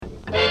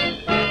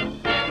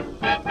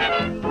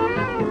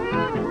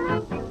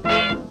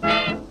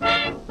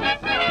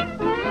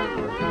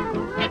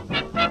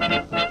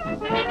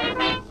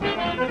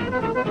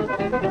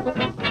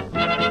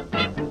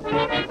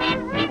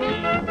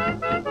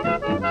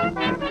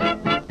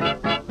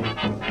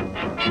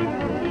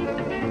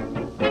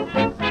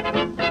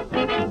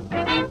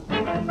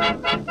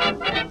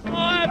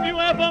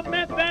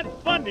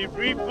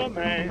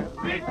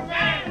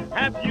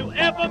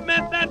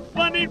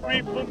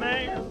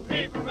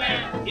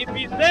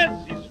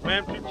says she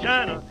swam to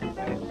China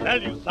and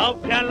tell you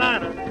South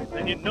Carolina,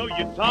 then you know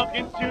you're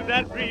talking to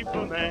that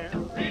reefer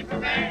man. Reefer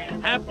man.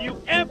 Have you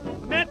ever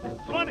met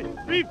funny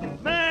reefer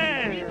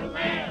man? Reefer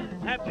man.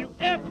 Have you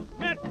ever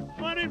met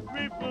funny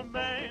reefer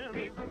man?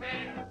 Reefer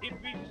man. If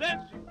he says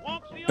she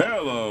walks the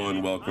Hello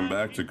and welcome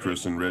back to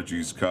Chris and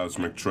Reggie's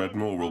Cosmic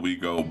Treadmill, where we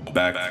go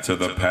back to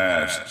the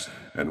past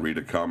and read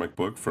a comic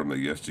book from the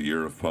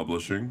yesteryear of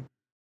publishing.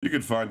 You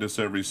can find us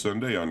every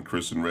Sunday on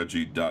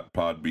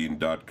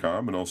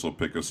chrisandreggie.podbean.com and also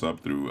pick us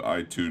up through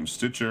iTunes,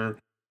 Stitcher,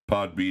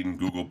 Podbean,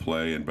 Google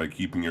Play, and by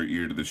keeping your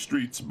ear to the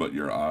streets but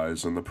your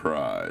eyes on the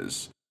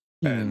prize.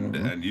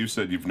 And you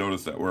said you've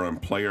noticed that we're on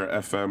Player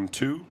FM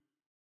too?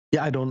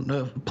 Yeah, I don't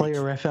know.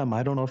 Player FM,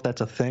 I don't know if that's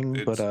a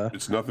thing, but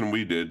it's nothing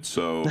we did,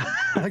 so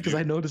because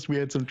I noticed we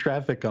had some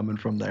traffic coming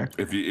from there.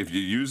 If you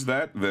use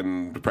that,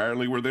 then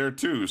apparently we're there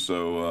too,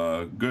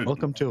 so good.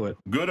 Welcome to it.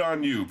 Good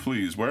on you,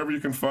 please. Wherever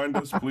you can find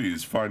us,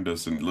 please find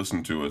us and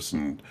listen to us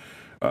and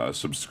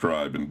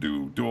subscribe and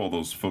do all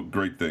those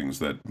great things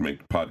that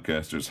make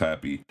podcasters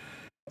happy.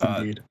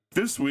 Indeed.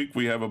 This week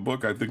we have a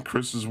book I think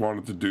Chris has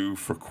wanted to do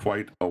for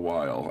quite a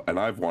while, and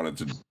I've wanted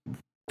to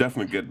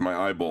definitely get my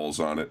eyeballs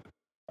on it.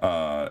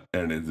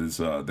 And it is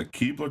the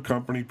Keebler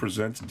Company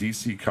presents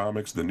DC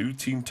Comics, The New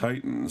Teen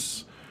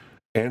Titans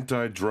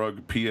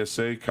anti-drug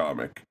PSA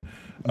comic.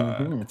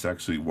 It's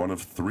actually one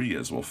of three,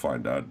 as we'll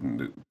find out.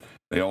 And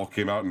they all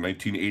came out in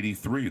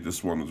 1983.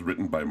 This one was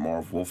written by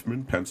Marv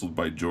Wolfman, penciled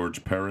by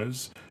George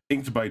Perez,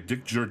 inked by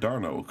Dick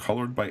Giordano,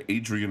 colored by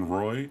Adrian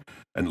Roy,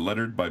 and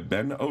lettered by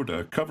Ben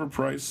Oda. Cover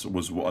price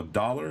was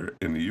 $1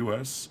 in the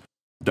U.S.,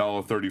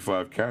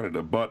 $1.35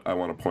 Canada. But I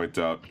want to point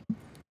out,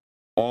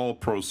 all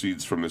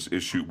proceeds from this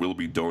issue will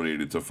be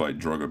donated to fight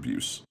drug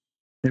abuse.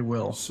 It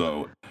will.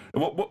 So,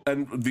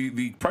 and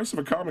the price of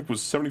a comic was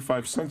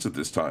 75 cents at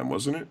this time,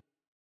 wasn't it?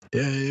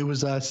 It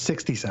was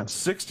 60 cents.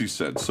 60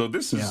 cents. So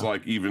this is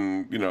like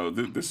even,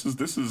 this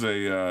is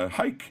a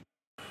hike.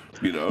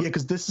 Yeah,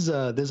 because there's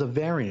a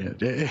variant.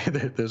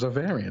 There's a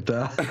variant.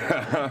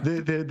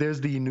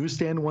 There's the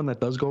newsstand one that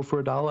does go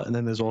for $1, and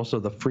then there's also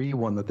the free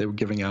one that they were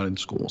giving out in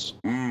schools.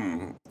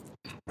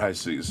 I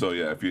see. So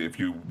yeah, if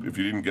you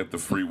didn't get the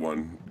free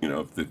one,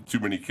 if too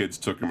many kids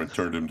took them and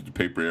turned them into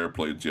paper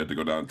airplanes, you had to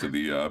go down to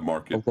the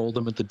market. Or rolled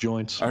them at the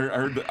joints. I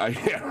heard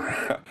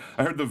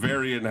the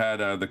variant had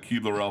the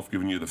Keebler elf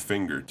giving you the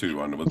finger too.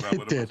 Was that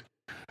what it did.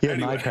 He had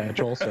an eye patch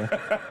also.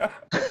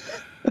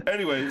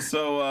 Anyway,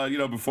 so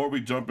before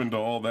we jump into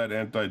all that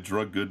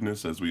anti-drug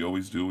goodness, as we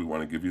always do, we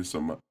want to give you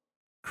some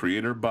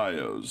creator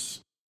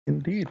bios.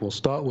 Indeed. We'll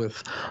start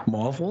with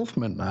Marv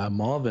Wolfman.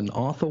 Marv and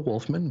Arthur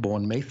Wolfman,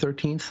 born May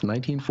 13th,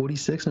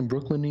 1946 in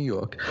Brooklyn, New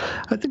York.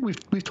 I think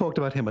we've talked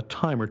about him a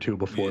time or two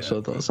before,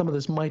 so some of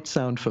this might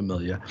sound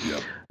familiar.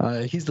 Yep.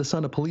 He's the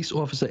son of police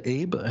officer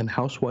Abe and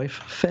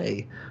housewife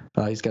Faye.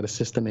 He's got a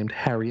sister named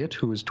Harriet,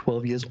 who is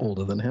 12 years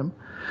older than him.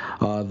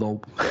 Though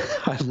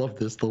I love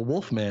this, the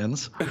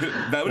Wolfmans.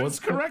 That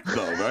is correct,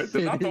 though, right?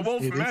 They're not the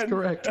Wolfmen. It is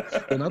correct.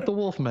 They're not the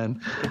Wolfmen.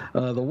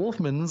 The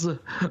Wolfmans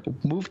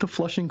moved to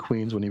Flushing,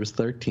 Queens when he was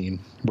 13,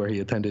 where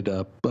he attended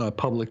a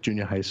public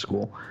junior high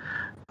school.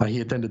 He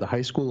attended the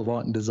High School of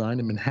Art and Design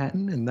in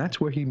Manhattan, and that's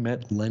where he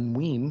met Len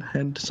Wein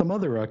and some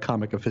other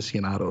comic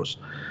aficionados.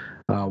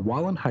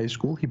 While in high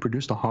school, he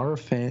produced a horror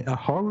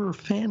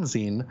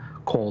fanzine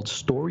called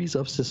Stories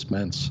of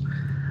Suspense.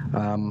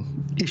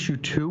 Issue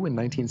 2 in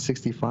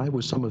 1965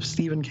 was some of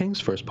Stephen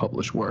King's first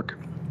published work,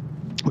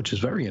 which is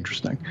very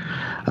interesting.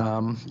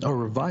 A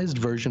revised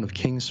version of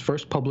King's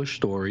first published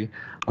story,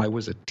 I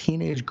Was a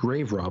Teenage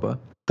Grave Robber,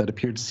 that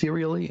appeared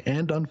serially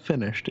and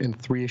unfinished in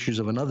 3 issues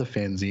of another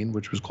fanzine,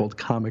 which was called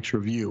Comics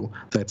Review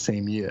that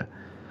same year.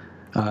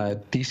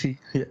 DC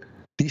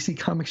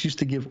Comics used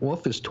to give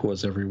office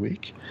tours every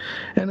week,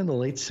 and in the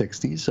late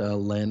 60s,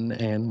 Len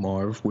and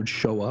Marv would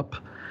show up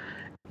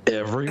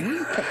every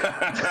week.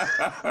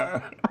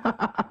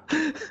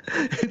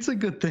 It's a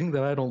good thing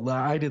that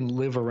I didn't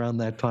live around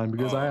that time,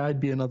 because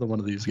I'd be another one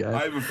of these guys.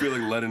 I have a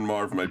feeling Len and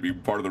Marv might be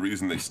part of the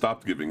reason they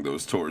stopped giving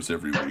those tours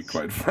every week,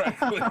 quite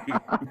frankly.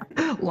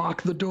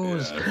 Lock the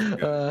doors.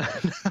 Yeah,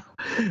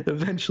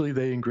 Eventually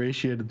they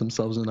ingratiated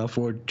themselves enough,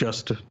 or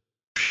just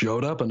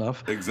showed up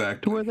enough,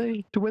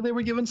 exactly, to where they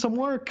were given some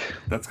work.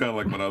 That's kind of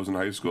like when I was in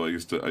high school. I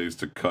used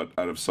to cut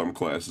out of some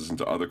classes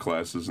into other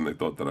classes, and they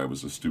thought that I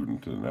was a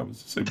student, and that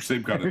was the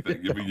same kind of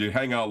thing. You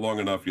hang out long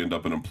enough, you end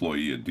up an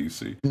employee at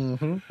DC.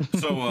 Mm-hmm.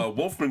 So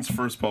Wolfman's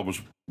first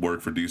published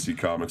work for DC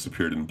Comics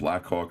appeared in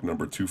Black Hawk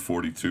number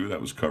 242.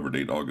 That was covered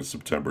 8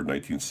 September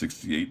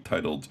 1968,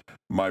 titled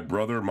My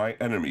Brother, My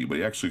Enemy. But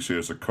he actually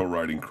shares a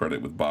co-writing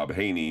credit with Bob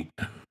Haney,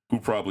 who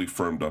probably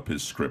firmed up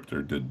his script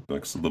or did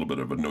a little bit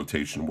of a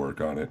notation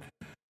work on it.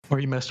 Or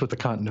he messed with the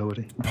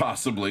continuity.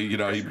 Possibly,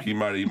 he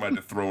might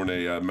have thrown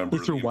a member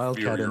of the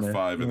Inferior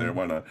Five in there.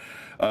 Why not?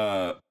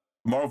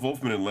 Marv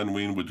Wolfman and Len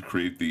Wein would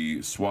create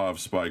the suave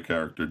spy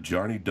character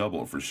Johnny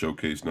Double for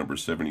Showcase number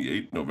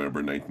 78, November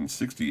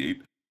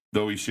 1968,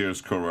 though he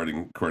shares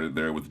co-writing credit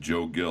there with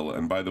Joe Gill.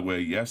 And by the way,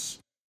 yes,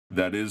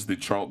 that is the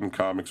Charlton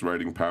Comics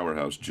writing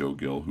powerhouse, Joe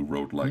Gill, who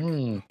wrote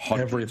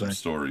hundreds of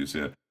stories.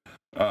 Yeah.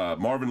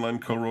 Marvin Lenn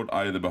co-wrote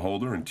Eye of the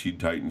Beholder and Teen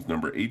Titans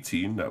number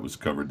 18. That was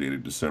cover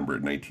dated December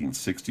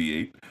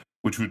 1968,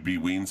 which would be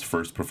Ween's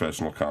first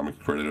professional comic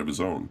credit of his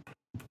own.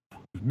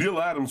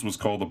 Neal Adams was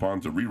called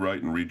upon to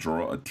rewrite and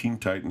redraw a Teen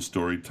Titans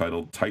story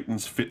titled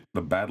Titans Fit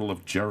the Battle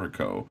of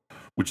Jericho,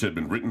 which had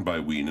been written by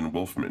Ween and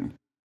Wolfman.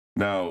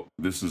 Now,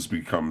 this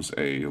becomes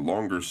a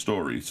longer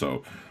story,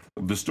 so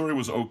the story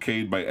was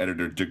okayed by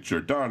editor Dick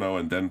Giordano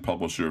and then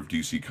publisher of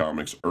DC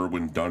Comics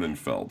Irwin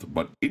Donenfeld,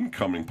 but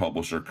incoming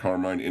publisher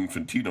Carmine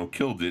Infantino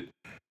killed it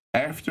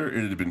after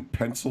it had been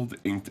penciled,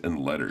 inked, and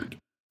lettered.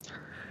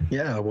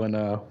 Yeah, when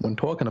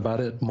talking about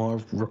it,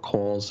 Marv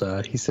recalls,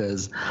 he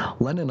says,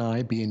 Len and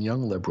I, being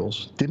young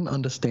liberals, didn't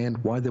understand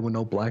why there were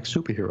no black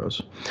superheroes.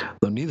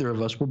 Though neither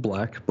of us were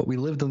black, but we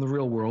lived in the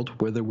real world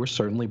where there were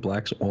certainly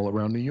blacks all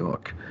around New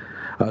York.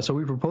 So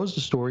we proposed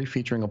a story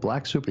featuring a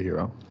black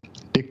superhero.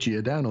 Dick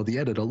Giordano, the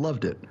editor,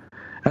 loved it.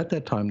 At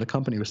that time, the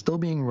company was still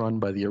being run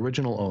by the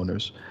original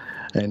owners,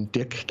 and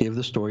Dick gave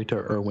the story to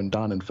Irwin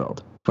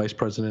Donenfeld, vice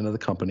president of the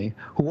company,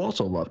 who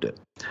also loved it.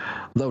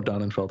 Though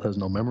Donenfeld has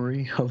no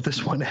memory of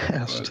this when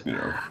asked.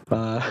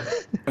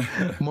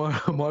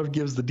 Marv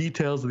gives the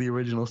details of the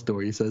original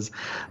story. He says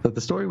that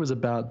the story was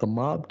about the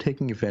mob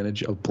taking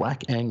advantage of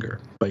black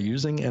anger by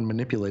using and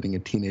manipulating a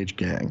teenage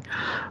gang.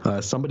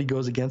 Somebody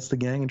goes against the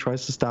gang and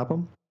tries to stop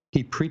him.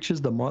 He preaches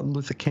the Martin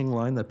Luther King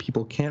line that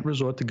people can't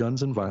resort to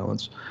guns and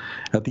violence.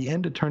 At the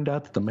end, it turned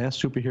out that the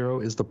masked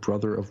superhero is the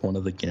brother of one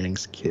of the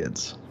gang's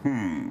kids.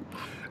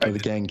 Or the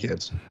gang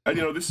kids. And,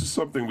 this is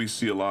something we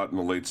see a lot in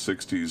the late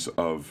 60s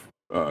of,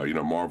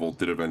 Marvel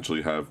did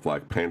eventually have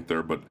Black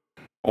Panther, but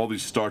all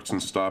these starts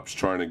and stops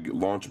trying to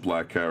launch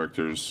black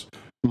characters.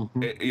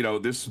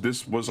 Mm-hmm.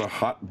 This was a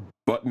hot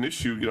button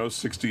issue,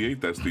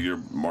 68. That's the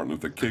year Martin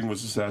Luther King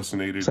was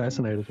assassinated.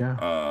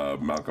 Yeah.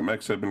 Malcolm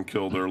X had been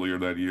killed earlier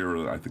that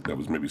year. I think that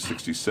was maybe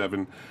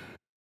 67.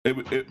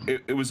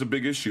 It was a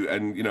big issue,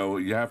 and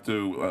you have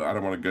to. I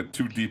don't want to get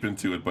too deep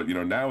into it, but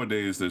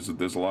nowadays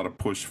there's a lot of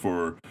push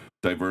for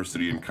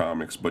diversity in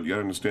comics. But you got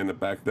to understand that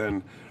back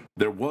then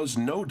there was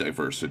no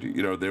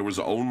diversity. There was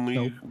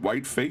only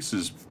white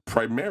faces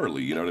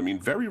primarily. You know what I mean?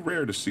 Very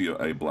rare to see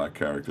a black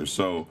character.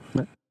 So.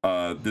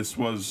 This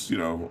was,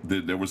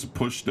 there was a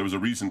push. There was a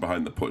reason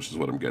behind the push, is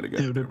what I'm getting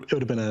at. It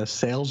would have been a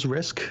sales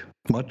risk,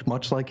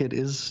 much like it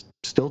is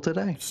still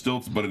today.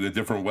 Still, but in a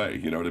different way.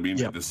 You know what I mean?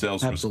 Yep, the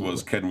sales risk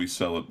was, can we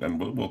sell it? And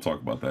we'll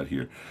talk about that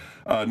here.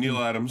 Neal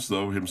Adams,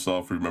 though,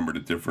 himself remembered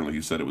it differently.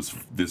 He said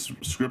this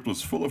script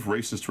was full of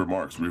racist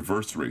remarks,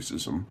 reverse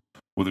racism,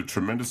 with a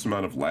tremendous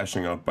amount of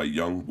lashing out by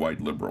young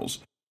white liberals.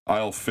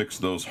 I'll fix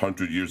those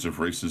 100 years of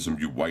racism,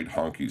 you white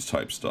honkies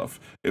type stuff.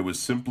 It was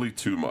simply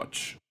too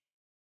much.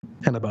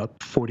 And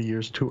about 40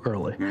 years too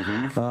early.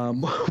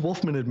 Mm-hmm.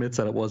 Wolfman admits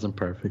that it wasn't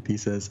perfect. He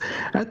says,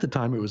 at the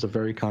time, it was a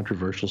very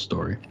controversial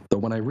story. Though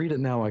when I read it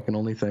now, I can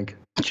only think,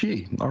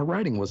 gee, our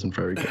writing wasn't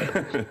very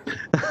good.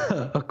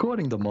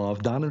 According to Marv,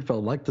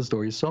 Donenfeld liked the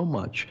story so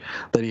much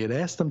that he had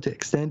asked them to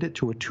extend it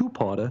to a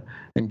two-parter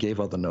and gave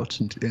other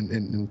notes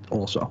and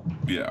also.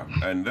 Yeah,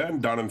 and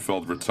then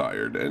Donenfeld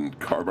retired, and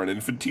Carmine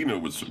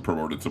Infantino was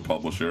promoted to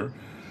publisher.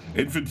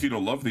 Infantino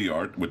loved the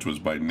art, which was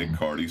by Nick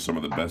Cardy, some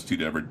of the best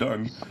he'd ever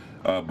done,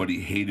 but he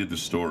hated the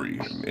story.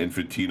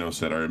 Infantino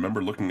said, I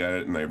remember looking at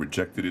it and I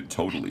rejected it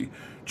totally.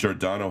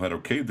 Giordano had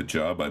okayed the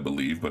job, I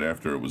believe, but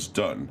after it was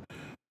done,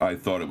 I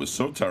thought it was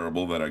so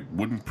terrible that I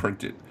wouldn't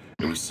print it.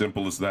 It was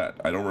simple as that.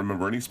 I don't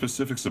remember any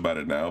specifics about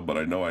it now, but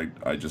I know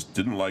I just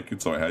didn't like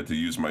it, so I had to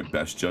use my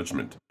best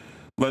judgment.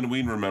 Len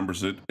Wein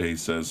remembers it. He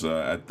says,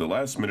 at the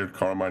last minute,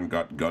 Carmine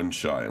got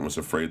gun-shy and was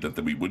afraid that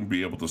we wouldn't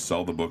be able to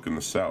sell the book in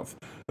the South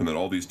and that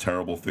all these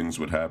terrible things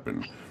would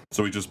happen.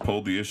 So he just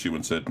pulled the issue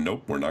and said,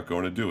 nope, we're not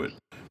going to do it.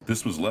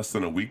 This was less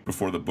than a week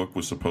before the book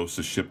was supposed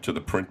to ship to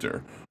the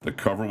printer. The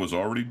cover was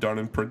already done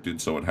and printed,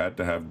 so it had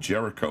to have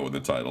Jericho in the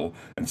title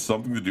and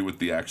something to do with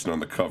the action on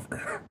the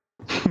cover.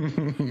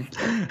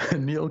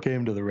 Neil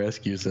came to the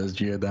rescue, says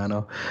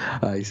Giordano.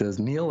 He says,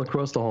 Neil,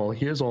 across the hall,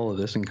 hears all of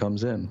this and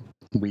comes in.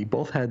 We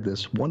both had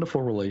this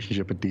wonderful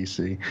relationship at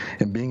DC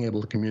and being able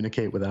to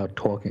communicate without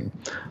talking.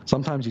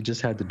 Sometimes you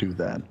just had to do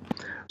that.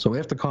 So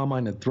after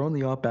Carmine had thrown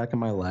the art back in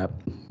my lap,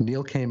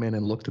 Neil came in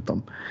and looked at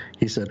them.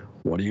 He said,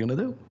 what are you going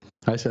to do?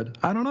 I said,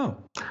 I don't know.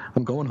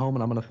 I'm going home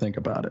and I'm going to think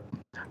about it.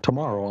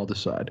 Tomorrow I'll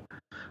decide.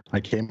 I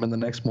came in the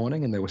next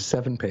morning and there were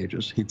 7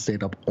 pages. He'd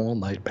stayed up all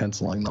night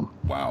penciling them.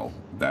 Wow,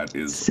 that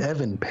is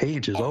 7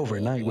 pages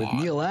overnight with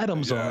Neal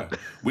Adams on it.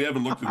 We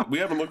haven't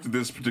looked at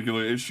this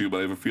particular issue, but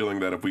I have a feeling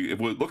that if it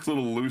looks a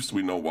little loose,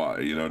 we know why.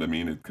 You know what I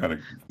mean? It kind of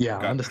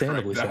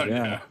understandably so.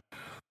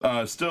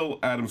 Yeah. Still,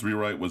 Adams'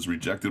 rewrite was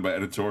rejected by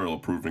editorial,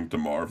 proving to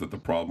Marv that the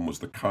problem was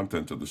the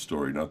content of the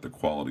story, not the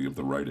quality of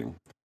the writing.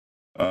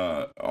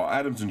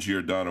 Adams and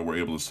Giordano were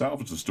able to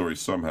salvage the story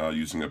somehow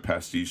using a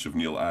pastiche of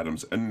Neal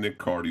Adams and Nick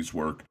Cardy's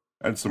work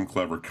and some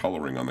clever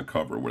coloring on the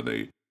cover where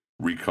they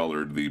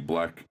recolored the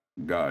black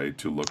guy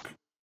to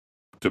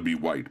be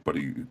white, but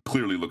he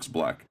clearly looks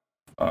black.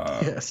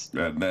 Yes.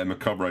 And then the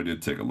cover I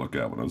did take a look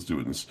at when I was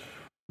doing this.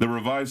 The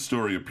revised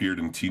story appeared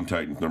in Teen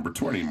Titans number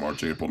 20,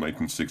 March-April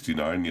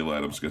 1969. Neil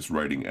Adams gets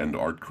writing and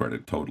art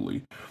credit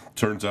totally.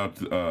 Turns out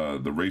the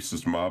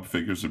racist mob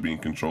figures are being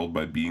controlled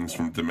by beings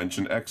from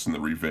Dimension X in the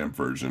revamped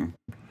version,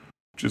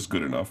 which is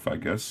good enough, I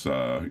guess.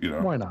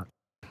 Why not?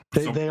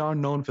 They are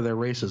known for their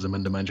racism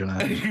in Dimension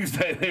X.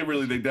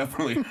 they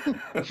definitely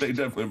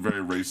are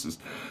very racist.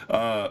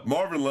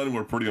 Marv and Len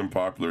were pretty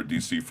unpopular at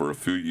DC for a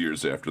few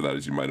years after that,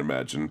 as you might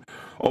imagine.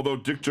 Although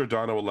Dick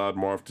Giordano allowed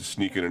Marv to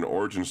sneak in an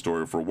origin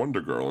story for Wonder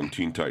Girl in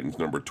Teen Titans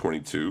number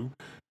 22,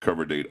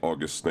 cover date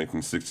August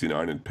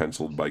 1969, and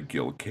penciled by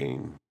Gil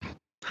Kane.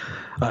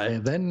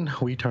 And then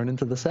we turn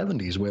into the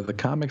 70s, where the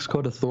Comics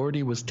Code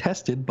Authority was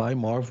tested by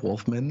Marv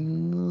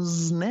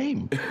Wolfman's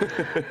name.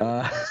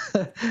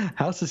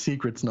 House of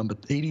Secrets number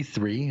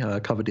 83,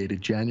 cover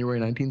dated January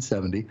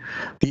 1970.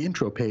 The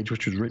intro page,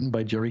 which was written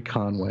by Jerry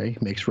Conway,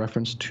 makes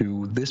reference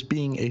to this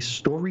being a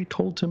story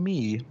told to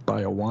me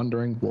by a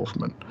wandering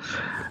Wolfman.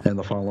 And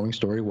the following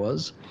story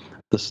was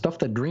The Stuff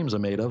That Dreams Are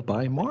Made Of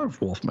by Marv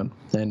Wolfman,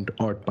 and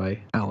art by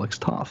Alex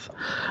Toth.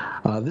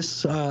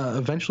 This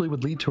eventually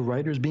would lead to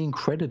writers being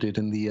credited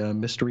in the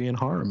mystery and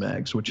horror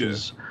mags, which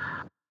is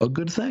a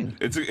good thing.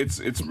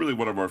 It's really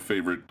one of our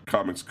favorite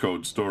Comics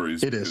Code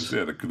stories. It is.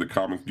 Yeah, the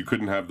comic, you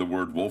couldn't have the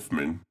word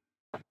Wolfman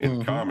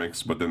in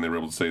comics, but then they were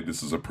able to say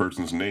this is a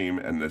person's name,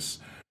 and this.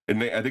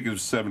 And I think it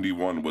was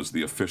 71 was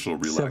the official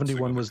relaxing.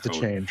 71 was the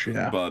change,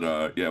 yeah.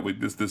 But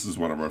this is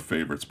one of our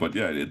favorites. But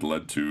yeah, it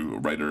led to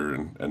writer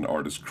and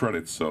artist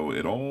credits, so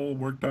it all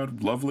worked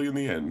out lovely in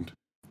the end.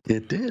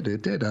 It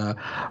did.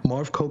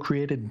 Marv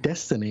co-created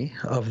Destiny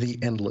of the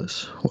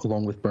Endless,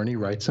 along with Bernie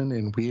Wrightson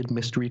in Weird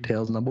Mystery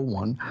Tales number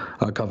 1,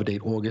 cover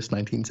date August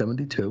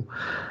 1972.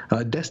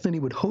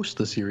 Destiny would host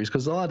the series,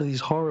 because a lot of these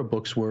horror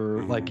books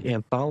were like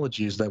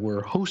anthologies that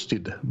were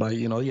hosted by,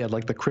 you had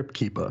like the Crypt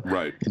Keeper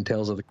in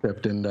Tales of the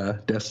Crypt,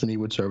 and Destiny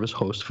would serve as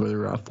host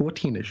for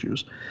 14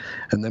 issues.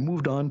 And then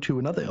moved on to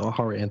another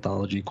horror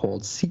anthology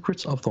called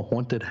Secrets of the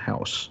Haunted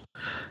House.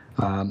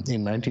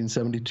 In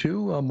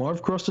 1972,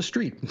 Marv crossed the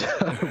street.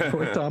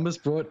 Roy Thomas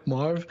brought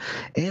Marv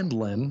and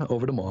Len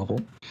over to Marvel.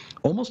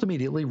 Almost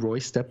immediately, Roy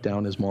stepped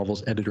down as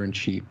Marvel's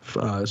editor-in-chief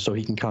so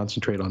he can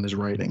concentrate on his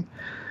writing.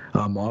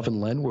 Marv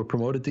and Len were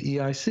promoted to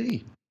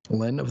EIC.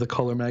 Len of the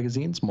color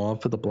magazines,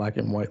 Marv for the black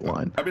and white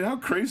line. I mean, how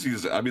crazy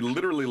is it? I mean,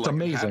 literally, like, it's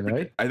amazing,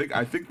 right?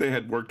 I think they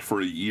had worked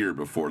for a year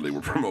before they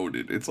were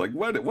promoted. It's like,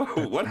 what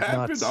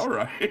happened? Nuts. All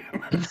right.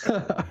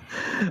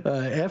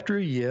 After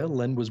a year,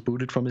 Len was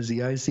booted from his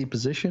EIC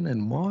position,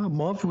 and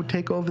Marv would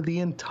take over the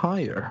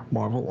entire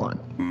Marvel line.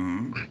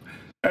 Mm-hmm.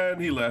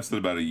 And he lasted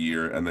about a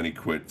year, and then he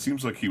quit.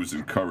 Seems like he was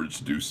encouraged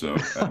to do so,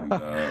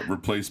 and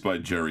replaced by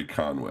Jerry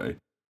Conway.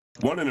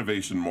 One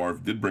innovation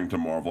Marv did bring to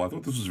Marvel, I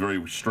thought this was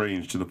very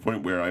strange, to the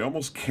point where I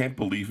almost can't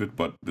believe it,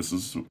 but this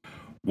is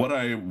what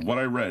I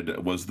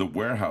read was the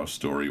warehouse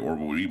story, or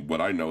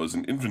what I know as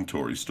an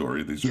inventory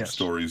story. These are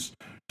stories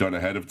done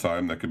ahead of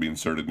time that could be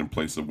inserted in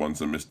place of ones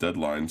that miss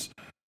deadlines.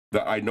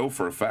 That I know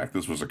for a fact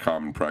this was a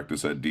common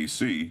practice at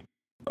DC.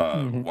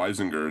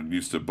 Weisinger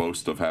used to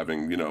boast of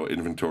having,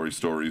 inventory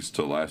stories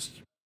to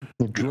last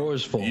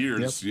drawers full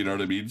years. You know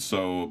what I mean?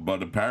 So,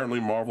 but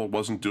apparently Marvel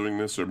wasn't doing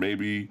this, or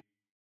maybe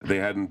they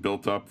hadn't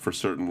built up for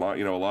certain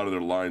line. A lot of their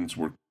lines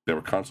they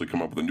were constantly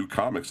coming up with new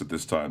comics at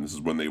this time. This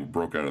is when they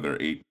broke out of their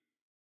 8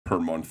 per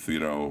month,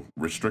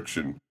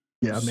 restriction.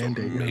 Yeah, so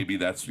mandate. Maybe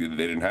that's they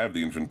didn't have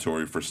the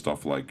inventory for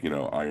stuff like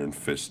Iron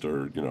Fist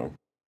or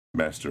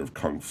Master of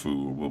Kung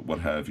Fu,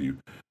 what have you.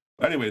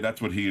 Anyway,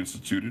 that's what he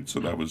instituted,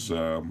 so that was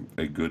a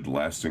good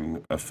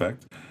lasting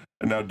effect.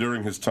 And now,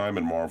 during his time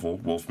in Marvel,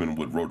 Wolfman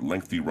wrote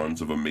lengthy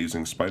runs of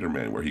Amazing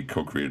Spider-Man, where he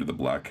co-created the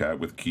Black Cat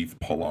with Keith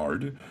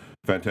Pollard,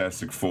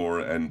 Fantastic Four,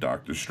 and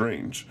Doctor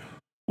Strange.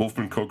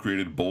 Wolfman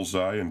co-created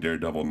Bullseye and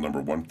Daredevil number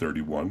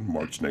 131,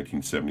 March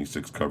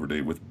 1976 cover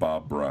date with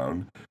Bob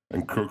Brown,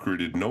 and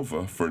co-created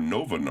Nova for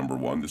Nova number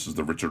 1. This is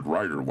the Richard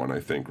Rider one,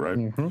 I think, right?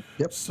 Mm-hmm.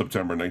 Yep.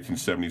 September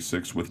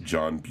 1976 with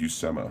John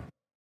Buscema.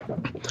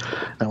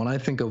 Now, when I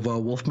think of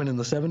Wolfman in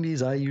the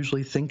 70s, I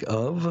usually think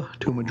of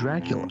Tomb of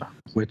Dracula,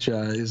 which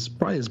is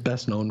probably his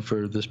best known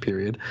for this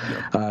period,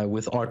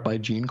 with art by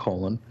Gene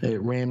Colan. It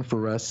ran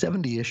for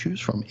 70 issues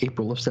from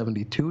April of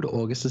 72 to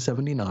August of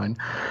 79.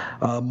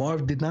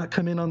 Marv did not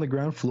come in on the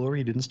ground floor.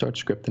 He didn't start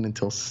scripting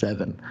until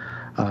 7.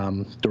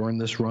 During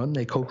this run,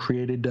 they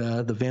co-created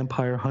the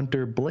vampire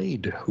hunter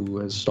Blade, who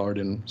has starred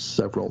in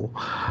several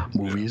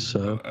movies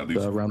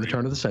around the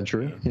turn of the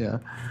century.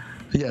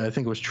 Yeah, I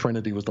think it was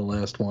Trinity was the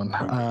last one.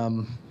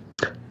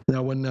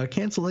 Now, when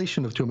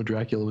cancellation of Tomb of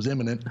Dracula was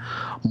imminent,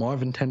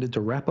 Marv intended to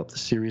wrap up the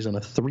series on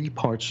a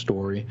 3-part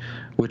story,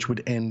 which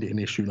would end in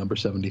issue number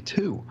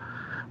 72.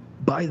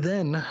 By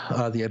then,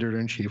 the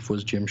editor-in-chief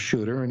was Jim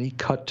Shooter, and he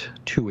cut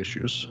 2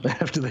 issues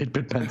after they'd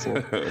been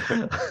penciled.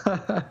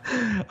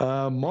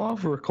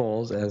 Marv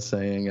recalls as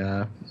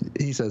saying,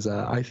 he says,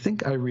 I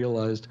think I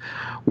realized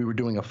we were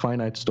doing a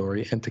finite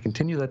story, and to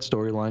continue that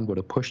storyline would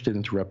have pushed it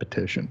into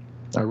repetition.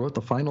 I wrote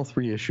the final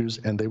 3 issues,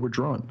 and they were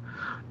drawn.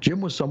 Jim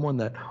was someone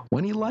that,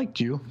 when he liked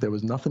you, there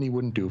was nothing he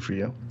wouldn't do for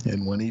you,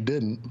 and when he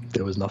didn't,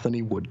 there was nothing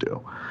he would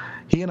do.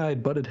 He and I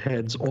had butted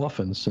heads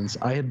often since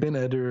I had been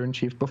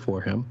editor-in-chief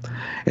before him,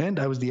 and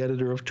I was the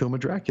editor of Tomb of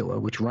Dracula,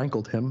 which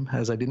rankled him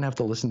as I didn't have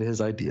to listen to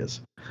his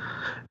ideas.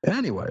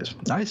 Anyways,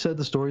 I said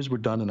the stories were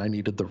done and I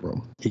needed the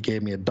room. He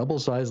gave me a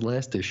double-sized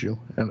last issue,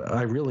 and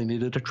I really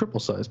needed a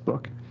triple-sized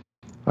book.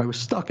 I was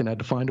stuck and had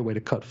to find a way to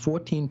cut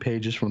 14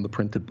 pages from the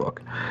printed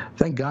book.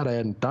 Thank God I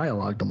hadn't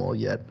dialogued them all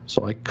yet,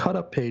 so I cut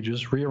up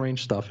pages,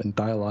 rearranged stuff, and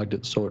dialogued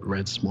it so it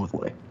read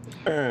smoothly.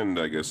 And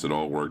I guess it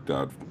all worked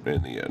out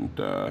in the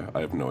end. I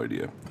have no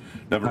idea.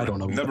 I don't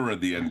know. Never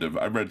read the end of.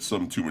 I read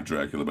some Tomb of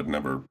Dracula, but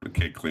never.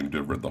 Can't claim to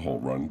have read the whole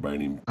run by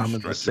any stretch. I'm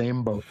in the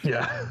same boat.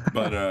 Yeah.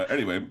 But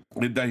anyway,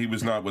 he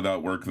was not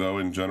without work though.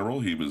 In general,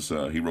 he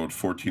wrote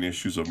 14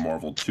 issues of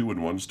Marvel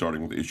 2-in-1,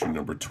 starting with issue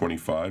number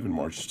 25 in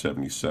March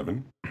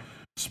 '77.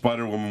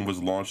 Spider-Woman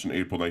was launched in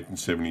April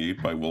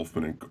 1978 by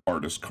Wolfman and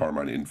artist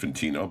Carmine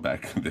Infantino,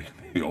 back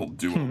the old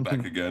duo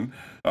back again.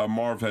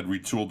 Marv had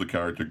retooled the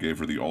character, gave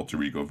her the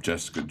alter ego of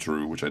Jessica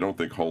Drew, which I don't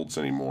think holds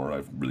anymore.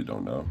 I really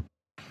don't know.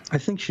 I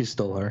think she's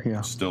still her,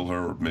 yeah. Still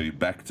her, or maybe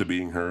back to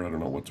being her. I don't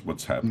know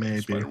what's happened. Maybe.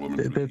 To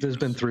Spider-Woman. There's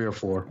been 3 or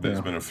 4. There's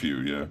been a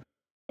few,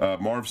 yeah.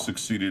 Marv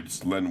succeeded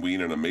Len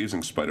Wein in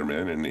Amazing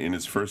Spider-Man, and in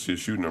his first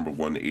issue, number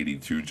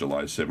 182,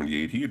 July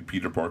 '78, he had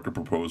Peter Parker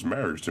propose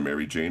marriage to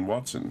Mary Jane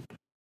Watson.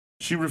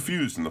 She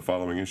refused in the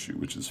following issue,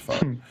 which is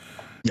fun.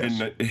 Yes. In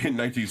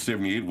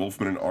 1978,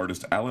 Wolfman and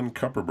artist Alan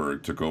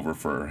Kupperberg took over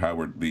for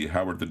Howard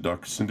the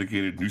Duck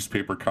syndicated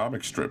newspaper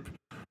comic strip,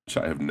 which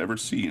I have never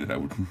seen and I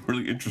would be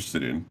really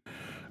interested in.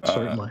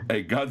 Certainly.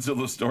 A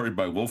Godzilla story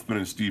by Wolfman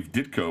and Steve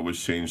Ditko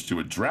was changed to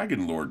a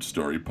Dragon Lord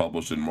story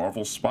published in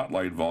Marvel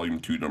Spotlight Volume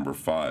 2, Number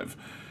 5.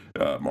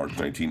 March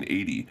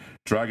 1980.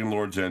 Dragon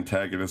Lord's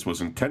antagonist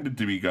was intended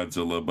to be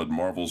Godzilla, but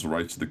Marvel's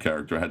rights to the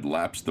character had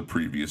lapsed the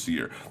previous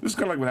year. This is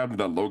kind of like what happened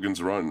to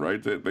Logan's Run,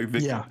 right?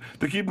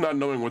 They keep not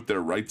knowing what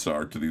their rights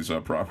are to these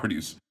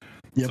properties.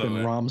 Yeah, so,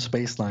 and Rom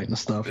Space Knight and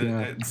stuff,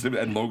 yeah.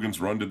 And Logan's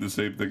Run did the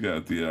same thing.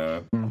 Yeah,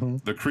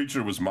 the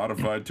creature was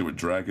modified to a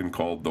dragon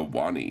called the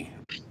Wani.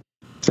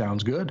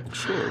 Sounds good.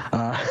 Sure.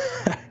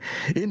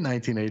 In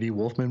 1980,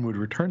 Wolfman would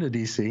return to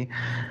DC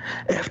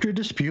after a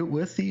dispute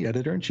with the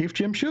editor-in-chief,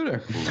 Jim Shooter,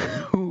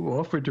 who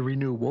offered to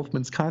renew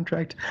Wolfman's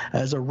contract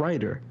as a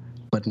writer,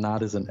 but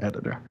not as an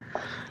editor.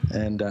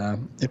 And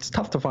it's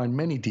tough to find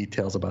many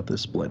details about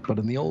this split, but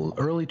in the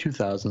early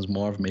 2000s,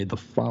 Marv made the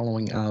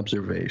following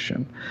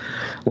observation.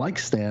 Like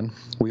Stan,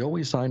 we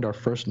always signed our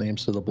first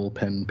names to the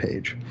bullpen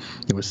page.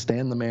 It was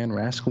Stan the Man,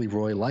 Rascally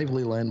Roy,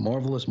 Lively Len,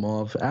 Marvelous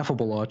Marv,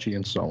 Affable Archie,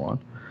 and so on.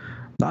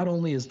 Not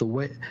only is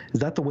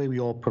that the way we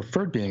all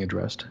preferred being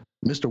addressed,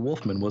 Mr.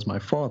 Wolfman was my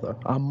father,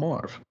 I'm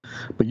Marv,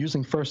 but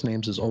using first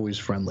names is always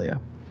friendlier.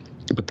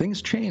 But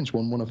things changed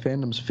when one of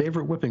fandom's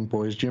favorite whipping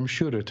boys, Jim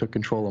Shooter, took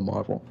control of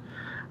Marvel.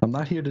 I'm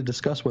not here to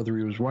discuss whether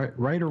he was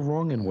right or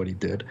wrong in what he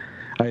did.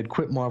 I had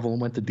quit Marvel and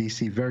went to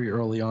DC very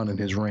early on in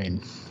his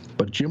reign.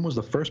 But Jim was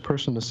the first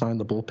person to sign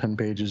the bullpen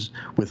pages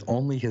with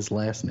only his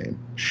last name,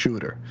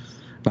 Shooter.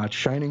 Not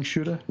Shining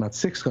Shooter, not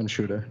Six Gun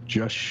Shooter,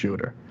 just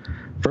Shooter.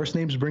 First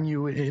names bring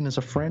you in as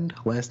a friend,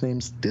 last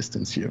names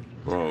distance you.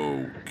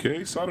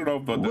 Okay, so I don't know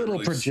about that. Little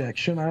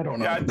projection, I don't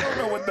know. Yeah, I don't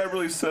know what that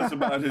really says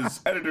about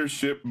his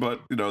editorship,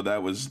 but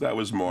that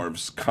was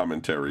Marv's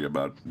commentary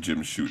about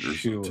Jim Shooter.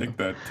 So take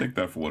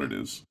that for what it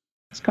is.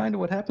 It's kind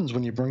of what happens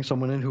when you bring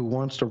someone in who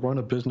wants to run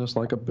a business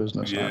like a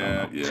business.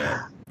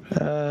 Yeah.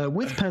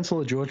 With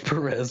pencil of George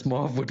Perez,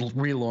 Marv would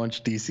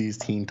relaunch DC's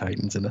Teen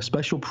Titans in a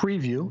special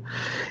preview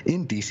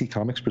in DC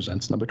Comics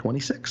Presents number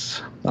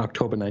 26,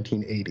 October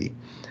 1980.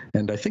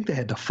 And I think they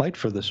had to fight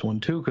for this one,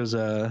 too, because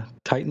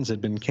Titans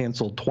had been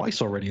canceled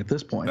twice already at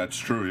this point. That's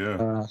true,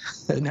 yeah.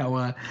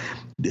 Now,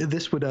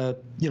 this would,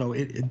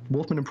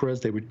 Wolfman and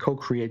Perez, they would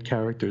co-create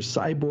characters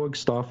Cyborg,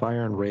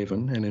 Starfire, and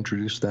Raven and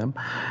introduce them.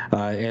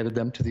 Added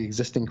them to the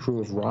existing crew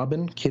of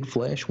Robin, Kid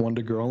Flash,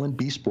 Wonder Girl, and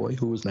Beast Boy,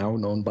 who was now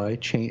known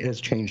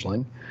as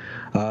Changeling.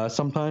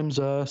 Sometimes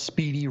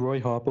Speedy, Roy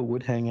Harper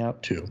would hang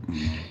out, too.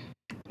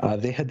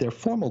 They had their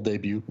formal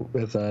debut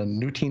with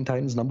New Teen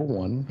Titans number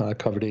 1,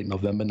 cover date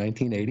November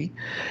 1980.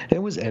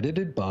 It was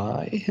edited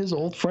by his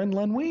old friend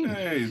Len Wein.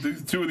 Hey, the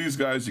two of these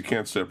guys, you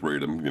can't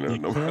separate them.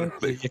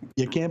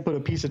 You can't put a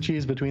piece of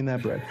cheese between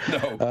that bread.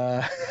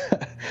 No.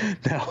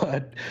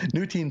 Now,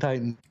 New Teen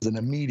Titans is an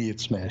immediate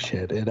smash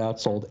hit. It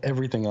outsold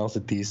everything else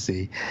at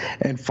DC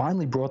and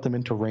finally brought them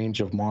into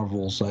range of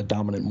Marvel's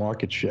dominant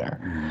market share.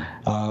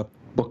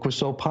 Book was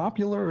so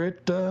popular,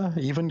 it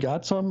even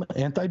got some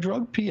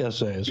anti-drug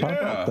PSAs. How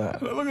about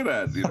that? Look at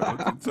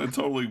that. It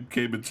totally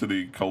came into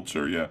the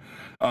culture, yeah.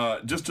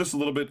 Just a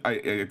little bit, I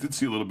did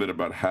see a little bit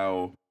about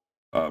how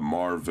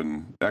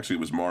Actually, it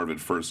was Marv at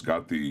first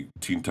got the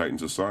Teen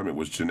Titans assignment,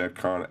 was Jeanette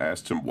Kahn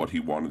asked him what he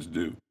wanted to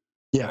do.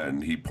 Yeah.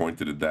 And he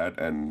pointed at that,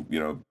 and,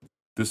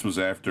 this was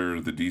after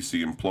the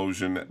DC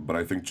implosion, but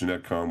I think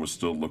Jeanette Kahn was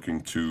still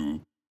looking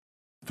to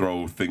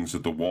throw things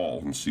at the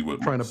wall and see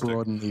what trying might to stick.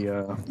 broaden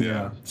the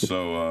Yeah.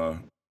 So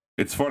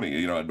it's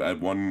funny, at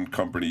one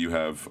company you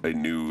have a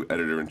new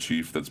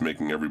editor-in-chief that's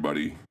making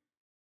everybody,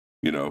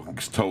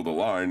 toe the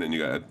line, and you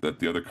got at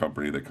the other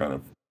company that kind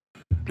of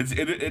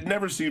it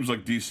never seems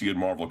like DC and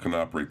Marvel can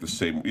operate the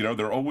same.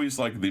 They're always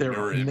like the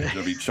mirror image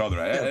of each other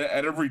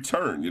at every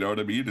turn. You know what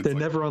I mean? They're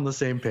never on the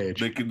same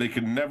page. They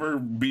can never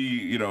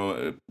be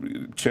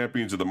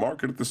champions of the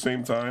market at the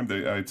same time.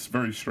 It's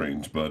very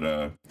strange.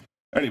 But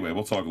anyway,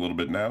 we'll talk a little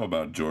bit now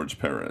about George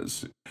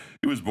Perez.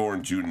 He was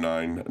born June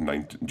 9th,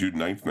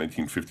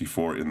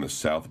 1954 in the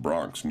South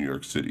Bronx, New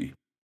York City.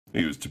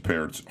 He was to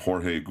parents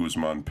Jorge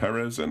Guzman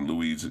Perez and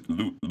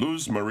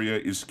Luz Maria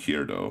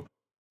Izquierdo.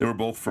 They were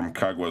both from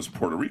Caguas,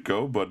 Puerto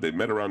Rico, but they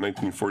met around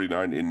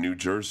 1949 in New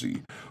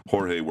Jersey.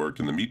 Jorge worked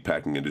in the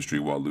meatpacking industry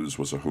while Luz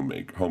was a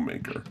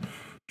homemaker.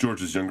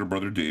 George's younger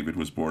brother David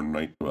was born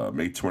May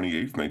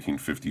 28,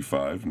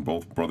 1955, and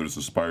both brothers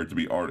aspired to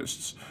be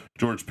artists.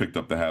 George picked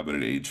up the habit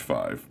at age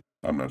 5.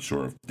 I'm not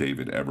sure if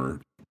David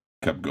ever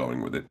kept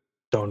going with it.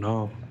 Don't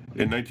know.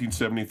 In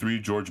 1973,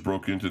 George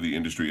broke into the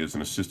industry as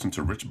an assistant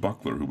to Rich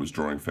Buckler, who was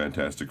drawing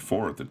Fantastic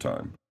Four at the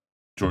time.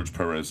 George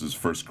Perez's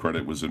first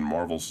credit was in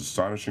Marvel's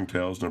Astonishing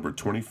Tales number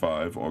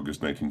 25,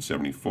 August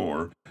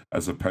 1974,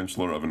 as a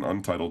penciler of an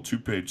untitled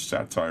 2-page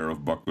satire of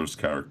Buckler's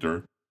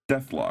character,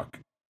 Deathlock.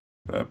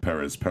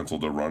 Perez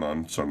penciled a run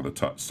on Sons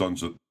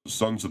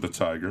of the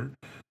Tiger.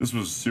 This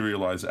was a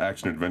serialized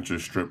action-adventure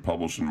strip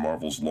published in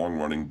Marvel's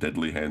long-running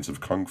Deadly Hands of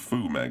Kung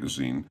Fu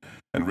magazine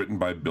and written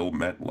by Bill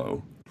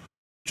Mantlo.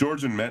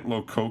 George and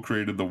Mantlo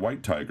co-created the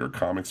White Tiger,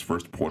 comics'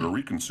 first Puerto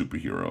Rican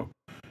superhero.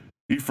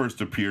 He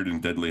first appeared in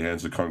Deadly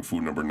Hands of Kung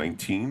Fu number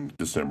 19,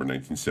 December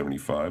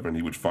 1975, and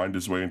he would find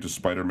his way into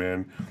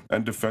Spider-Man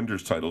and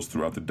Defenders titles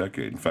throughout the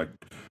decade. In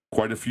fact,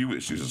 quite a few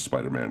issues of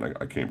Spider-Man,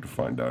 I came to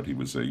find out he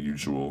was a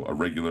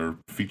regular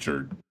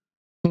featured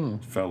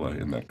fella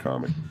in that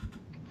comic.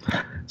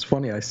 It's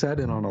funny, I sat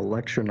in on a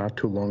lecture not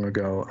too long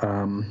ago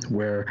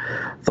where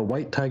the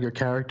White Tiger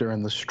character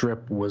in the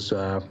strip was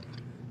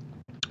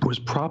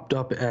propped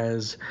up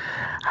as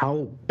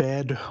how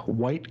bad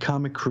white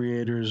comic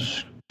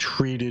creators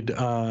treated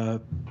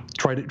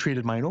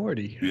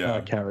minority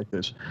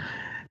characters.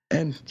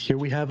 And here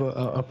we have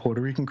a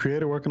Puerto Rican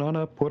creator working on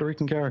a Puerto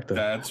Rican character.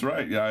 That's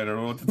right. Yeah, I don't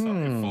know what to tell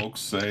you,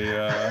 folks.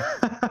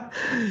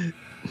 The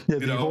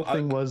whole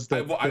thing was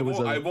that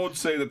I won't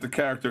say that the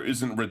character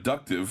isn't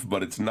reductive,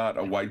 but it's not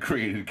a white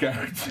created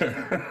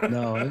character.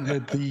 No,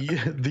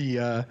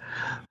 the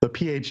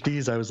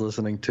PhDs I was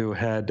listening to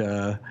had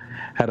a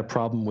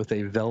problem with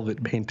a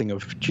velvet painting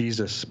of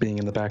Jesus being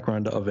in the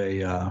background of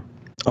a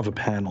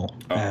panel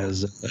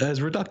as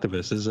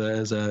reductivist,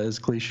 as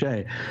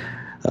cliche.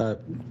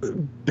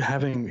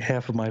 Having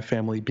half of my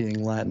family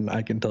being Latin,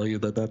 I can tell you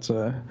that's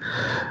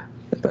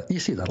you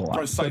see that a lot.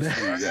 Precisely,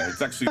 yeah,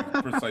 it's actually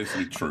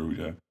precisely true,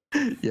 yeah.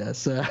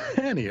 Yes.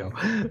 Anyhow,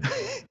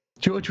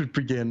 George would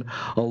begin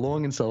a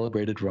long and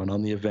celebrated run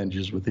on the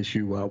Avengers with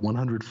issue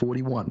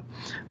 141.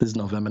 This is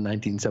November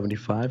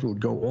 1975. It would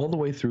go all the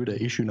way through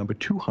to issue number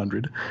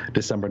 200,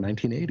 December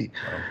 1980.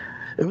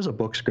 It was a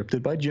book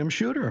scripted by Jim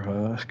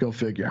Shooter, go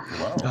figure.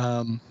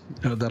 Wow.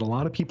 That a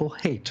lot of people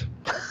hate.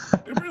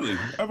 Really?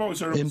 I've always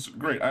heard it was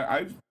great.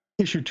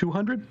 Issue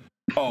 200?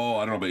 Oh,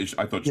 I don't know, but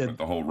I thought you meant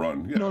the whole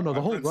run. Yeah, no,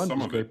 the whole run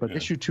was great, but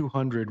issue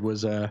 200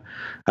 was, I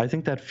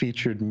think that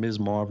featured Ms.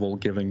 Marvel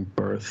giving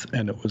birth,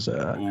 and it was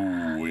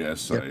ooh,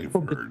 yes, I've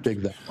heard.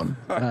 Big that one.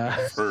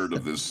 I've heard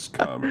of this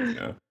comic,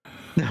 yeah.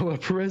 Now,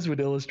 Perez would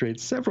illustrate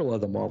several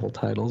other Marvel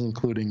titles,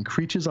 including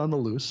Creatures on the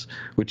Loose,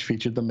 which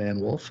featured the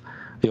Man-Wolf.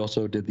 He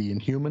also did the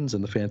Inhumans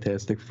and the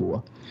Fantastic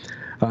Four.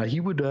 He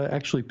would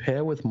actually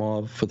pair with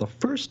Marv for the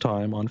first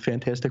time on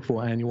Fantastic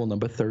Four Annual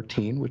number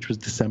 13, which was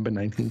December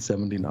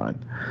 1979.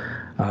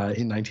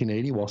 In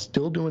 1980, while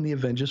still doing the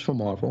Avengers for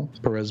Marvel,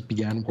 Perez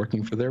began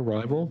working for their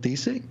rival,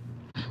 DC.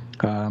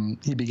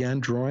 He began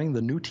drawing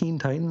the New Teen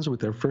Titans with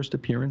their first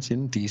appearance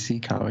in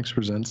DC Comics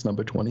Presents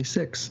number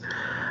 26.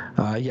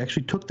 He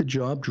actually took the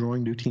job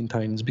drawing New Teen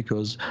Titans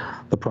because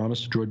the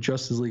promise to draw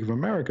Justice League of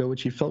America,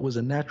 which he felt was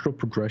a natural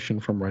progression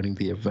from writing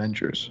the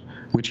Avengers,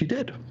 which he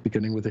did,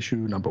 beginning with issue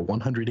number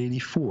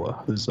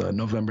 184. This is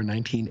November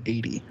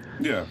 1980.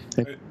 Yeah,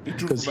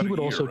 because he would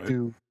also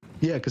do.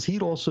 Yeah, because he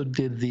also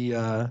did the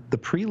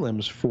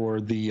prelims for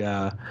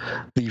the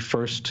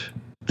first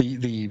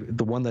the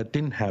one that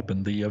didn't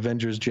happen, the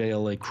Avengers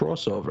JLA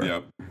crossover.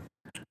 Yep.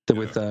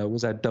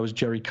 That was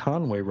Jerry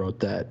Conway wrote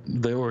that,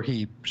 or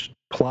he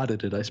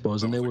plotted it, I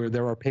suppose, and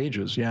there are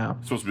pages. Yeah.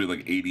 It's supposed to be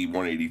like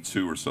 81,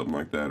 82 or something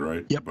like that,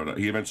 right? Yep. But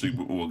he eventually,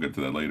 we'll get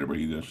to that later, but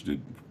he actually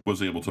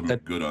was able to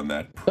make good on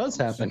that. Does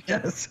happen,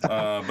 yes.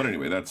 But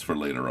anyway, that's for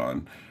later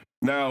on.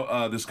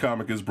 Now, this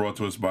comic is brought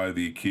to us by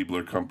the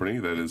Keebler Company.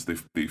 That is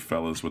the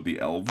fellas with the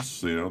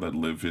elves, that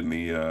live in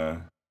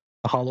the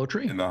A hollow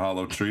tree. In the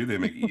Hollow Tree, they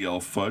make EL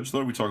Fudge.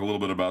 Though we talk a little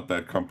bit about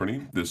that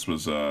company. This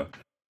was They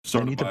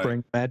started need by. to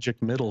bring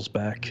Magic Middles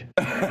back.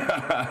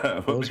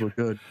 Well, Those were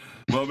good.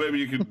 well, maybe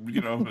you could,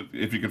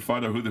 if you could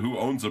find out who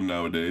owns them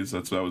nowadays.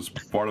 That was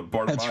part of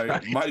That's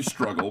right. my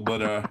struggle.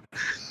 But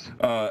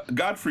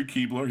Godfrey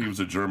Keebler, he was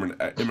a German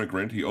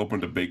immigrant. He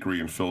opened a bakery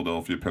in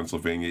Philadelphia,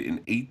 Pennsylvania,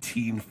 in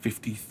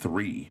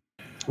 1853.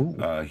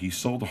 He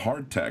sold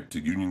hardtack to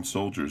Union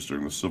soldiers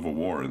during the Civil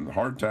War. And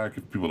hardtack,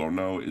 if people don't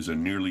know, is a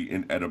nearly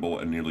inedible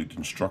and nearly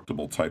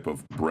indestructible type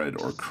of bread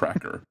or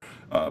cracker.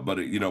 But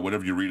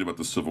whenever you read about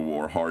the Civil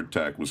War,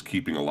 hardtack was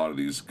keeping a lot of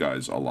these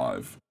guys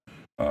alive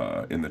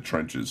in the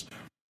trenches.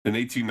 In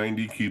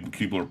 1890,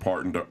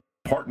 Keebler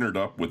partnered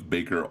up with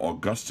baker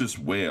Augustus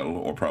Whale,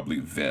 or probably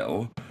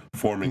Vale,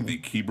 forming the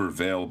Keebler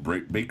Vale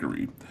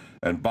Bakery.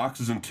 And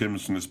boxes and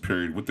tins from this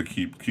period with the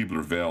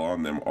Keebler Vale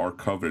on them are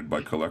coveted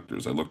by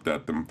collectors. I looked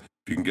at them.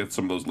 If you can get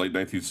some of those late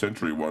 19th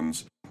century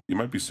ones, you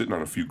might be sitting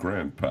on a few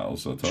grand,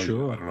 pals. I'll tell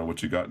you. I don't know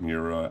what you got in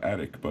your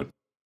attic, but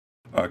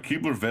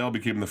Keebler Vale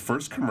became the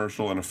first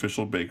commercial and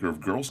official baker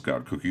of Girl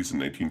Scout cookies in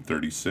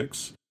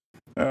 1936.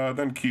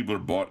 Then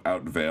Keebler bought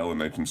out Vale in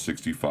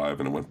 1965,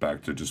 and it went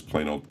back to just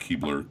plain old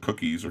Keebler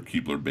cookies or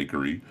Keebler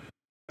Bakery.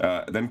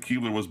 Then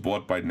Keebler was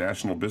bought by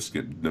National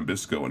Biscuit,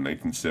 Nabisco, in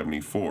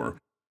 1974.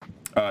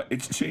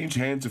 It's changed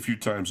hands a few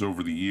times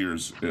over the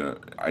years,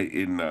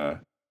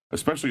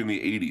 especially in the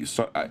 80s.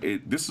 So,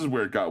 this is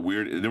where it got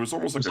weird. There was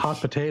almost like a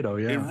hot potato,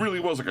 yeah. It really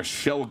was like a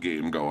shell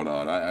game going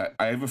on.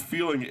 I have a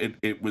feeling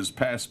it was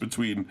passed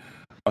between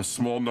a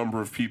small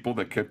number of people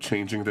that kept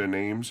changing their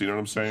names. You know what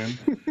I'm saying?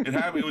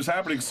 It was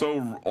happening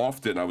so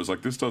often. I was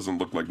like, this doesn't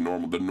look like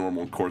the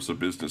normal course of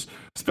business,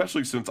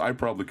 especially since I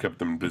probably kept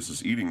them in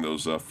business eating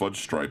those fudge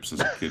stripes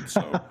as a kid.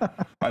 So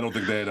I don't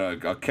think they had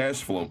a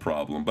cash flow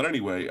problem. But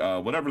anyway,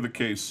 whatever the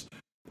case,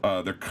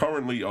 they're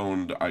currently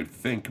owned, I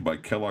think, by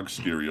Kellogg's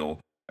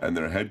Cereal, and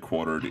they're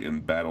headquartered in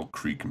Battle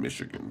Creek,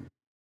 Michigan.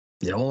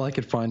 Yeah, all I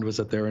could find was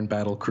that they're in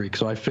Battle Creek,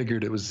 so I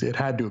figured it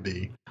had to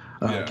be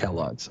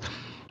Kellogg's.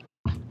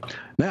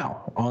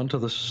 Now, on to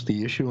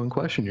the issue in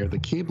question here. The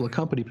Keebler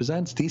Company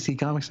presents DC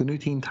Comics The New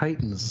Teen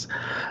Titans.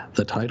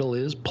 The title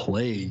is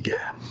Plague.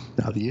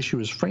 Now, the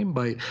issue is framed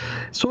by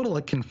sort of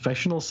like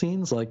confessional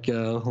scenes, like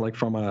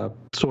from a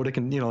sort of,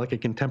 like a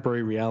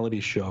contemporary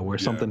reality show where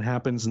something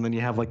happens and then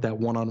you have like that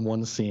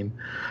one-on-one scene.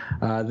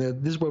 This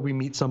is where we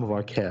meet some of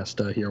our cast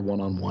here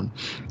one-on-one.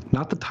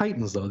 Not the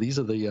Titans, though. These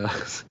are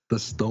the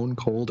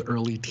stone-cold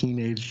early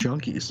teenage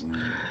junkies.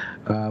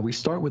 We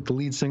start with the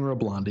lead singer of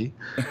Blondie.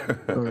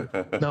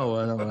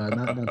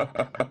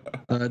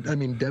 I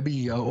mean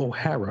Debbie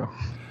O'Hara.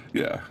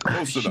 Yeah,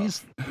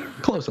 She's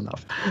close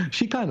enough.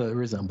 She kind of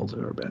resembles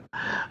her a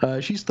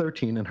bit. She's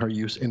 13, and her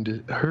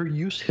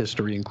use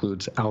history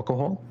includes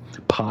alcohol,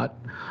 pot.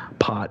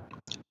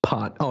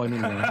 Oh, I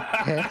mean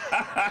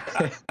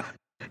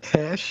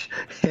hash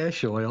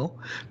oil,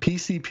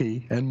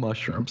 PCP, and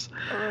mushrooms.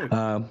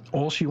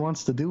 All she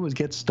wants to do is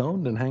get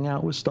stoned and hang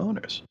out with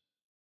stoners.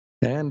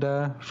 And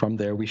from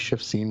there, we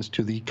shift scenes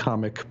to the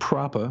comic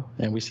proper,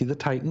 and we see the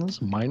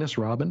Titans minus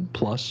Robin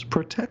plus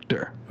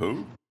Protector.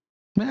 Who?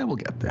 We'll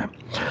get there.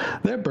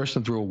 They're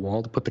bursting through a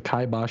wall to put the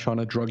kibosh on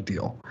a drug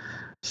deal.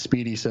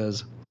 Speedy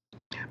says,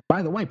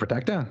 "By the way,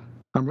 Protector,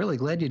 I'm really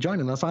glad you're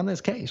joining us on this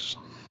case."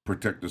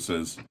 Protector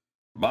says,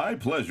 "My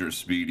pleasure,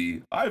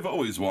 Speedy. I've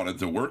always wanted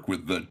to work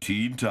with the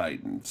Teen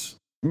Titans."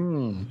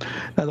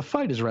 Now, the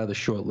fight is rather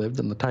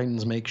short-lived, and the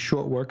Titans make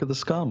short work of the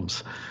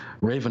scums.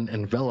 Raven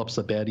envelops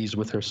the baddies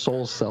with her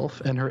soul self,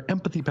 and her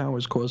empathy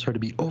powers cause her to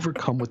be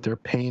overcome with their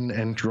pain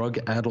and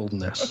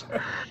drug-addledness.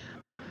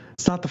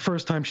 It's not the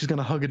first time she's going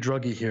to hug a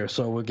druggie here,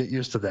 so we'll get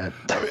used to that.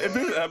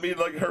 I mean,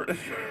 like her...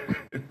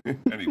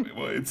 Anyway,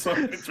 well, it's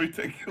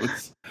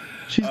ridiculous.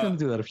 She's going to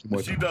do that a few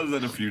more times. She does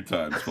that a few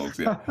times, folks,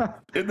 yeah.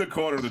 In the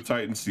corner, the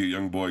Titans see a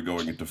young boy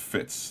going into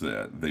fits.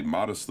 They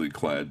modestly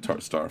clad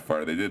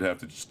Starfire. They did have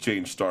to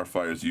change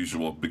Starfire's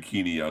usual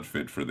bikini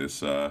outfit for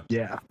this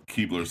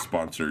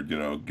Keebler-sponsored,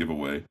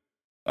 giveaway.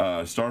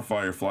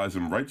 Starfire flies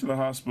him right to the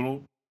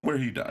hospital, where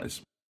he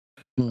dies.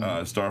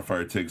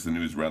 Starfire takes the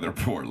news rather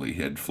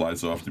poorly and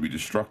flies off to be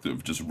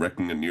destructive, just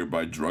wrecking a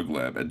nearby drug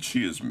lab. And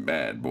she is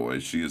mad, boy.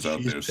 She's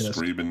out there pissed.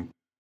 Screaming,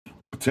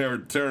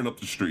 tearing up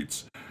the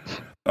streets.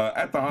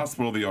 At the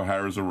hospital, the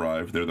O'Haras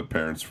arrive. They're the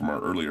parents from our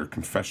earlier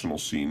confessional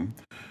scene.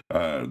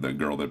 The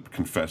girl that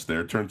confessed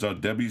there. Turns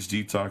out Debbie's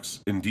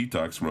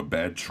detox from a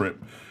bad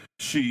trip.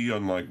 She,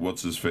 unlike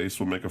What's-His-Face,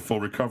 will make a full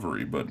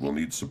recovery, but will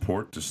need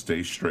support to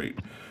stay straight.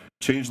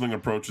 Changeling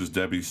approaches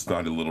Debbie's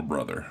snotty little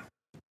brother.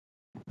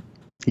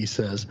 He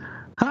says,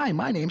 "Hi,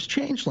 my name's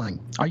Changeling.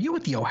 Are you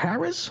with the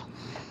O'Haras?"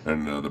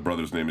 And the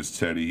brother's name is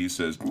Teddy. He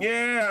says,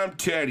 "Yeah, I'm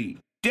Teddy.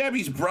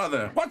 Debbie's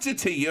brother. What's it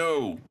to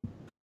you?"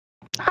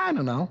 "I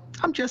don't know.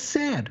 I'm just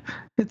sad.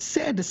 It's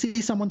sad to see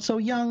someone so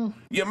young."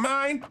 "You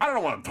mind? I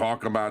don't want to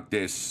talk about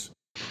this."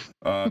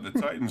 The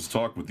Titans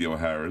talk with the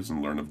O'Haras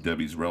and learn of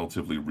Debbie's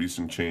relatively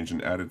recent change in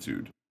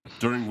attitude,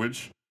 during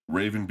which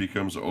Raven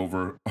becomes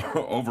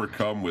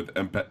overcome with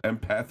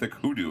empathic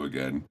hoodoo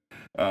again.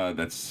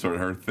 That's sort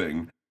of her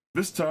thing.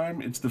 This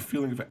time, it's the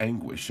feeling of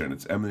anguish, and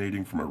it's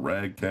emanating from a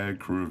ragtag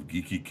crew of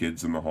geeky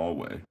kids in the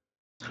hallway.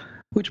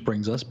 Which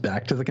brings us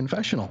back to the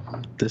confessional.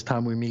 This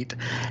time we meet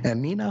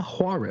Anina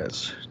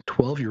Juarez,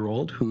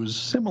 12-year-old whose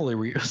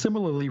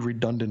similarly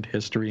redundant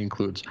history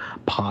includes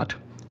pot,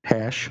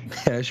 hash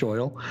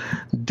oil,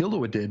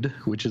 Diluidid,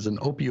 which is an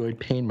opioid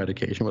pain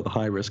medication with a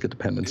high risk of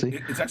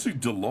dependency. It's actually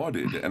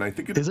Dilaudid, and I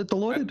think Is it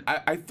Dilaudid?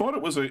 I thought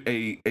it was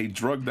a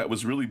drug that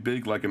was really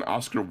big, like in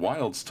Oscar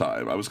Wilde's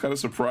time. I was kind of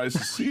surprised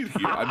to see it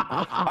here.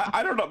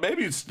 I don't know.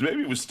 Maybe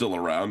it was still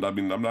around. I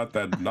mean, I'm not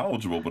that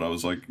knowledgeable, but I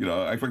was like,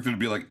 I expected it to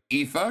be like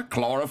ether,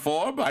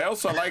 chloroform. I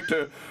also like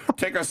to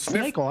take a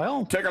sniff, Snake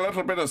oil. take a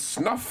little bit of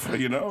snuff.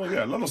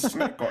 Yeah, a little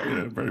snake oil.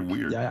 Yeah, very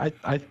weird.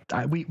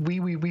 Yeah,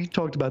 we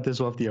talked about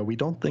this off the air. We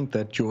don't think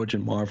that George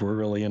and Marv were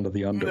really into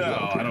the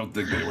underworld. No, I don't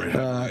think they were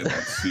heavily in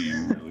that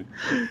scene,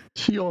 really.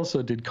 She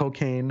also did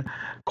cocaine,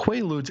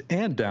 Quaaludes,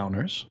 and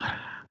Downers.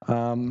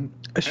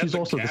 She's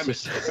also the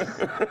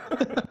sister.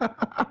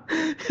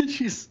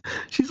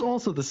 she's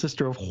also the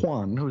sister of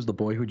Juan, who's the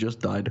boy who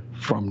just died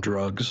from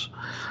drugs.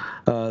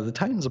 The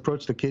Titans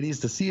approach the kiddies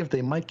to see if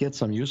they might get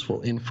some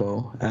useful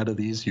info out of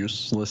these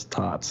useless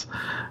tots.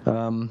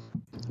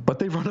 But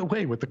they run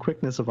away with the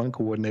quickness of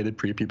uncoordinated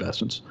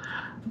prepubescents.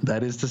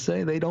 That is to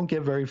say, they don't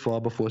get very far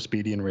before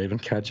Speedy and Raven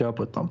catch up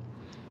with them.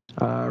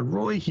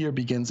 Roy here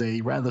begins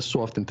a rather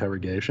soft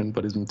interrogation,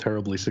 but isn't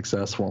terribly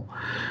successful.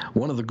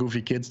 One of the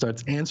goofy kids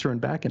starts answering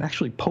back and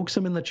actually pokes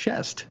him in the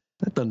chest.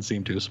 That doesn't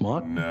seem too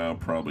smart. No,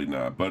 probably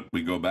not. But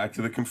we go back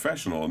to the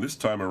confessional, and this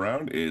time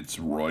around, it's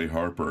Roy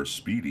Harper,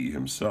 Speedy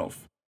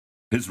himself.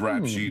 His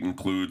rap sheet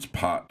includes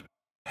pot,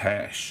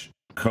 hash,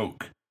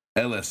 coke,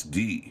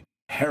 LSD,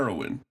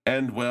 heroin,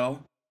 and,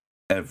 well,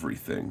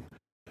 everything.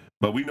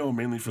 But we know him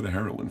mainly for the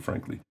heroin,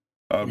 frankly.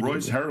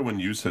 Roy's heroin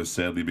use has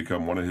sadly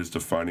become one of his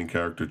defining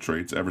character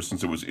traits ever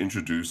since it was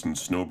introduced in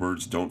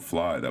Snowbirds Don't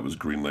Fly. That was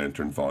Green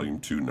Lantern Volume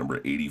 2,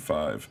 number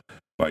 85,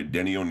 by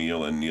Denny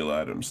O'Neil and Neil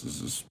Adams. This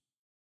is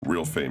a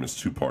real famous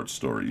two-part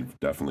story. You've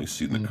definitely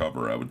seen the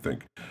cover, I would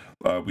think.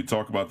 We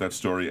talk about that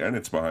story and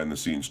its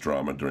behind-the-scenes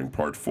drama during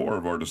Part 4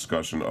 of our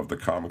discussion of the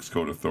Comics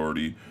Code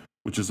Authority,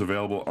 which is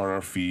available on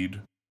our feed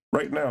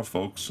right now,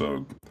 folks,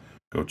 so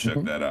go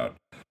check that out.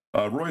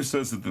 Roy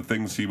says that the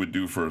things he would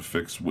do for a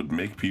fix would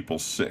make people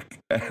sick,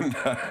 and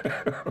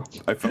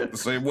I felt the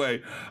same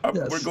way.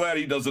 We're glad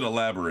he doesn't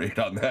elaborate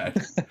on that.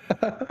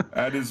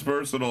 At his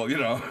personal,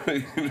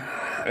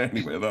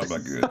 anyway, that's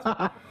not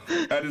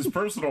good. At his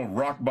personal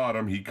rock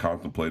bottom, he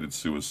contemplated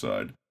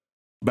suicide.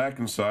 Back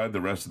inside, the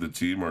rest of the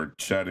team are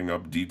chatting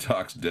up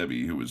Detox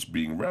Debbie, who is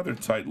being rather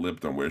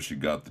tight-lipped on where she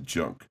got the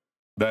junk.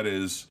 That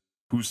is,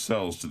 who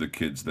sells to the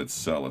kids that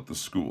sell at the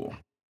school.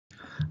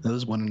 That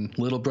is when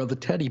little brother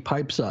Teddy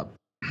pipes up.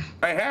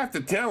 I have to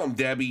tell him,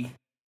 Debbie.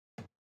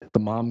 The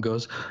mom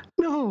goes,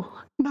 "No,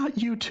 not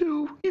you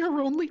two.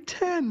 You're only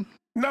 10.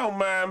 No,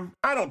 Mom,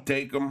 I don't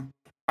take them.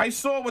 I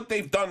saw what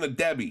they've done to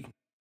Debbie.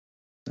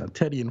 Now,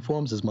 Teddy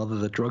informs his mother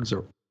that drugs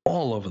are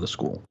all over the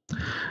school.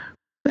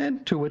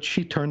 And to which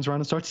she turns around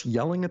and starts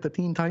yelling at the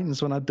Teen Titans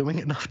for not doing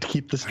enough to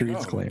keep the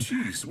streets clean.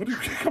 Jeez,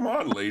 come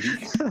on, lady.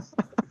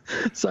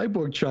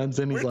 Cyborg chimes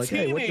in. He's We're like,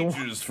 "Hey, what do you want?"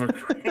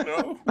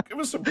 Give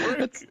us a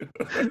break.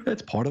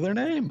 It's part of their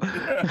name.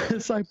 Yeah.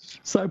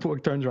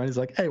 Cyborg turns around. He's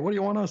like, "Hey, what do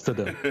you want us to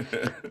do?"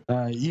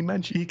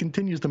 He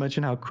continues to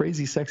mention how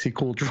crazy, sexy,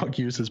 cool drug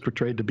use is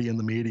portrayed to be in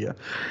the media.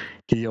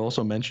 He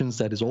also mentions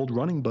that his old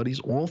running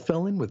buddies all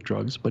fell in with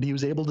drugs, but he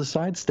was able to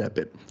sidestep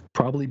it,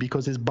 probably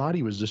because his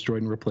body was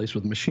destroyed and replaced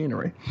with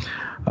machinery.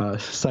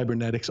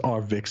 Cybernetics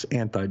are Vic's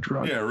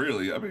anti-drug. Yeah,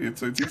 really. I mean,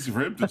 it's easy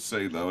for him to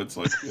say, though. It's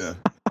like, yeah.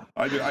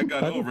 I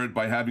got over it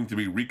by having to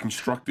be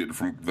reconstructed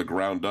from the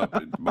ground up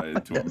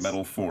into a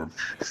metal form.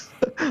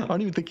 I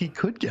don't even think he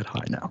could get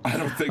high now. I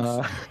don't think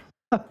so.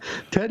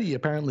 Teddy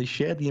apparently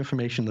shared the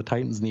information the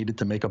Titans needed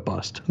to make a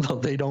bust, though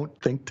they don't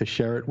think to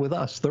share it with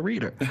us, the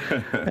reader.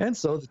 And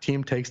so the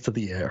team takes to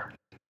the air.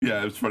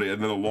 Yeah, it's funny.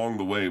 And then along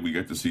the way, we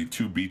get to see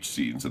two beach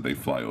scenes that they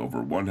fly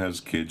over. One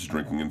has kids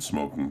drinking and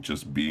smoking,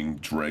 just being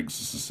dregs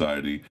of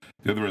society.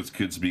 The other has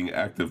kids being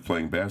active,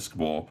 playing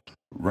basketball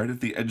right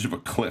at the edge of a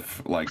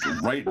cliff.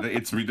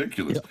 It's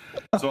ridiculous.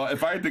 Yeah. So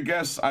if I had to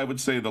guess, I would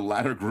say the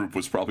latter group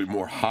was probably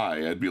more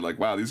high. I'd be like,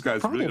 wow, these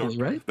guys probably,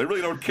 they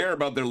really don't care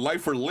about their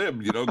life or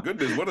limb.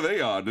 Goodness, what are they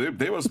on?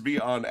 They must be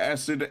on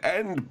acid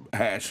and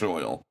hash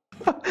oil.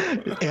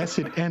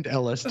 Acid and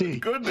LSD.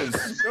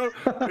 Goodness,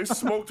 they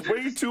smoked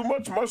way too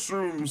much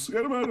mushrooms.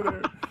 Get them out of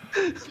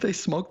there. They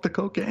smoked the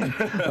cocaine.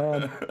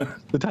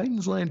 The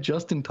Titans land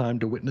just in time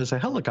to witness a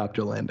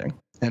helicopter landing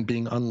and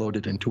being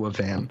unloaded into a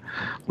van.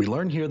 We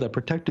learn here that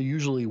Protector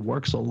usually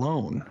works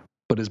alone,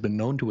 but has been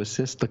known to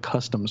assist the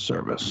customs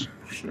service.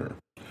 Sure.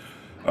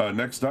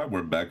 Next up,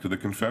 we're back to the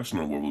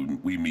confessional where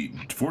we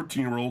meet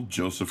 14-year-old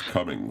Joseph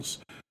Cummings.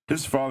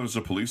 His father's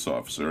a police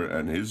officer,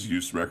 and his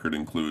use record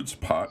includes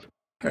pot,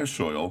 hash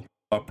oil,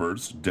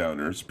 uppers,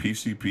 downers,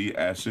 PCP,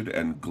 acid,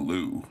 and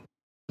glue.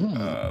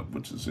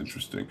 which is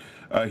interesting.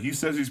 He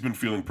says he's been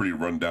feeling pretty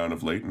run down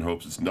of late and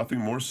hopes it's nothing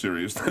more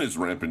serious than his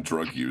rampant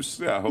drug use.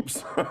 Yeah, I hope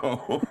so.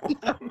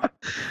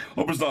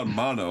 Hope it's not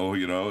mono,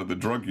 the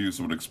drug use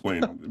would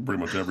explain pretty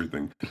much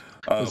everything.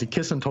 Was he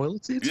kissing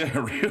toilet seats? Yeah,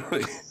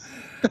 really.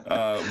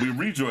 We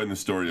rejoin the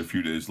story a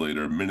few days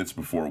later, minutes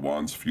before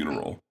Juan's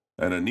funeral.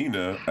 And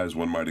Anina, as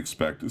one might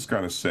expect, is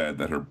kind of sad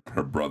that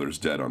her brother's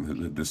dead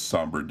on this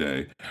somber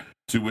day,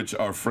 to which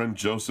our friend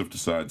Joseph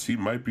decides he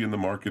might be in the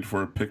market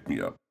for a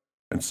pick-me-up.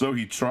 And so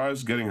he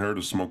tries getting her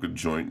to smoke a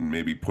joint and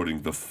maybe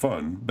putting the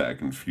fun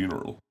back in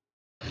funeral.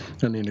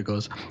 Anina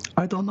goes,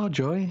 I don't know,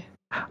 Joey.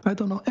 I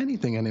don't know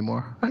anything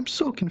anymore. I'm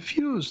so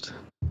confused.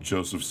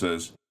 Joseph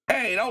says,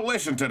 hey, don't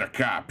listen to the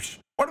cops.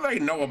 What do they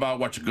know about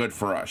what's good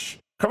for us?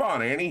 Come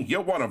on, Annie,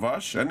 you're one of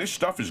us, and this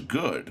stuff is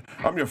good.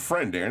 I'm your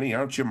friend, Annie,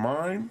 aren't you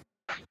mine?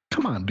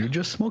 Come on, dude,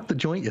 just smoke the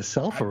joint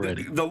yourself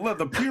already.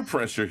 The peer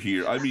pressure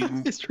here, I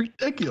mean... It's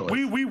ridiculous.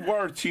 We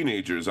were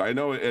teenagers. I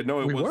know it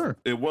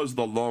was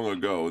the long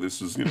ago.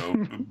 This is,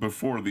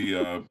 before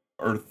the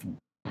Earth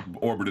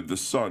orbited the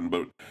sun,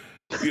 but...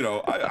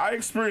 I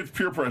experienced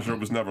peer pressure. It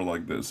was never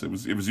like this. It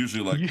was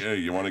usually like, hey,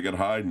 you want to get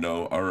high?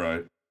 No, all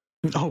right.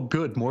 Oh,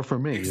 good, more for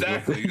me.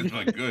 Exactly. It's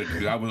like,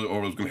 good. I was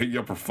going to hit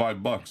you up for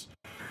 $5.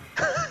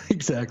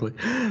 Exactly.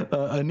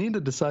 Anina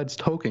decides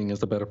toking is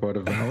the better part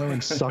of valor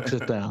and sucks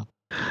it down.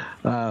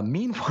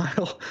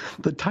 Meanwhile,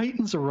 the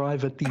Titans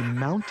arrive at the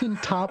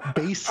mountaintop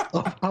base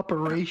of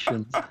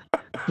operations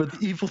for the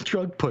evil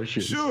drug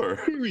pushers.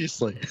 Sure.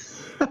 Seriously.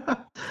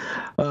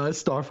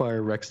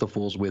 Starfire wrecks the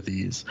fools with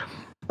ease.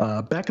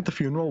 Back at the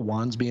funeral,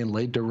 Juan's being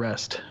laid to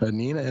rest.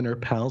 Anina and her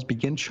pals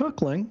begin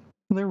chuckling.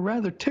 They're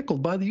rather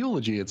tickled by the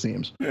eulogy, it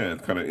seems. Yeah,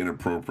 it's kind of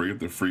inappropriate.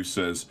 The Free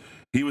says,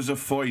 he was a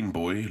fine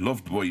boy,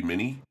 loved by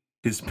many.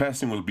 His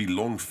passing will be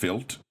long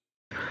felt.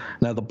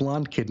 Now the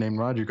blonde kid named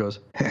Roger goes,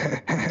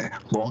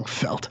 long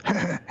felt.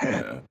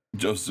 Yeah.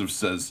 Joseph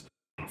says,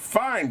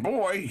 fine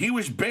boy, he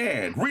was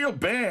bad, real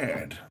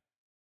bad.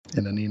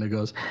 And Anina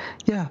goes,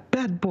 yeah,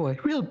 bad boy,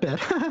 real bad.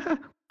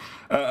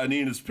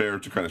 Anina's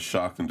parents are kind of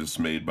shocked and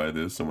dismayed by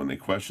this, and when they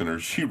question her,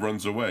 she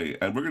runs away.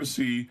 And we're going to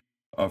see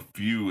a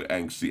few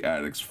angsty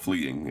addicts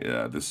fleeing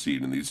this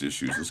scene and these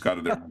issues. It's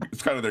kind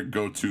of their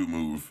go-to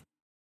move.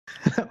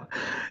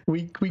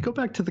 we go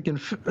back to the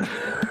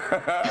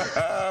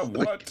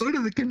what? Go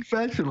to the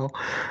confessional,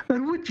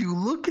 and would you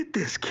look at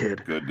this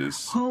kid?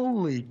 Goodness.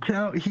 Holy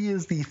cow! He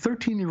is the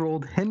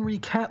 13-year-old Henry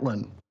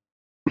Catlin.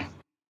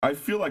 I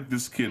feel like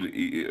this kid.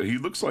 He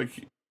looks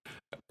like.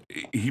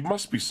 He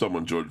must be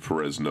someone George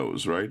Perez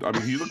knows, right? I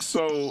mean, he looks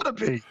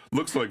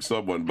like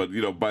someone, but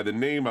by the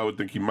name, I would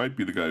think he might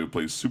be the guy who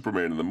plays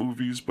Superman in the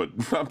movies, but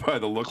not by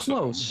the looks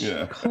of him.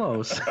 Yeah.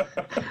 Close.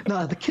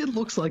 No, the kid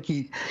looks like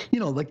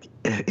like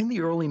in the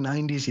early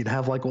 90s, you'd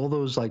have like all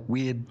those like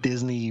weird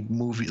Disney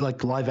movie,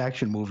 like live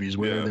action movies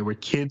where there were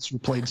kids who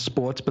played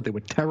sports, but they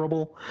were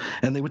terrible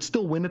and they would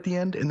still win at the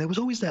end. And there was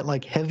always that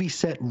like heavy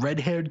set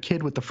red-haired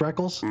kid with the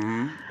freckles.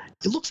 Mm-hmm.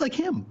 It looks like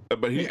him.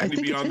 But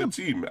he'd be on the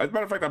team. As a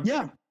matter of fact,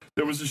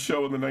 there was a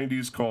show in the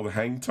 90s called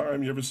Hang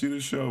Time. You ever see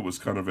this show? It was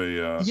kind of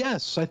a...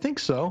 Yes, I think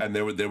so. And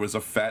there was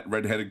a fat,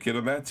 red-headed kid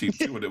on that team,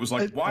 too. And it was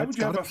like, why would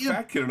you have a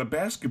fat kid on a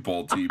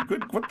basketball team?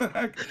 What the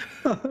heck?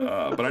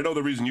 But I know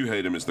the reason you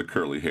hate him is the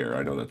curly hair.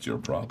 I know that's your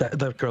problem.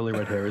 That curly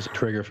red hair is a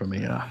trigger for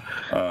me,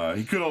 yeah.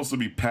 He could also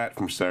be Pat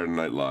from Saturday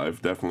Night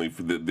Live. Definitely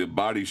for the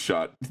body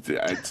shot.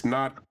 It's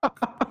not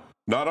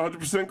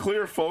 100%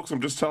 clear, folks.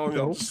 I'm just telling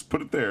you. I'll just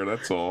put it there.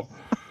 That's all.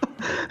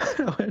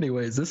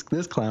 Anyways,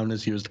 this clown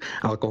has used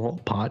alcohol,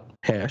 pot,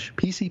 hash,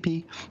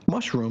 PCP,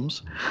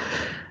 mushrooms,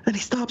 and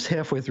he stops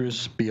halfway through his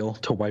spiel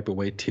to wipe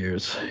away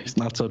tears. He's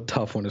not so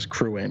tough when his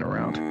crew ain't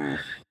around.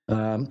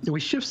 We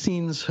shift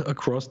scenes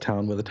across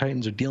town where the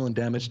Titans are dealing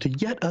damage to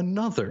yet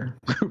another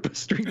group of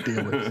street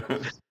dealers,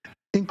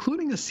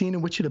 including a scene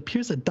in which it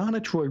appears that Donna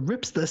Troy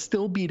rips the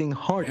still-beating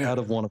heart out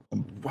of one of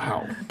them.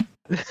 Wow.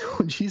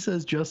 When she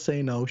says just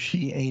say no,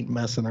 she ain't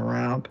messing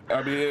around.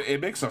 I mean,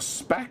 it makes a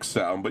spack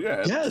sound, but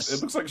yeah,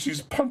 it looks like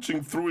she's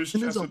punching through his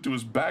chest into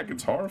his back.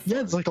 It's horrifying.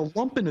 Yeah, it's like a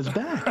lump in his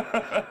back.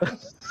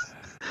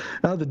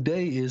 Now the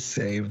day is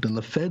saved, and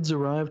the feds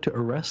arrive to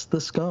arrest the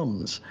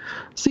scums.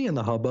 Seeing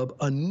the hubbub,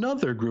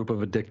 another group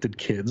of addicted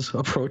kids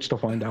approach to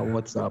find out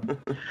what's up.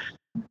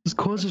 This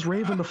causes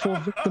Raven to fall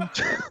victim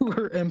to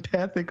her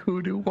empathic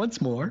hoodoo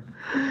once more,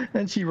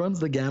 and she runs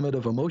the gamut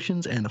of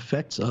emotions and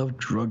effects of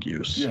drug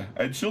use. Yeah,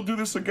 and she'll do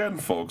this again,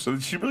 folks. So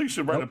she really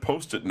should write a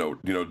Post-it note.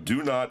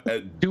 Do not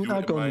do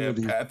my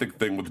empathic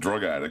thing with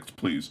drug addicts,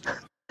 please.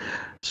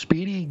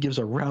 Speedy gives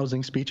a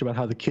rousing speech about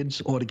how the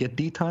kids ought to get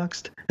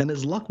detoxed, and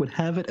as luck would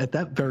have it, at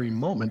that very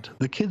moment,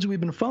 the kids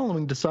we've been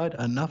following decide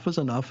enough is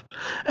enough,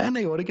 and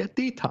they ought to get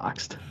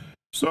detoxed.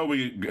 So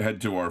we head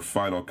to our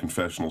final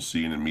confessional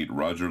scene and meet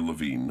Roger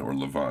Levine, or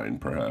Levine,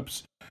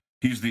 perhaps.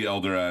 He's the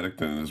elder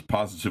addict and is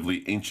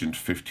positively ancient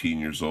 15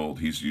 years old.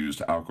 He's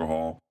used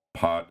alcohol,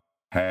 pot,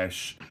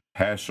 hash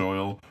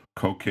oil,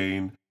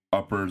 cocaine,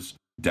 uppers,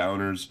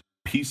 downers,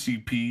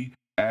 PCP,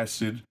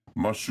 acid,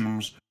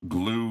 mushrooms,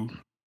 glue.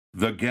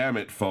 The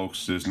gamut,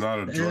 folks. There's not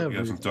a drug he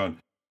hasn't done.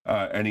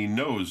 and he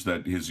knows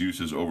that his use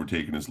has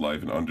overtaken his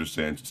life and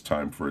understands it's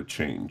time for a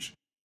change.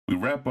 We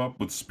wrap up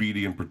with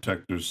Speedy and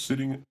Protector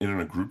sitting in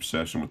a group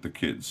session with the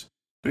kids.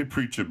 They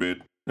preach a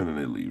bit, and then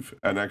they leave.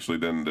 And actually,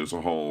 then there's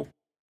a whole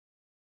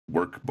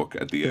workbook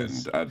at the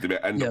end. At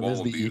the end of all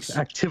of these.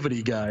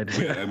 Activity guide.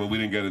 And when we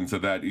didn't get into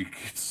that,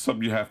 it's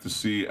something you have to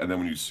see, and then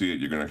when you see it,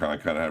 you're going to kind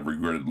of have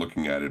regretted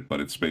looking at it. But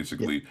it's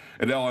basically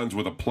it all ends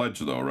with a pledge,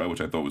 though, right?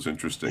 Which I thought was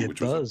interesting.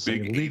 Which was a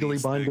big legally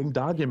binding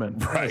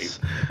document. Right.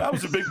 That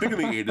was a big thing in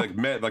the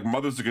 80s. Like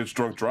Mothers Against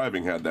Drunk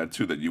Driving had that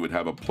too. That you would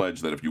have a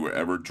pledge that if you were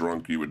ever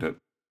drunk,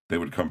 they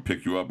would come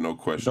pick you up, no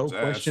questions asked.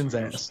 No questions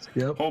asked.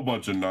 Yep. Whole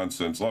bunch of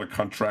nonsense. A lot of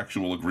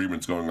contractual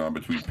agreements going on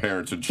between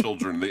parents and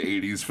children in the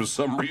 80s for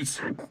some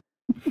reason.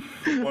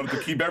 Wanted to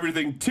keep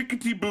everything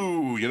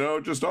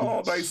tickety-boo, just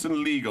all nice and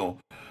legal.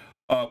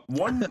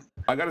 One,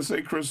 I got to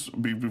say, Chris,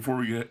 before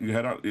we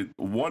head out,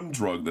 one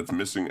drug that's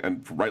missing,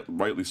 and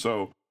rightly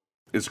so,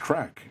 is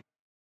crack.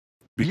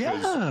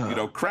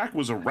 Because, crack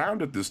was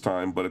around at this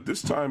time, but at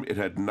this time it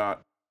had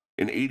not.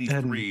 In 83,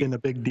 hadn't been a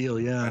big deal,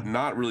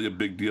 not really a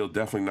big deal.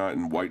 Definitely not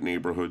in white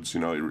neighborhoods,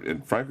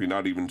 and frankly,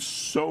 not even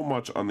so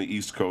much on the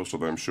East Coast.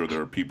 Although I'm sure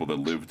there are people that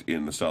lived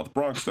in the South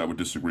Bronx that would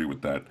disagree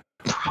with that.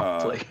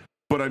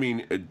 But I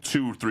mean,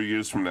 2 or 3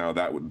 years from now,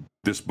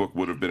 this book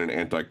would have been an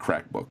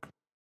anti-crack book.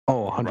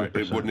 Oh, 100%. Right?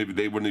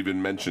 They wouldn't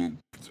even mention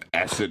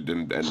acid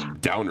and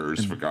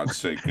downers, for God's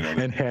sake.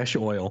 And hash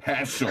oil.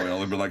 Hash oil.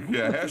 They'd be like,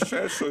 hash.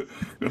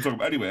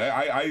 Anyway,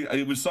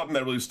 it was something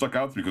that really stuck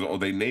out to me because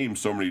they named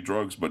so many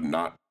drugs, but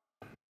not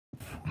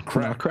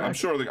crack. I'm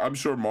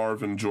sure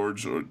Marv and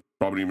George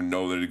probably didn't even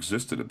know that it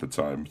existed at the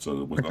time.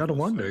 So it was I gotta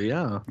wonder,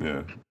 yeah.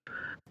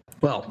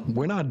 Well,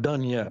 we're not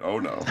done yet. Oh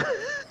no.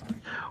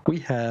 We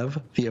have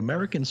the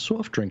American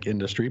soft drink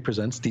industry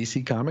presents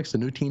DC Comics The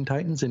New Teen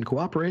Titans in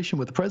cooperation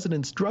with the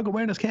President's Drug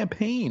Awareness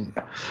Campaign.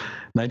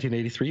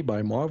 1983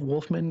 by Marv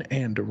Wolfman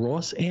and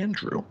Ross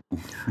Andrew.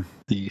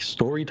 The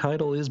story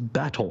title is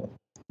Battle.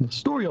 The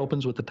story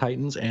opens with the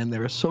Titans and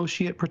their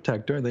associate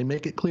Protector. They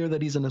make it clear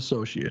that he's an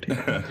associate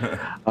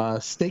here.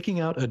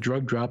 Staking out a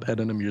drug drop at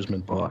an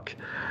amusement park.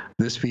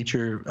 This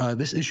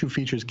issue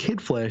features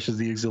Kid Flash as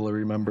the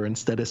auxiliary member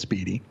instead of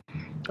Speedy.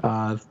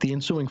 The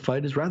ensuing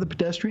fight is rather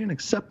pedestrian,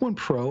 except when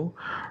Pro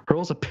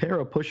hurls a pair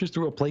of pushes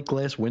through a plate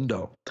glass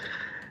window.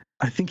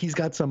 I think he's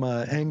got some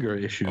anger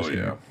issues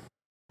here.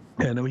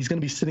 And he's going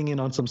to be sitting in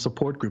on some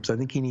support groups. I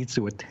think he needs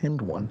to attend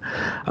one.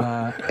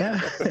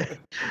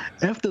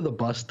 After the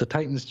bust, the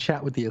Titans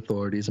chat with the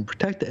authorities, and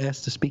Protector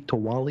asks to speak to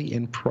Wally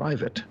in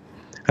private.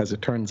 As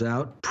it turns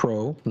out,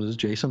 Pro, this is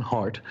Jason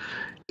Hart,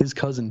 his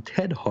cousin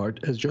Ted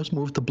Hart has just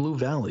moved to Blue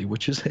Valley,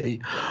 which is a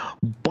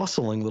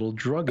bustling little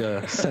drug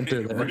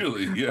center there.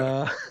 Really?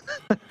 Yeah.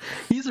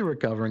 He's a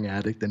recovering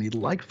addict, and he'd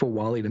like for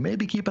Wally to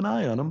maybe keep an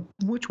eye on him,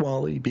 which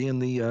Wally, being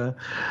the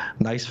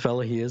nice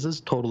fella he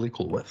is totally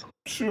cool with.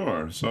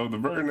 Sure. So the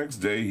very next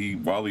day,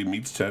 Wally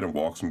meets Ted and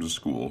walks him to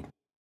school.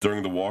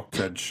 During the walk,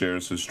 Ted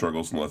shares his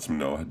struggles and lets him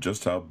know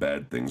just how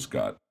bad things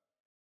got.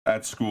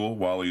 At school,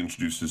 Wally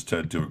introduces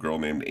Ted to a girl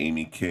named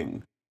Amy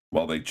King.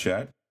 While they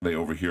chat, they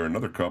overhear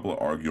another couple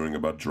arguing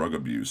about drug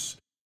abuse.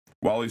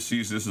 Wally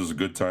sees this as a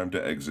good time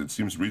to exit.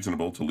 Seems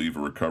reasonable to leave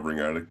a recovering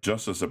addict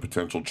just as a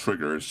potential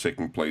trigger is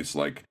taking place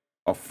like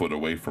a foot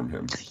away from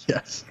him.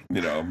 Yes.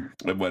 When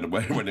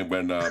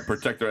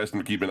Protector asked him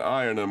to keep an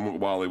eye on him,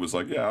 Wally was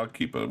like, yeah, I'll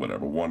keep it,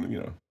 whatever,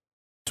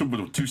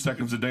 2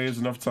 seconds a day is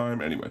enough time.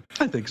 Anyway.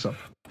 I think so.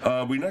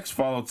 We next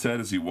follow Ted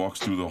as he walks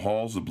through the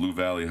halls of Blue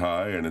Valley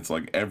High, and it's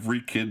like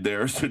every kid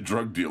there is a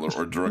drug dealer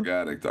or drug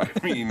addict. I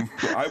mean,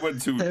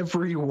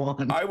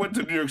 everyone. I went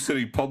to New York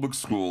City public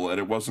school, and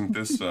it wasn't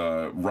this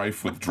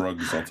rife with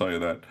drugs, I'll tell you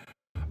that.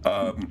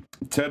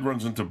 Ted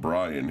runs into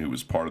Brian, who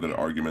was part of that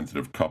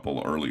argumentative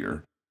couple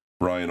earlier.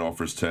 Brian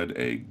offers Ted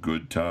a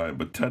good time,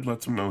 but Ted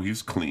lets him know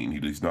he's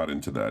clean. He's not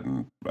into that,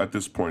 and at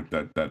this point,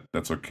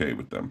 that's okay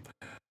with them.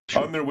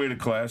 On their way to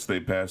class,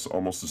 they pass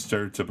almost a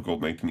stereotypical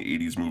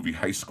 1980s movie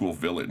high school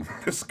villain.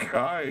 This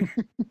guy,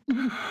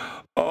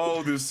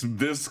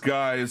 this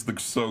guy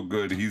looks so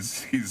good.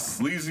 He's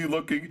sleazy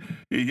looking.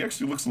 He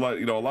actually looks like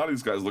a lot of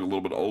these guys look a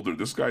little bit older.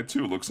 This guy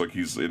too looks like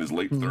he's in his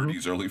late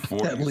 30s, early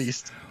 40s. At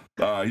least.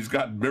 He's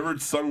got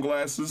mirrored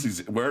sunglasses.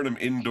 He's wearing them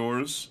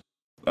indoors.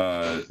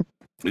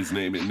 His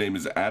name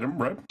is Adam,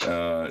 right?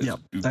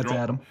 That's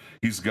Adam.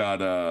 He's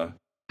got a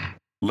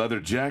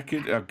leather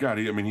jacket.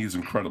 He's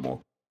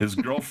incredible. His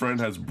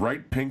girlfriend has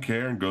bright pink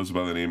hair and goes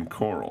by the name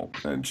Coral,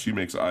 and she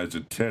makes eyes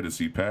at Ted as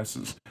he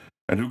passes.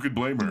 And who could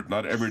blame her?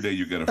 Not every day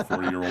you get a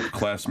 40-year-old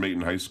classmate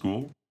in high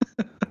school.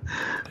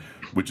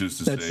 Which is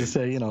to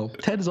say,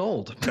 Ted's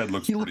old. Ted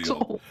looks pretty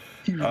old.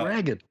 He's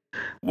ragged.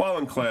 While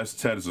in class,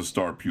 Ted is a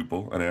star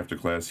pupil, and after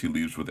class, he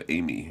leaves with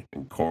Amy.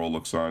 And Coral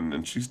looks on,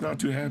 and she's not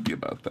too happy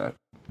about that.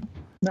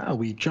 Now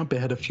we jump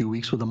ahead a few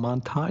weeks with a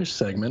montage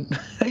segment.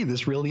 Hey,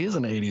 this really is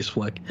an 80s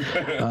flick.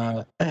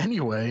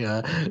 Anyway,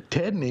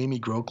 Ted and Amy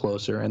grow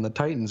closer, and the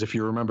Titans, if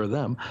you remember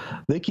them,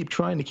 they keep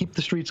trying to keep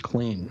the streets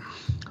clean.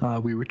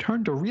 We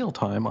return to real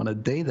time on a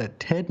day that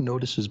Ted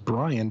notices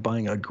Brian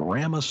buying a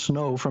gram of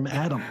snow from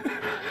Adam.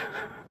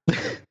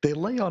 they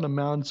lay on a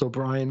mound so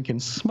Brian can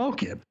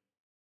smoke it.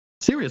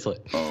 Seriously.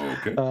 Oh,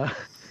 okay.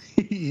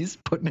 He's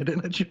putting it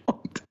in a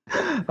joint.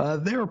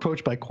 They're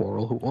approached by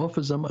Coral, who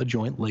offers them a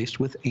joint laced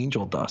with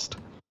angel dust.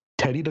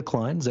 Teddy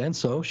declines, and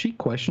so she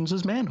questions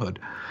his manhood.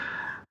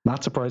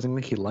 Not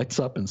surprisingly, he lights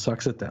up and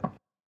sucks it down.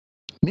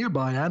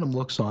 Nearby, Adam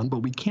looks on, but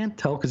we can't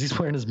tell because he's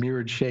wearing his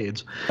mirrored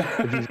shades.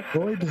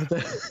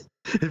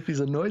 If he's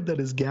annoyed that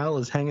his gal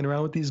is hanging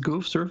around with these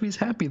goofs, or if he's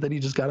happy that he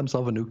just got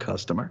himself a new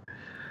customer.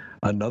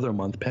 Another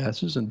month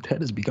passes, and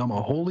Ted has become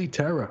a holy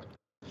terror.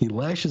 He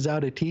lashes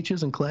out at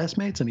teachers and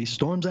classmates, and he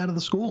storms out of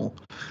the school.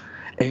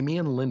 Amy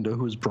and Linda,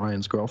 who's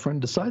Brian's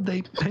girlfriend, decide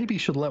they maybe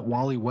should let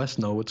Wally West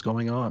know what's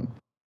going on.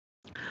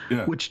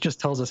 Yeah. Which just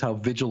tells us how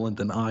vigilant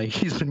an eye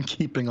he's been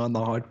keeping on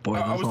the hard boy.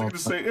 I was going to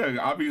say,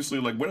 yeah, obviously,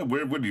 like,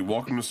 where would you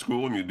walk into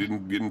school and you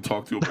didn't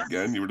talk to him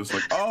again? You were just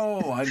like,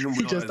 oh, I didn't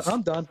realize.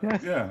 I'm done.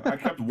 Yeah, I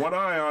kept one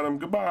eye on him.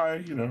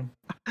 Goodbye, you know.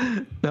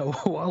 Now,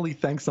 Wally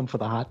thanks him for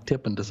the hot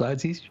tip and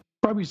decides he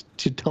probably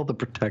should tell the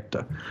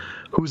protector,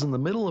 who's in the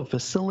middle of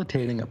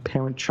facilitating a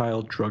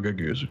parent-child drug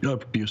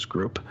abuse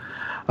group,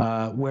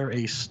 where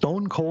a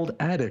stone-cold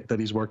addict that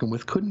he's working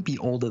with couldn't be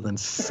older than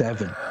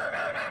 7.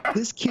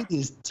 This kid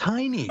is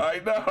tiny. I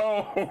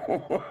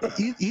know.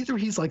 Either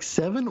he's like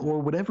 7 or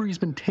whatever he's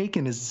been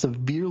taking has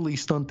severely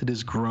stunted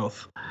his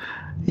growth.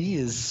 He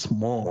is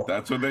small.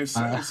 That's what they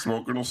say.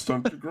 Smoking will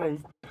stunt your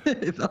growth.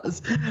 It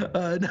does.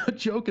 Now,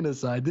 joking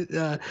aside,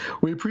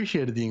 we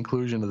appreciated the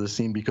inclusion of the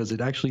scene because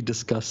it actually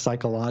discussed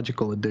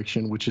psychological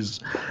addiction, which is,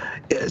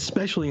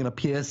 especially in a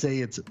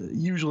PSA, it's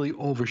usually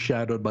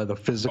overshadowed by the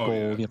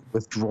physical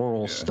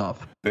withdrawal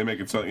stuff. They make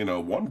it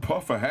sound, one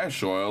puff of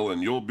hash oil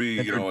and you'll be,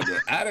 an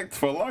addict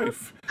for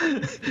life.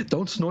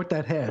 Don't snort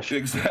that hash.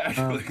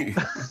 Exactly.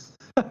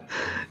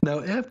 Now,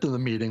 after the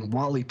meeting,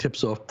 Wally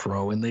tips off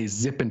Pro and they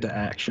zip into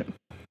action.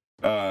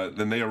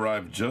 Then they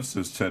arrive just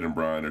as Ted and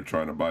Brian are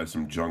trying to buy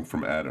some junk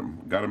from Adam.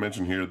 Gotta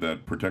mention here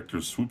that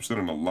Protector swoops in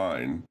a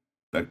line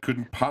that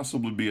couldn't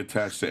possibly be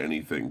attached to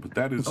anything, but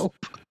that is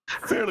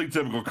fairly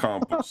typical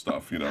comic book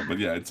stuff, But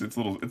yeah, it's a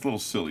little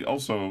silly.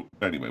 Also,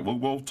 anyway,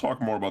 we'll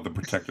talk more about the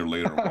Protector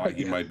later, why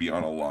he might be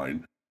on a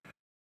line.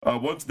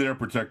 Once their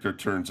Protector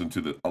turns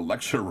into a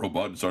lecture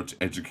robot and starts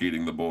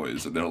educating the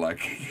boys, and they're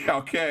like,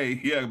 okay,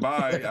 yeah,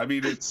 bye. I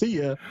mean,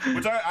 see ya.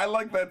 Which I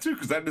like that too,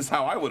 because that is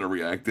how I would have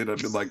reacted. I'd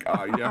been like,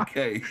 yeah,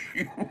 okay.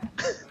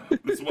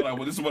 This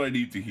is what I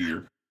need to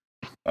hear.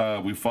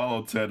 We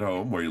follow Ted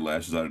home, where he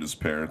lashes out at his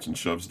parents and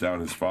shoves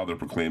down his father,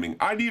 proclaiming,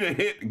 I need a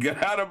hit,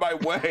 get out of my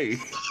way.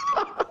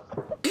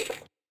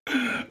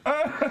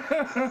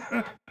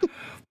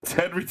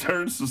 Ted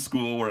returns to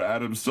school, where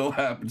Adam still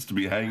happens to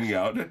be hanging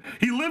out.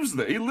 He lives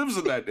there. He lives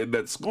in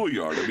that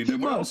schoolyard. I mean,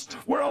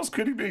 where else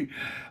could he be?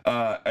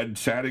 And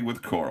chatting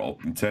with Coral.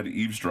 And Ted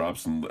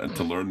eavesdrops and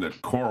to learn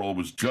that Coral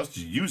was just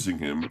using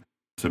him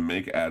to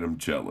make Adam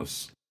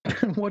jealous.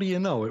 What do you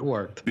know? It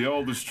worked. The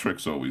oldest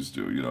tricks always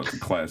do. It's a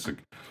classic.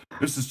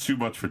 This is too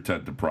much for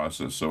Ted to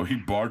process, so he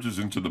barges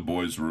into the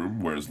boys' room,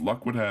 where, as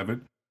luck would have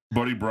it,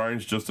 Buddy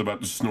Brian's just about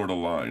to snort a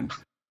line.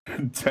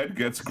 Ted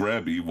gets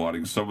grabby,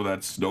 wanting some of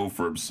that snow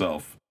for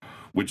himself,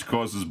 which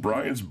causes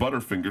Brian's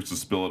butterfingers to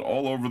spill it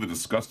all over the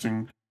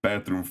disgusting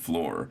bathroom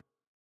floor.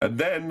 And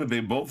then they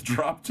both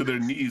drop to their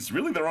knees.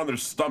 Really, they're on their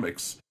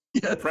stomachs.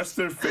 Yes. Press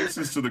their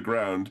faces to the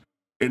ground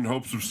in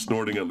hopes of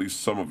snorting at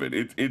least some of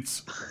it.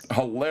 It's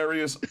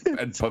hilarious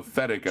and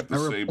pathetic at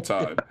the same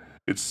time.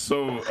 It's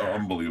so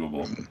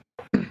unbelievable.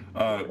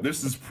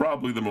 This is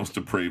probably the most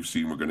depraved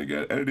scene we're going to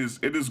get, and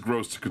it is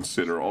gross to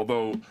consider,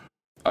 although...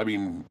 I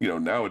mean,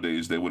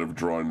 nowadays they would have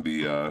drawn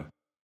the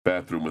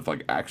bathroom with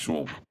like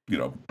actual,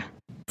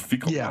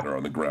 fecal matter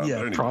on the ground. Yeah,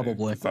 anyway,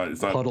 probably. It's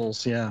not,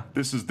 puddles. Yeah.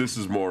 This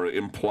is more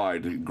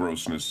implied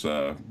grossness.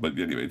 But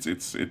anyway,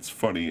 it's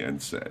funny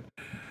and sad.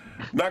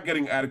 Not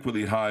getting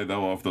adequately high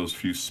though off those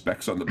few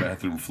specks on the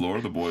bathroom floor,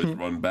 the boys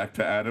run back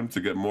to Adam to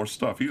get more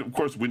stuff. Of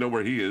course, we know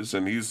where he is,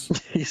 and he's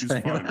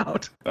hanging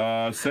fine.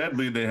 Out.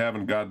 Sadly, they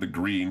haven't got the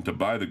green to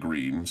buy the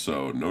green,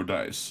 so no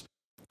dice.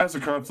 As a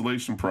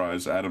consolation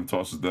prize, Adam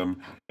tosses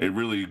them a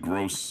really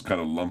gross, kind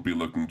of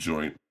lumpy-looking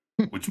joint,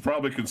 which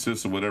probably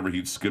consists of whatever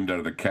he'd skimmed out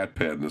of the cat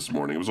pan this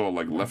morning. It was all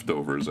like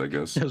leftovers, I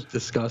guess. It was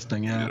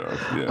disgusting,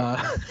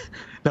 yeah.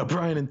 Now,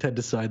 Brian and Ted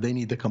decide they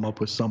need to come up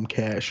with some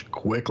cash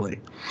quickly.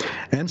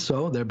 And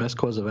so their best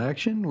course of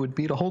action would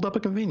be to hold up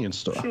a convenience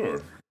store.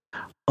 Sure.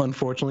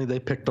 Unfortunately, they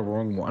picked the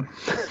wrong one.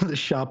 The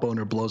shop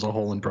owner blows a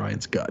hole in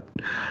Brian's gut.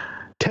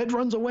 Ted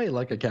runs away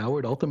like a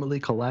coward, ultimately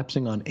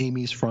collapsing on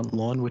Amy's front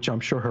lawn, which I'm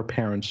sure her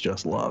parents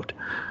just loved.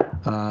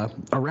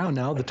 Around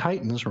now, the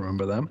Titans,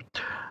 remember them,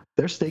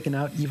 they're staking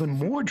out even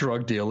more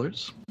drug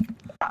dealers.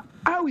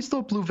 I always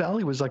thought Blue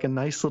Valley was like a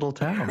nice little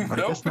town. I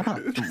guess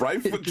not.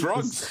 Rife with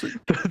drugs.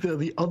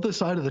 The other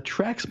side of the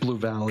tracks, Blue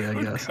Valley,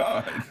 I guess.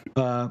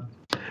 God.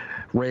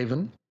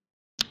 Raven,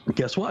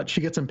 guess what?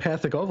 She gets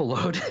empathic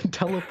overload and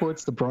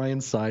teleports to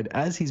Brian's side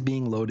as he's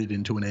being loaded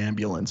into an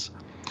ambulance.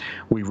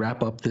 We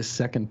wrap up this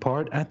second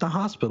part at the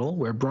hospital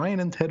where Brian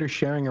and Ted are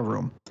sharing a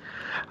room.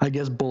 I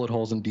guess bullet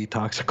holes and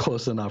detox are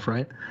close enough,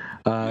 right?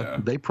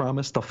 They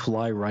promise to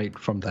fly right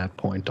from that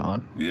point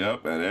on.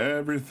 Yep, and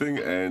everything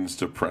ends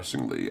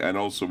depressingly. And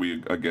also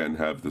we, again,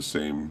 have the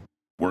same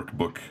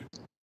workbook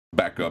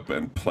backup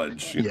and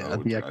pledge. You know,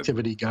 the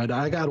activity guide.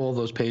 I got all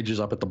those pages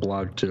up at the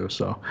blog too.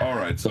 So all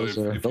right, so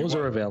those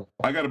are available.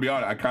 I got to be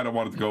honest. I kind of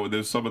wanted to go.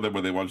 There's some of them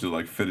where they want you to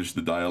like finish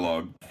the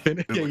dialogue.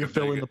 You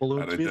fill in the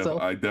balloons.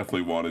 I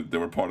definitely wanted.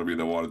 There were part of me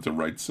that wanted to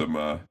write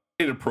some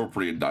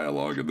inappropriate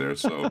dialogue in there.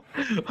 So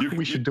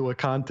we should do a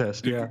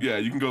contest. You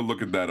can go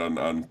look at that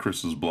on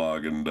Chris's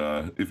blog, and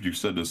if you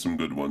send us some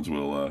good ones,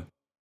 we'll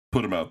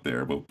put them out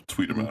there. We'll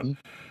tweet them out.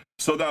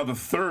 So now the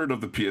third of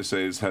the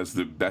PSAs has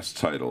the best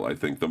title, I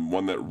think, the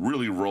one that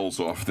really rolls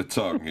off the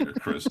tongue here,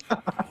 Chris.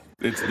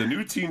 It's The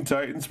New Teen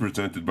Titans,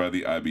 presented by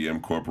the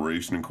IBM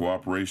Corporation in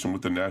cooperation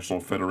with the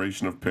National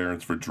Federation of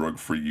Parents for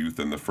Drug-Free Youth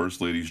and the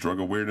First Lady's Drug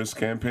Awareness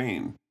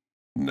Campaign.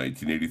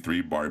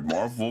 1983 by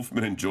Marv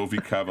Wolfman and Jovi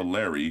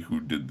Cavallari,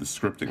 who did the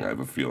scripting, I have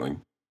a feeling.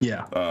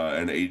 Yeah.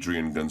 And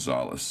Adrian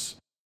Gonzalez.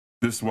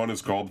 This one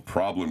is called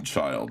Problem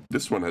Child.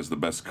 This one has the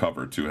best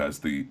cover, too. Has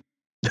the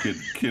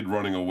kid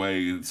running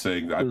away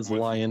saying his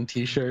lion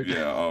t-shirt.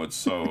 Yeah,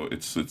 it's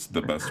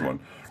the best one.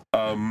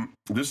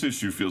 This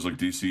issue feels like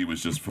DC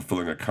was just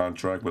fulfilling a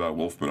contract without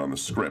Wolfman on the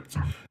script,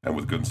 and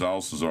with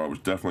Gonzalez's art,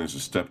 which definitely is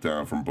a step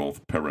down from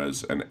both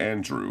Perez and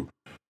Andrew.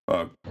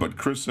 But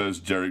Chris says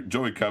Joey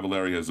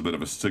Cavallari has a bit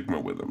of a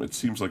stigma with him. It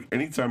seems like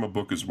anytime a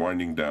book is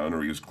winding down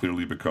or he has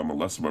clearly become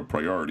less of a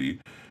priority,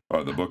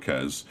 the book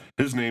has,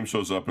 his name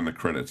shows up in the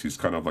credits. He's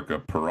kind of like a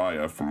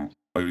pariah from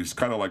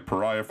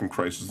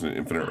Crisis on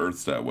Infinite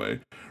Earths that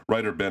way.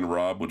 Writer Ben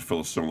Robb would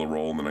fill a similar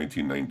role in the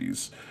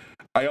 1990s.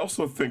 I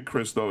also think,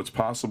 Chris, though, it's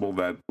possible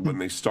that when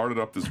they started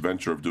up this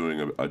venture of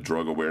doing a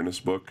drug awareness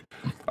book,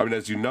 I mean,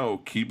 as you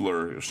know,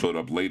 Keebler showed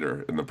up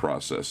later in the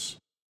process.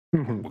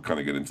 We'll kind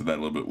of get into that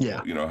a little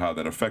bit, how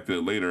that affected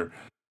it later.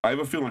 I have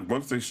a feeling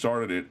once they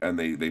started it and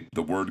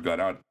the word got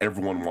out,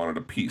 everyone wanted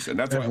a piece. And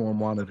that's everyone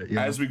wanted it,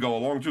 yeah. As we go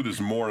along, too,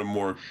 there's more and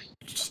more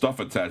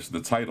stuff attached to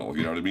the title.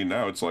 You know what I mean?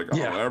 Now it's like,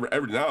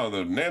 every now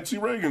the Nancy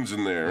Reagan's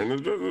in there, and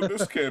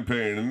this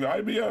campaign, and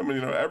IBM,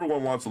 and,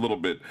 everyone wants a little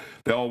bit.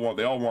 They all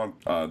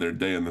want their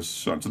day in the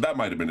sun. So that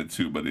might have been it,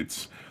 too, but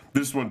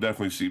this one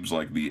definitely seems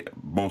like the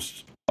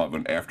most of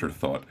an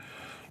afterthought.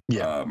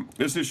 Yeah.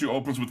 This issue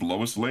opens with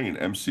Lois Lane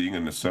emceeing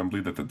an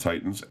assembly that the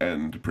Titans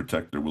and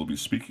Protector will be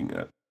speaking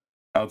at.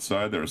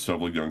 Outside, there are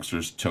several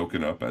youngsters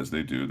token up as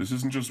they do. This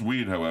isn't just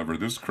weed, however.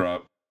 This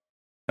crop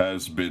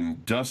has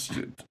been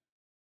dusted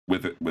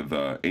with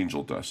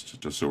angel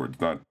dust, just so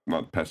we're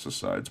not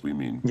pesticides. We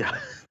mean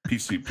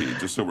PCP,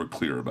 just so we're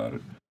clear about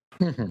it.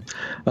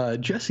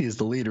 Jesse is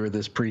the leader of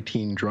this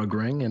preteen drug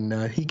ring,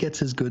 and he gets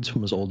his goods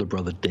from his older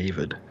brother,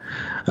 David.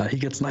 He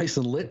gets nice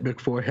and lit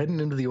before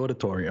heading into the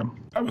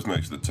auditorium. That was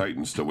nice of the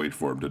Titans to wait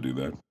for him to do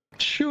that.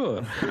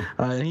 Sure.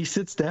 And he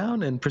sits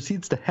down and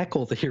proceeds to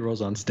heckle the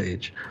heroes on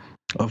stage.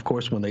 Of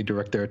course, when they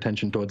direct their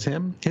attention towards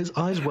him, his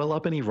eyes well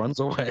up and he runs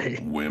away.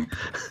 Wimp.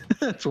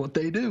 That's what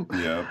they do.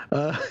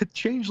 Yeah.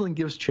 Changeling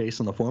gives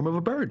chase in the form of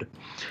a bird.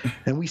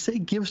 And we say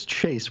gives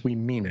chase, we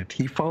mean it.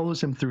 He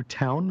follows him through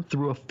town,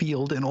 through a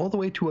field, and all the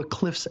way to a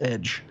cliff's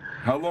edge.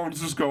 How long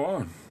does this go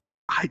on?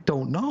 I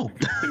don't know.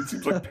 It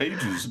seems like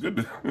pages.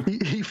 Good.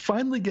 He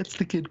finally gets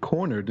the kid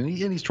cornered, and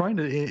he's trying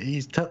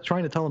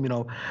to tell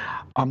him,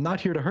 I'm not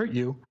here to hurt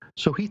you.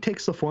 So he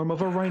takes the form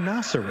of a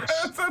rhinoceros.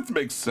 That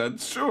makes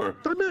sense, sure.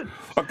 Doesn't it?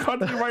 A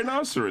country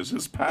rhinoceros,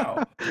 his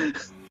pal.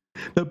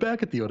 Now,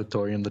 back at the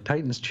auditorium, the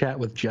Titans chat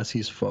with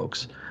Jesse's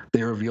folks.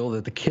 They reveal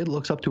that the kid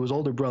looks up to his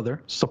older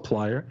brother,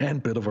 supplier,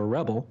 and bit of a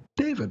rebel,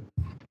 David.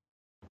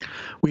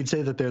 We'd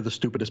say that they're the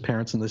stupidest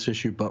parents in this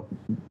issue, but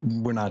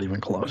we're not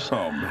even close.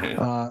 Oh,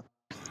 man.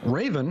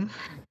 Raven,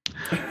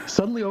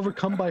 suddenly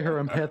overcome by her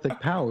empathic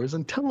powers,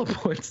 and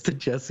teleports to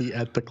Jesse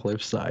at the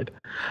cliffside.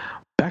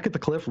 Back at the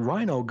cliff,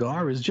 Rhino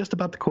Gar is just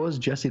about to cause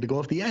Jesse to go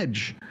off the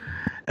edge.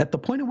 At the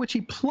point at which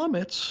he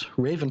plummets,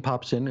 Raven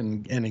pops in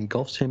and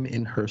engulfs him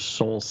in her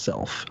soul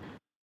self.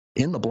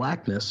 In the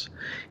blackness,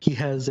 he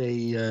has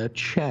a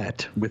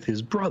chat with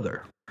his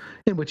brother,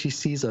 in which he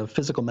sees a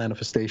physical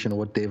manifestation of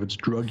what David's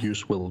drug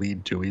use will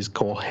lead to. He's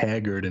called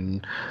haggard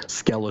and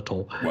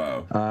skeletal.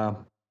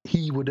 Wow.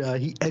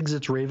 He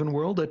exits Raven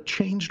World a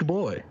changed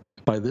boy.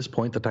 By this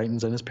point, the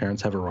Titans and his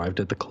parents have arrived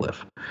at the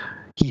cliff.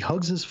 He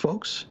hugs his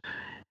folks,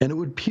 and it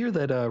would appear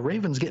that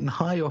Raven's getting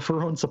high off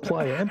her own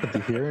supply of empathy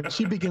here, and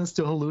she begins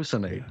to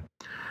hallucinate.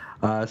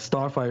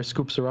 Starfire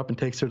scoops her up and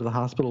takes her to the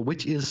hospital,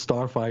 which is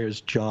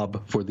Starfire's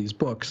job for these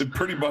books.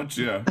 Pretty much,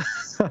 yeah.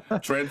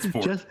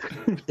 Transport.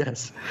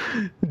 Yes.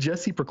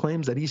 Jesse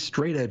proclaims that he's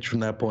straight edge from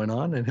that point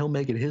on, and he'll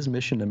make it his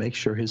mission to make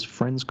sure his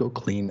friends go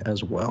clean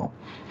as well.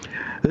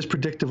 This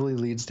predictably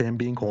leads to him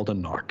being called a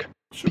narc.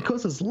 Sure.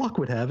 Because as luck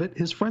would have it,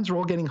 his friends were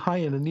all getting high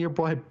in a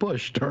nearby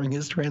bush during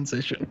his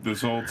transition.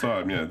 This whole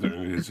time, yeah,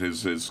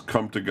 his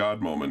come to God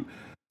moment.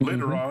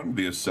 Later on,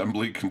 the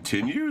assembly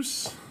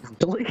continues.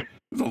 Really?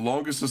 The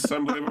longest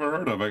assembly I've ever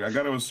heard of. I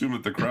got to assume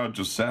that the crowd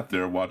just sat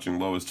there watching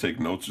Lois take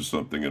notes or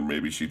something, and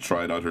maybe she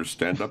tried out her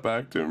stand-up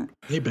act, and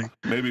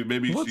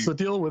maybe What's the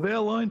deal with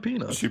airline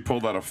peanuts? she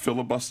pulled out a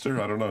filibuster.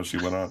 I don't know. She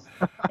went on,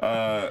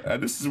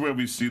 and this is where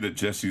we see that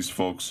Jesse's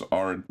folks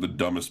aren't the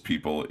dumbest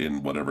people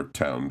in whatever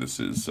town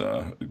this is.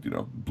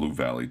 Blue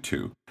Valley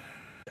too.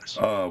 Yes.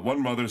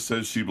 One mother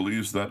says she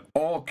believes that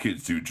all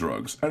kids do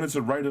drugs, and it's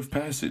a rite of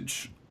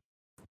passage.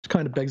 Which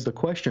kind of begs the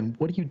question: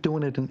 what are you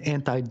doing at an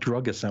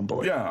anti-drug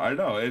assembly? Yeah, I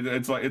know.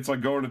 It's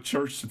like going to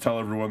church to tell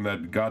everyone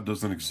that God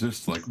doesn't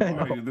exist. Like,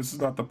 this is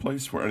not the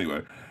place for.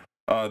 Anyway,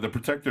 the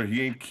protector,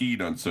 he ain't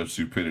keen on such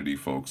stupidity,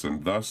 folks,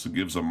 and thus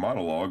gives a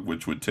monologue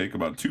which would take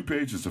about 2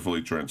 pages to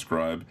fully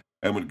transcribe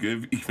and would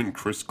give even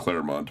Chris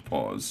Claremont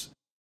pause.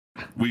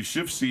 We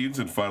shift scenes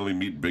and finally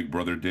meet Big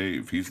Brother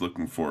Dave. He's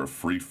looking for a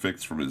free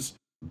fix from his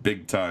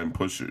big-time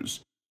pushers.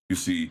 You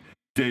see,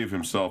 Dave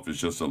himself is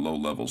just a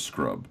low-level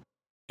scrub.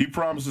 He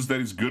promises that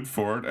he's good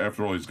for it.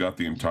 After all, he's got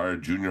the entire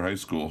junior high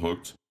school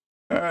hooked.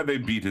 They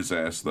beat his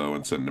ass, though,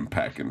 and send him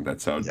packing.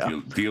 That's how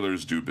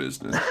dealers do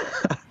business.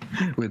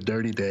 With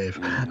Dirty Dave.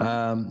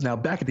 Now,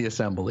 back at the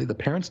assembly, the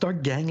parents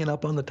start ganging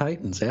up on the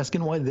Titans,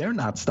 asking why they're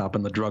not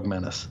stopping the drug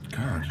menace.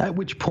 God. At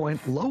which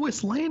point,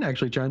 Lois Lane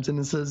actually chimes in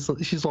and says,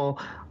 she's all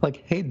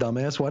like, hey,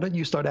 dumbass, why don't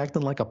you start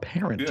acting like a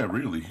parent? Yeah,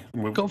 really.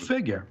 Go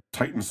figure.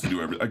 Titans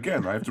do everything.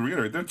 Again, I have to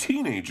reiterate, they're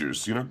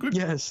teenagers. Good.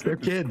 Yes, they're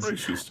kids.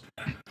 Gracious.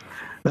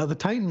 Now, the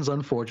Titans,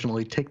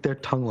 unfortunately, take their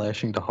tongue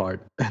lashing to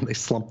heart, and they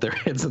slump their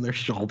heads in their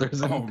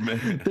shoulders. And Oh,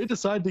 man. They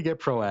decide to get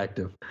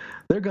proactive.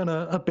 They're going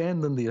to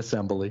abandon the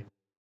assembly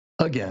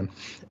again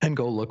and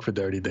go look for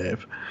Dirty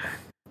Dave.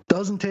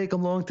 Doesn't take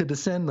them long to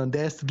descend on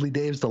Dastardly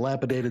Dave's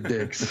dilapidated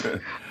digs.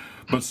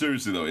 But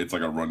seriously, though, it's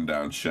like a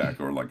rundown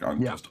shack or like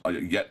on just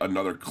yet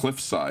another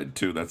cliffside,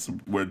 too. That's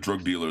where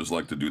drug dealers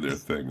like to do their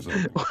things.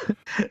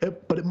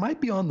 But it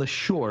might be on the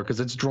shore because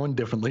it's drawn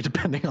differently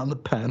depending on the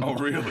pen. Oh,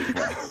 really?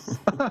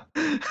 Wow.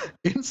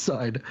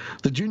 Inside,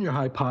 the junior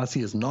high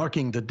posse is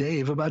narking to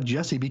Dave about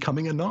Jesse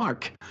becoming a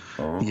narc.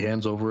 Oh. He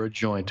hands over a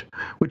joint,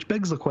 which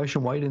begs the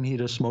question, why didn't he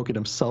just smoke it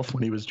himself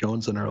when he was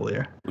jonesing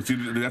earlier? Well, see,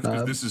 that's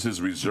because this is his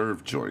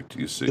reserve joint,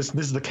 you see. This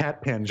is the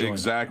cat pan joint.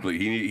 Exactly.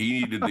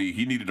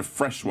 He needed a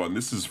fresh one.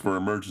 This is for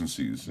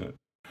emergencies.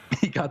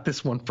 He got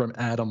this one from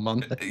Adam on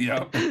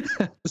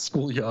the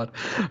schoolyard.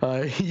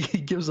 He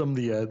gives them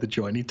the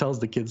joint. He tells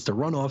the kids to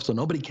run off so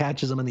nobody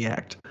catches them in the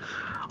act.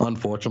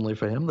 Unfortunately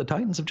for him, the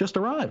Titans have just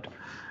arrived,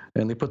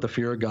 and they put the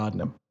fear of God in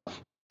him.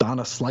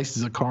 Donna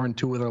slices a car in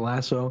two with her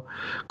lasso.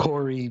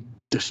 Corey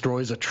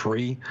destroys a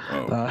tree.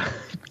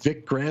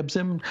 Vic grabs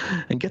him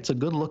and gets a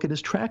good look at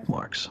his track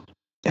marks.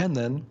 And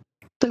then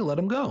they let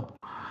him go.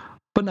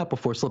 But not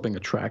before slipping a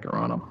tracker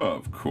on him.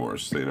 Of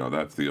course.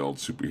 That's the old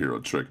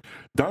superhero trick.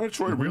 Donna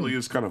Troy really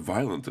is kind of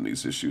violent in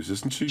these issues,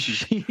 isn't she?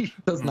 She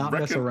does not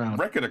mess around.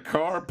 Wrecking a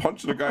car,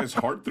 punching a guy's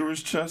heart through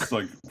his chest.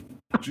 Like,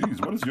 geez,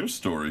 what is your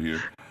story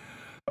here?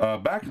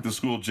 Back at the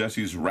school,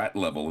 Jesse's rat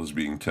level is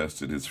being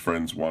tested. His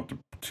friends want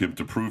him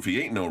to prove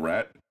he ain't no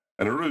rat.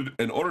 And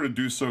in order to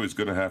do so, he's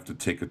going to have to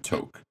take a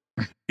toke.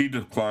 He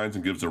declines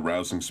and gives a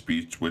rousing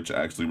speech, which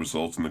actually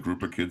results in the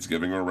group of kids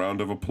giving a round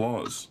of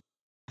applause.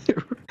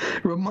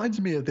 It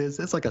reminds me of this.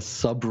 It's like a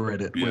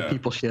subreddit where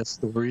people share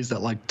stories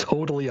that like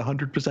totally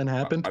 100%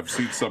 happened. I've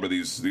seen some of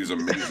these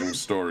amazing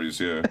stories,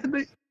 yeah.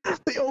 And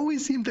they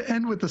always seem to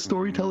end with the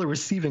storyteller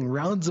receiving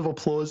rounds of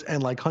applause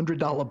and like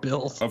 $100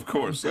 bills. Of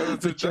course.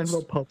 That's the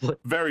general public.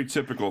 Very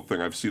typical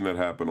thing. I've seen that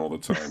happen all the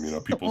time.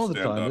 People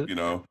stand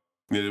up,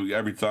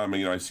 every time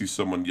I see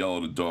someone yell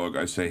at a dog,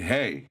 I say,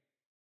 hey,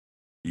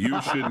 you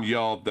shouldn't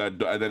yell at that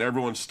dog. And then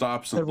everyone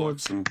stops and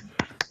looks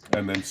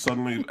and then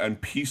suddenly,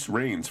 and peace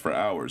reigns for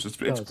hours.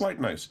 It's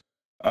quite nice.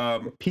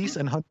 Peace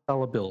and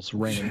 $100 bills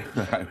reign.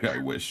 I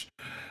wish.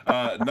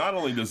 Not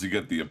only does he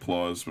get the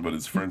applause, but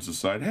his friends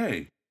decide,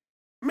 hey,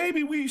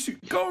 maybe we should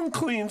going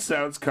clean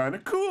sounds kind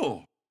of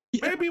cool.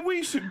 Yeah. Maybe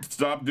we should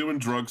stop doing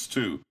drugs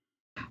too.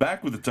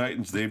 Back with the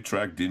Titans, they've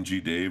tracked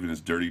Dingy Dave and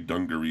his dirty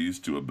dungarees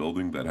to a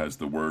building that has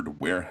the word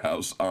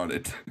warehouse on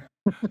it.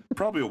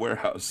 Probably a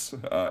warehouse.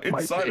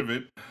 Inside of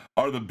it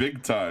are the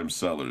big-time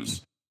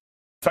sellers.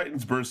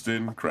 Titans burst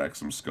in, crack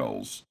some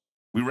skulls.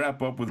 We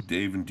wrap up with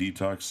Dave and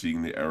Detox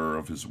seeing the error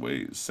of his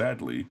ways.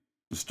 Sadly,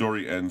 the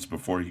story ends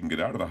before he can get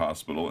out of the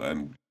hospital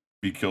and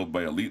be killed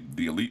by the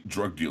elite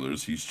drug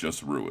dealers he's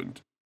just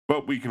ruined.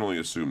 But we can only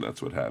assume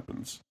that's what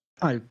happens.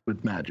 I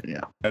would imagine,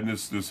 yeah. And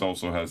this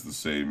also has the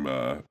same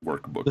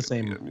workbook. The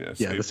same,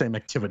 the same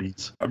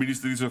activities. I mean,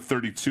 these are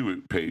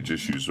 32-page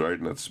issues, right?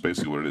 And that's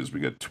basically what it is. We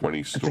get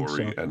 20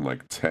 story and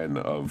like 10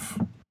 of...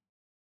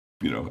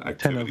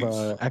 activities. 10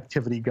 of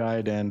activity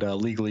guide and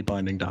legally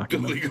binding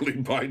document. The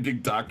legally binding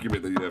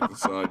document that you have to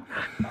sign.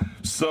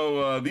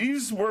 So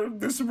this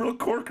is a real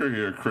corker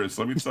here, Chris.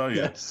 Let me tell you.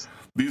 Yes.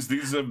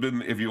 These have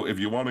been. If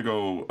you want to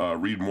go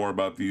read more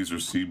about these or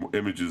see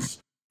images,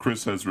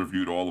 Chris has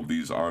reviewed all of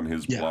these on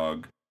his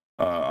blog.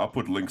 I'll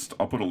put a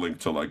link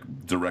to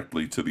like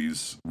directly to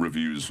these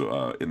reviews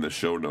in the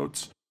show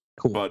notes.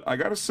 Cool. But I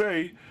gotta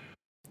say,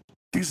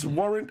 these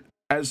weren't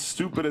as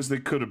stupid as they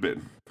could have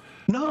been.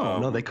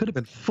 No, they could have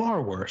been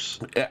far worse.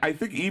 I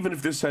think even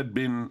if this had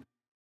been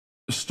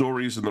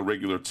stories in the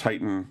regular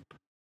Titan,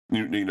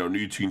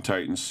 New Teen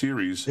Titans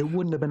series, it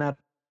wouldn't have been out.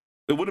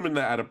 It would have been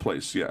out of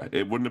place. Yeah,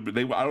 it wouldn't have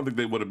been. I don't think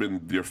they would have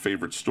been your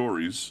favorite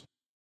stories.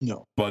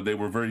 No, but they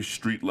were very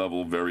street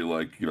level, very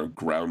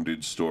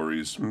grounded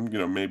stories.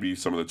 Maybe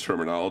some of the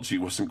terminology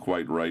wasn't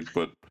quite right,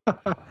 but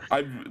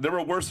there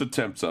were worse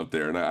attempts out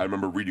there, and I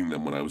remember reading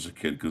them when I was a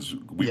kid because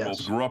we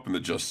both grew up in the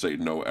Just Say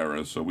No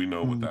era, so we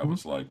know what that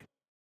was like.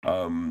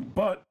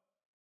 But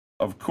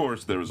of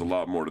course, there is a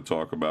lot more to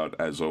talk about.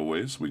 As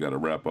always, we got to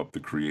wrap up the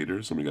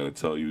creators, and we got to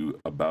tell you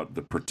about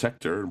the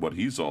Protector and what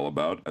he's all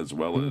about, as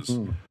well as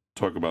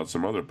talk about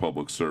some other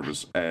public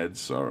service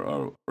ads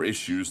or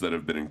issues that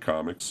have been in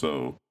comics.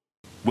 So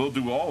we'll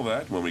do all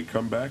that when we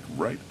come back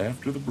right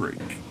after the break.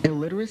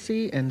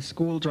 Illiteracy and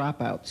school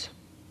dropouts,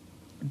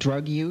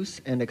 drug use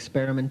and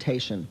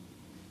experimentation,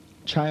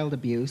 child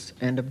abuse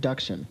and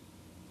abduction.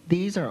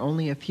 These are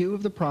only a few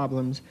of the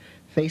problems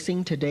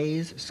facing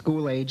today's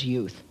school-age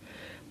youth,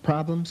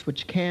 problems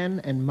which can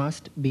and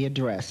must be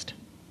addressed.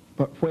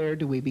 But where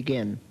do we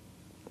begin?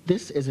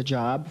 This is a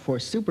job for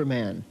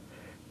Superman,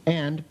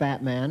 and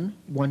Batman,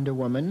 Wonder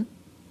Woman,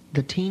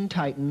 the Teen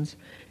Titans,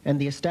 and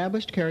the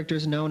established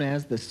characters known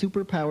as the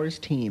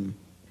Superpowers team.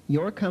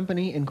 Your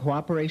company, in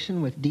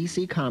cooperation with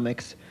DC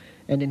Comics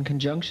and in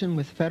conjunction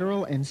with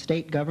federal and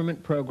state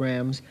government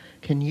programs,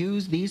 can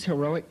use these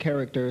heroic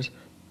characters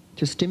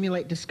to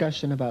stimulate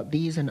discussion about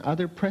these and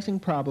other pressing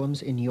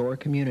problems in your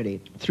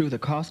community through the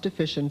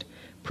cost-efficient,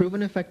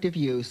 proven effective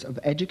use of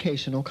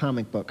educational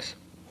comic books.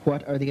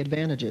 What are the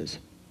advantages?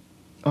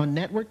 On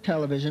network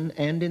television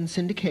and in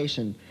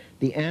syndication,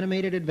 the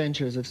animated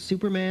adventures of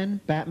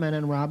Superman, Batman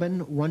and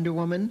Robin, Wonder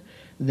Woman,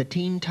 the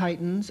Teen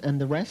Titans, and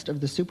the rest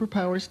of the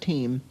Superpowers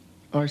team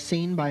are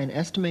seen by an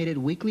estimated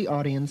weekly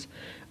audience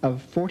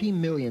of 40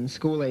 million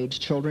school-age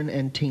children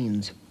and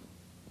teens.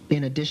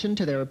 In addition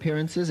to their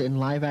appearances in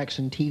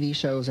live-action TV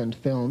shows and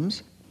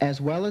films,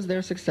 as well as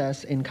their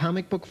success in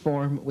comic book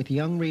form with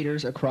young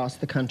readers across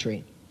the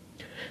country.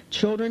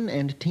 Children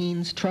and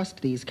teens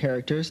trust these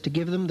characters to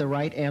give them the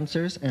right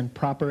answers and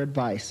proper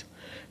advice.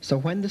 So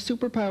when the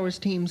Superpowers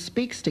team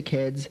speaks to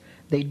kids,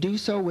 they do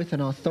so with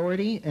an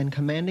authority and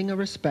commanding a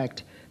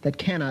respect that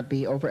cannot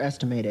be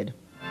overestimated.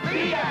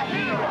 Be a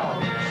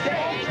hero!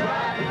 Stay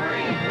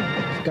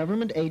drug-free!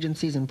 Government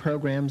agencies and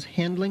programs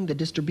handling the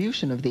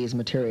distribution of these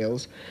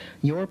materials,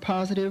 your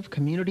positive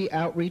community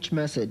outreach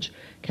message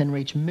can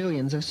reach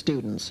millions of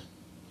students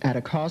at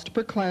a cost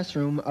per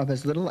classroom of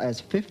as little as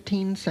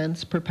 15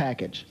 cents per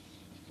package.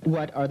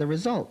 What are the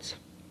results?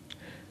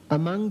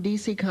 Among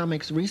DC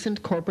Comics'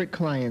 recent corporate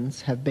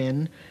clients have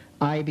been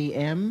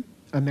IBM,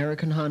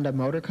 American Honda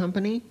Motor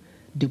Company,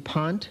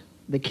 DuPont,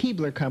 the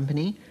Keebler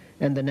Company,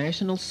 and the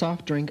National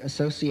Soft Drink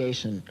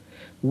Association,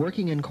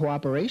 working in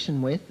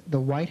cooperation with the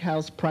White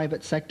House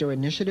Private Sector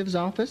Initiatives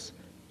Office,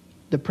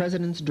 the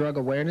President's Drug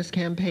Awareness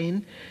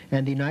Campaign,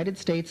 and the United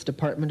States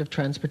Department of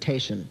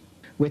Transportation.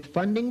 With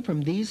funding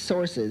from these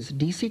sources,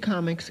 DC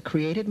Comics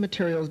created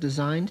materials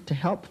designed to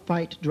help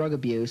fight drug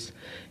abuse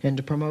and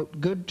to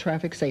promote good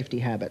traffic safety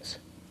habits.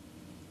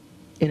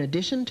 In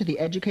addition to the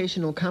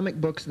educational comic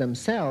books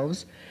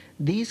themselves,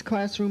 these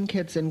classroom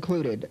kits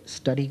included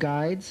study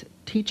guides,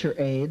 teacher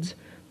aids,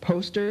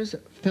 posters,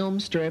 film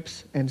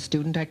strips, and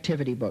student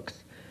activity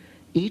books,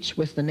 each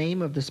with the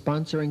name of the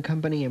sponsoring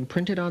company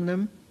imprinted on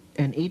them,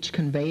 and each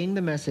conveying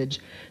the message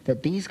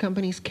that these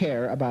companies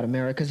care about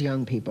America's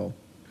young people.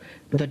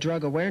 The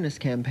Drug Awareness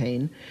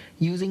Campaign,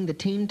 using the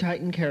Teen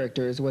Titan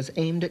characters, was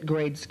aimed at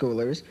grade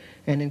schoolers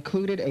and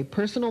included a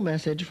personal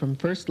message from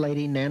First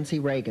Lady Nancy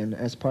Reagan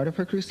as part of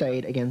her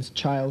crusade against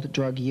child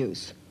drug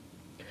use.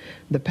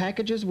 The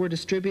packages were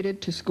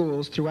distributed to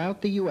schools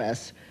throughout the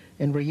U.S.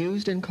 and were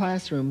used in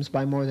classrooms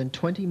by more than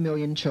 20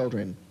 million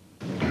children.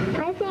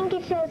 I think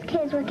it shows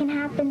kids what can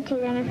happen to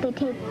them if they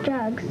take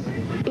drugs.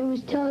 It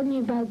was telling me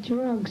about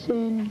drugs,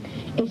 and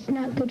it's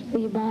not good for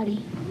your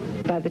body.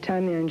 By the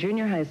time they're in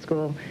junior high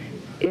school,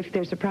 if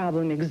there's a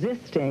problem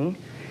existing,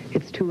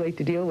 it's too late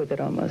to deal with it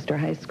almost, or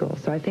high school.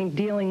 So I think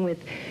dealing with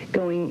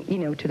going,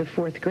 to the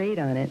 4th grade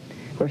on it,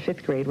 or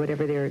 5th grade,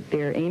 whatever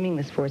they're aiming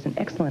this for, is an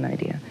excellent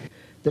idea.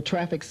 The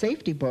traffic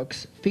safety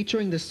books,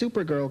 featuring the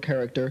Supergirl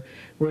character,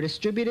 were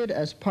distributed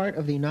as part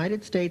of the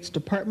United States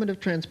Department of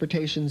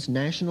Transportation's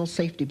National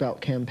Safety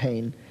Belt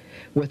campaign,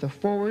 with a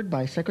foreword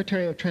by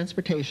Secretary of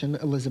Transportation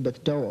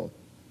Elizabeth Dole.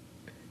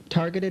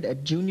 Targeted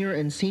at junior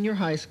and senior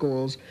high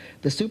schools,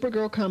 the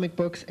Supergirl comic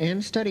books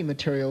and study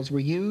materials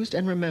were used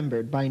and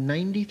remembered by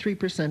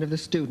 93% of the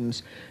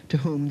students to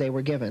whom they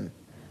were given.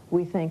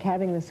 We think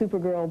having the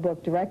Supergirl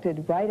book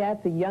directed right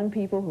at the young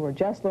people who are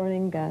just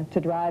learning to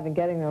drive and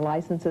getting their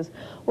licenses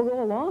will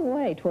go a long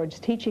way towards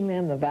teaching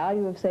them the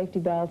value of safety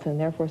belts and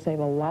therefore save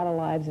a lot of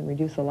lives and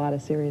reduce a lot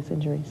of serious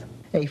injuries.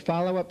 A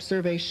follow-up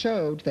survey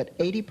showed that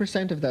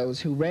 80% of those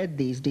who read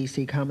these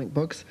DC comic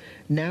books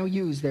now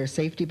use their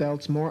safety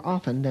belts more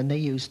often than they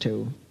used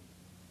to.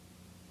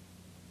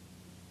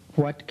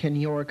 What can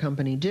your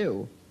company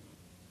do?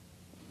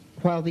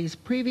 While these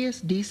previous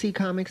DC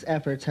Comics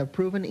efforts have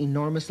proven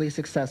enormously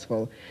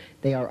successful,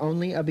 they are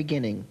only a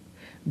beginning.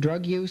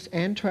 Drug use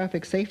and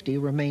traffic safety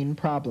remain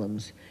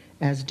problems,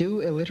 as do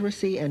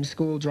illiteracy and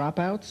school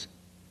dropouts,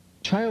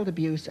 child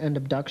abuse and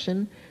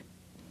abduction,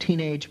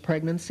 teenage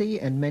pregnancy,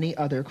 and many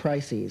other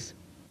crises.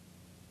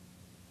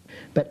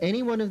 But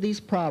any one of these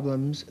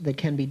problems that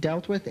can be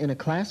dealt with in a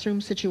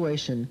classroom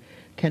situation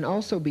can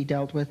also be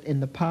dealt with in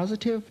the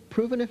positive,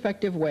 proven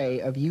effective way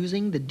of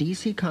using the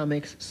DC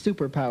Comics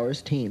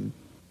Superpowers team.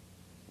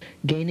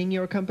 Gaining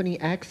your company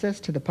access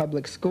to the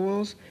public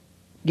schools,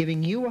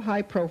 giving you a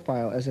high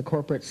profile as a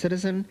corporate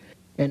citizen,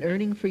 and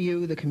earning for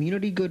you the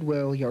community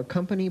goodwill your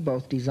company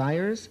both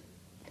desires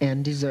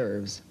and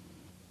deserves.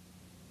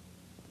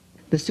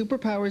 The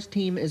Superpowers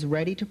team is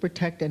ready to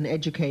protect and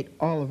educate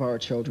all of our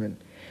children,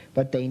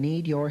 but they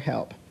need your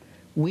help.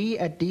 We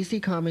at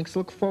DC Comics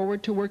look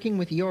forward to working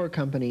with your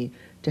company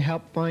to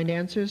help find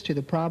answers to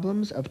the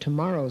problems of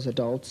tomorrow's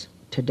adults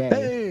today.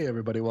 Hey,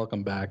 everybody,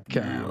 welcome back.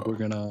 We're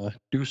going to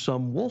do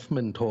some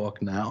Wolfman talk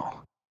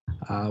now.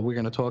 We're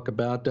going to talk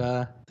about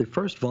the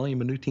first volume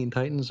of New Teen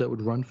Titans that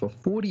would run for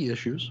 40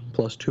 issues,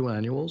 plus 2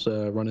 annuals,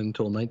 running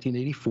until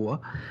 1984.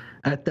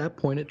 At that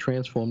point, it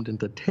transformed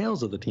into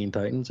Tales of the Teen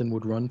Titans and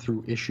would run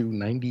through issue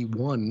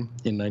 91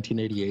 in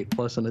 1988,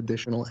 plus an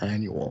additional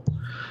annual.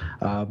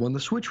 When the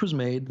switch was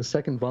made, the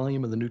second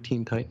volume of the New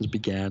Teen Titans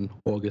began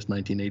August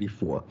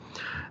 1984.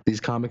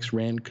 These comics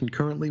ran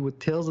concurrently with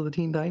Tales of the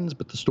Teen Titans,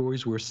 but the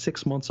stories were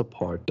 6 months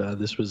apart.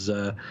 This is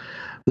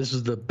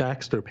the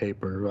Baxter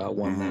paper,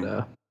 one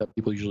that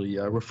people usually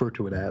refer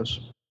to it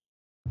as.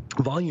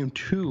 Volume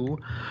 2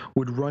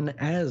 would run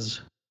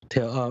as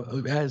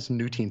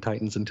New Teen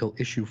Titans until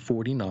issue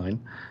 49,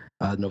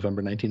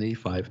 November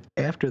 1985.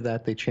 After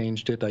that, they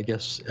changed it. I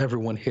guess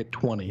everyone hit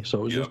 20, so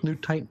it was just New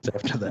Titans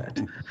after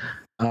that.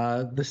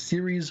 The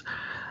series,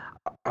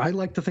 I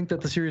like to think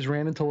that the series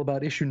ran until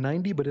about issue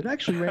 90, but it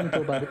actually ran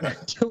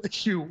until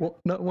issue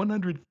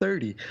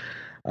 130,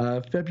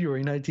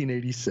 February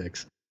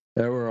 1986.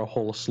 There were a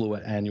whole slew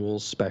of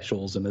annuals,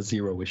 specials, and a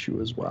zero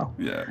issue as well.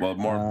 Yeah, well,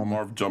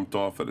 Marv jumped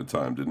off at a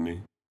time, didn't he?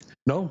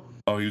 No.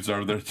 Oh, he was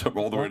out there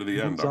all the way to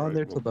the end. He was on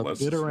there to the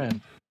bitter end.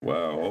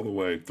 Wow, all the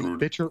way through.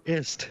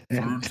 Bitterest.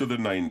 Through to the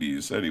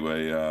 90s.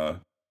 Anyway,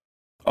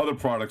 other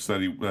projects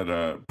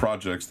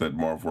that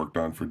Marv worked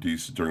on for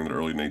DC during the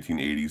early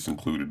 1980s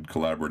included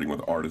collaborating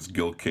with artist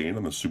Gil Kane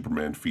on the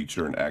Superman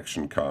feature and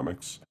Action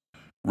Comics,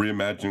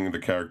 reimagining the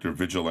character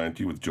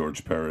Vigilante with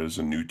George Perez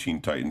in New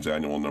Teen Titans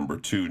Annual Number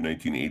 2,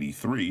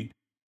 1983.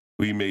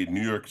 We made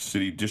New York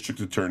City District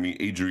Attorney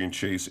Adrian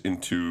Chase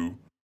into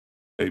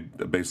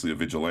basically a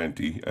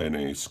vigilante in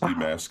a ski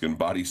mask and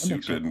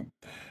bodysuit.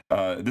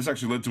 And this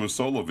actually led to a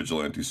solo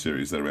vigilante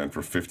series that ran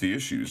for 50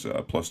 issues,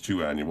 plus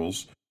 2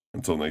 annuals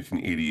until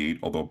 1988,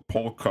 although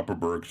Paul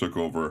Kupperberg took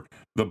over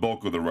the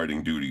bulk of the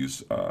writing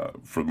duties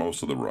for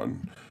most of the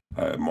run.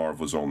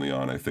 Marv was only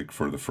on, I think,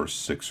 for the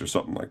first 6 or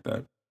something like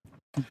that.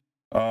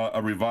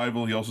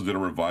 He also did a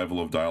revival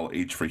of Dial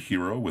H for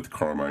Hero with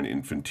Carmine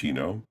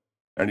Infantino,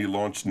 and he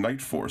launched Night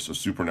Force, a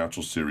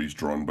supernatural series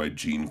drawn by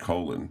Gene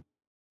Colan.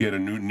 He had a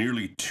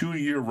nearly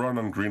 2-year run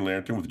on Green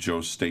Lantern with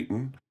Joe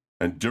Staton,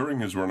 and during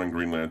his run on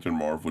Green Lantern,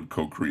 Marv would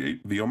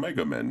co-create the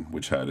Omega Men,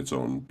 which had its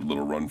own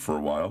little run for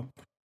a while.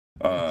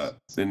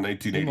 In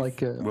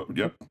 1980,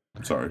 yep.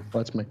 Sorry,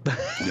 that's me.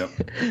 Yep.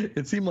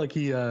 It seemed like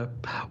he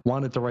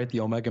wanted to write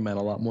the Omega Men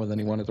a lot more than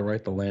he wanted to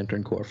write the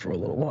Lantern Corps for a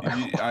little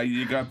while.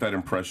 You got that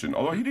impression.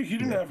 Although he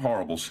didn't have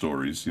horrible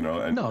stories,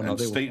 and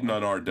Staton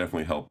on art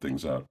definitely helped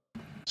things out.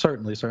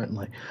 Certainly.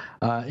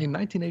 In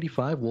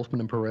 1985,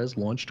 Wolfman and Perez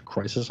launched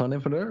Crisis on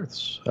Infinite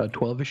Earths, a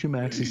 12-issue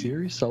maxi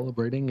series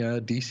celebrating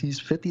DC's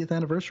 50th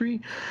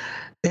anniversary,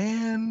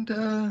 and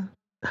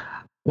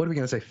what are we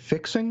going to say?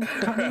 Fixing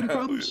continuity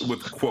problems?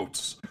 With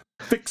quotes.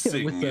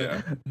 Fixing, with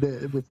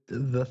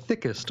the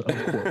thickest of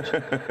quotes.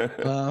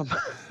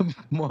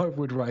 Marv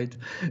would write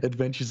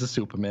Adventures of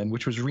Superman,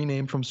 which was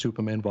renamed from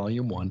Superman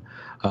Volume 1,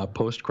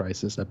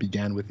 post-Crisis, that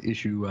began with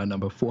issue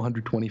number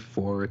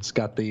 424. It's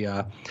got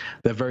the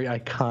very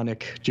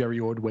iconic Jerry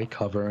Ordway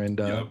cover, and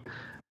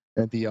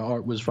the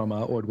art was from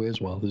Ordway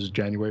as well. This is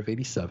January of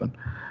 87.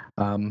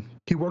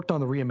 He worked on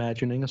the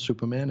reimagining of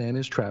Superman and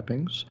his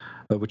trappings,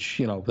 which,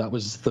 that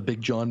was the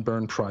big John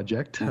Byrne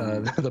project,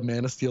 the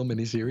Man of Steel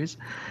miniseries.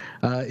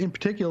 In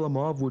particular,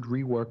 Marv would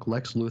rework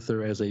Lex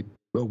Luthor as a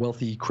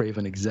wealthy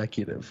Kraven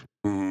executive.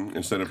 Mm-hmm.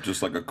 Instead of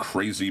just like a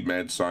crazy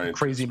mad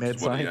scientist. He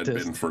had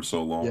been for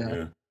so long.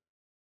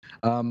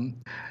 Yeah.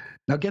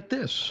 Now get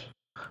this.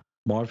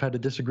 Marv had a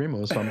disagreement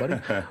with somebody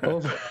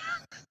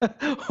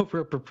over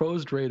a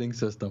proposed rating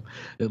system.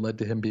 It led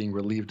to him being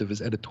relieved of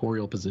his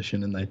editorial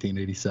position in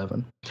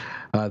 1987.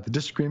 The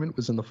disagreement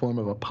was in the form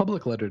of a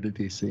public letter to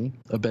DC,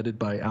 abetted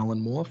by Alan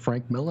Moore,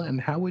 Frank Miller,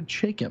 and Howard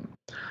Chaykin.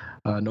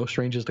 no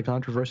strangers to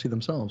controversy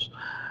themselves.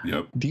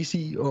 Yep.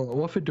 DC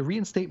offered to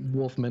reinstate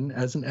Wolfman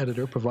as an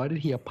editor, provided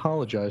he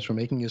apologized for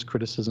making his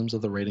criticisms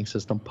of the rating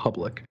system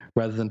public,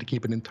 rather than to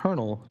keep it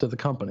internal to the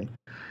company.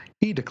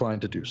 He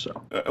declined to do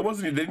so. It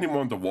wasn't. They didn't even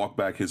want to walk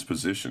back his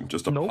position.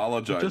 Just Nope,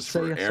 apologize just say,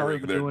 for "Sorry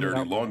airing for their doing it dirty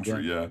out loud,"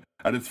 laundry. Yeah.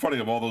 And it's funny,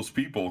 of all those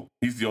people,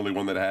 he's the only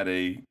one that had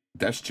a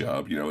desk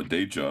job, a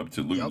day job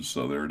to lose. Yep.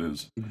 So there it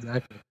is.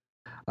 Exactly.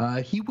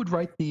 He would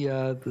write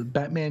the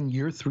Batman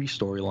Year 3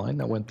 storyline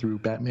that went through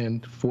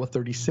Batman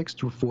 436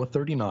 through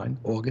 439,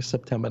 August,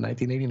 September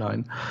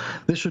 1989.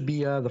 This would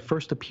be the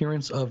first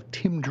appearance of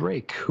Tim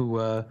Drake,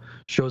 who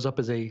shows up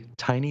as a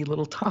tiny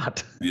little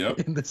tot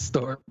in this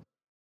story.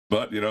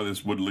 But,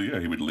 this would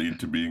lead, he would lead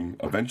to being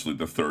eventually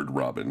the third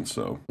Robin,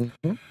 so...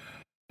 Mm-hmm.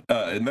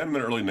 And then in the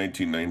early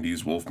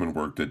 1990s, Wolfman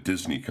worked at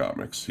Disney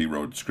Comics. He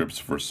wrote scripts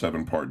for a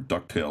 7-part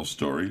DuckTales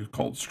story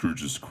called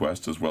Scrooge's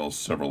Quest, as well as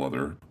several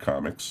other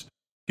comics.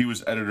 He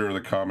was editor of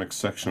the comics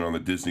section on the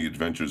Disney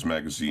Adventures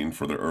magazine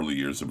for the early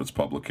years of its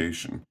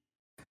publication.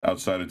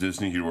 Outside of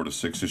Disney, he wrote a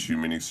 6-issue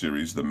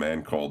miniseries, The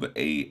Man Called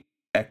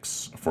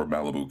AX, for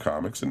Malibu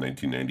Comics in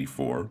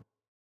 1994.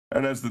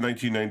 And as the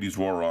 1990s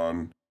wore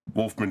on,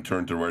 Wolfman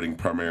turned to writing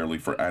primarily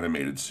for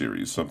animated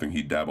series, something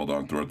he dabbled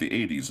on throughout the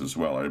 80s as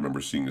well. I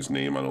remember seeing his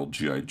name on old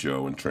G.I.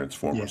 Joe and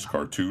Transformers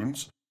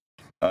cartoons.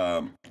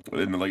 In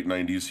the late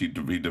 90s, he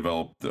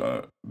developed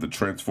the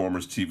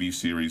Transformers TV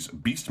series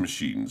Beast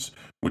Machines,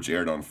 which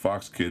aired on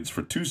Fox Kids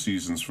for 2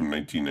 seasons from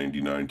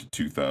 1999 to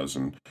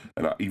 2000.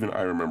 And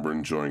I remember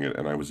enjoying it,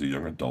 and I was a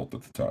young adult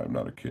at the time,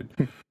 not a kid.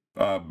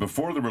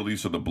 Before the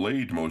release of the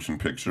Blade motion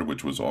picture,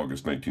 which was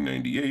August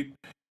 1998,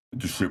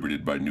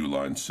 distributed by New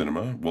Line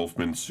Cinema,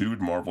 Wolfman sued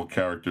Marvel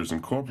Characters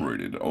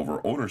Incorporated over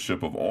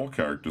ownership of all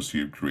characters he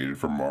had created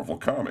for Marvel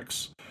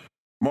Comics.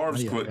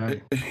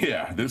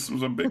 This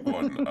was a big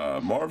one.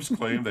 Marv's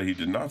claimed that he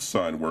did not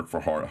sign work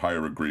for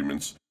hire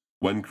agreements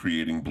when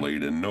creating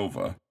Blade and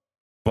Nova,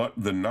 but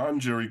the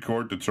non-jury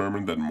court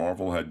determined that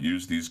Marvel had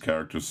used these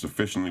characters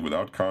sufficiently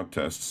without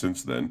contest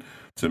since then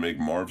to make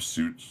Marv's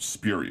suit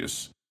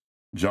spurious.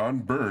 John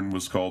Byrne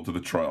was called to the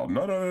trial,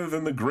 none other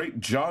than the great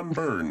John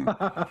Byrne,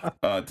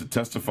 to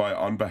testify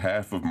on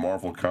behalf of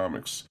Marvel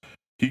Comics.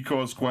 He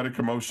caused quite a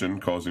commotion,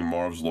 causing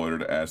Marv's lawyer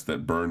to ask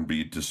that Byrne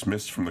be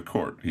dismissed from the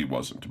court. He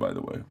wasn't, by the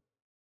way.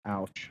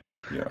 Ouch.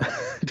 Yeah.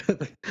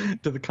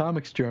 To the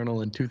Comics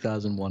Journal in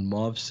 2001,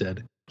 Marv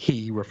said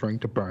he, referring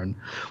to Byrne,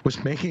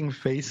 was making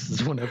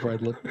faces whenever I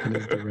looked in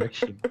his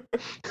direction.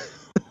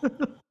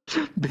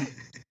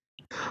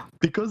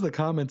 Because the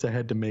comments I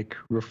had to make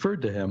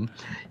referred to him,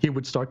 he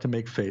would start to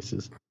make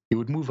faces. He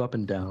would move up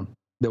and down.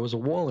 There was a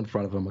wall in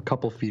front of him, a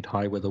couple feet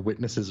high, where the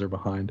witnesses are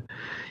behind.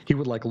 He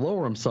would,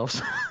 lower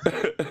himself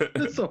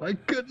so I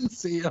couldn't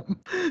see him,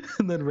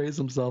 and then raise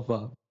himself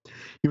up.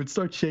 He would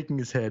start shaking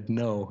his head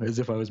no, as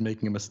if I was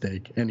making a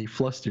mistake, and he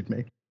flustered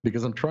me,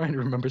 because I'm trying to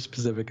remember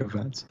specific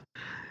events.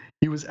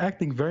 He was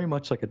acting very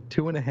much like a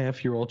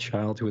 2.5-year-old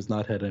child who has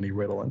not had any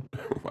Ritalin.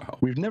 Wow.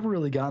 We've never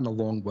really gotten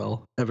along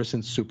well ever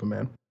since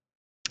Superman.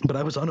 But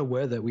I was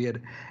unaware that we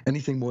had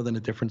anything more than a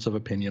difference of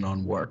opinion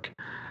on work.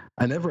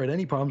 I never had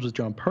any problems with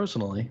John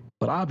personally,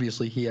 but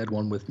obviously he had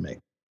one with me.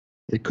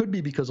 It could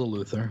be because of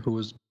Luthor, who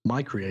was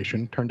my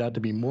creation, turned out to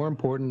be more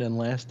important and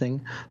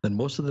lasting than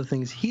most of the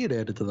things he had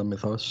added to the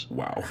mythos.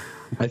 Wow.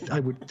 I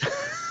would...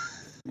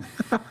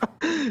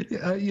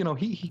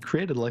 he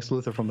created Lex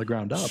Luthor from the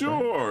ground up.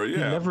 Sure, right? yeah.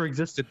 He never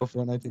existed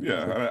before 1950.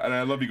 Yeah, and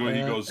I love he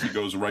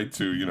goes right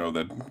to,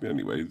 that,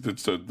 anyway,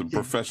 it's the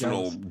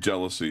professional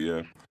jealousy,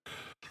 yeah.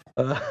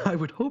 I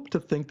would hope to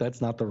think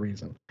that's not the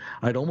reason.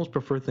 I'd almost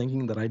prefer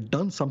thinking that I'd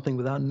done something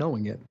without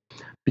knowing it,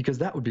 because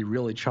that would be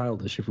really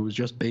childish if it was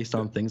just based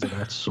on things of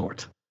that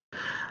sort.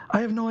 I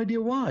have no idea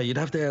why. You'd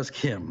have to ask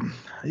him.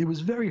 It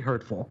was very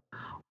hurtful.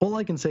 All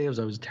I can say is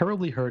I was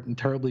terribly hurt and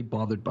terribly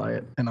bothered by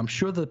it, and I'm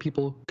sure that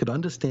people could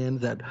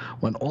understand that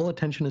when all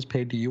attention is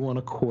paid to you on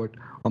a court,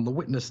 on the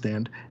witness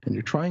stand, and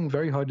you're trying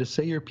very hard to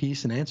say your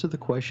piece and answer the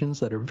questions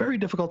that are very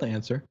difficult to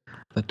answer,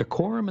 that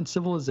decorum and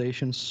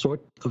civilization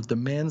sort of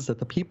demands that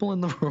the people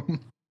in the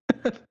room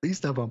at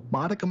least have a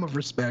modicum of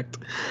respect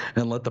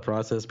and let the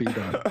process be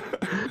done.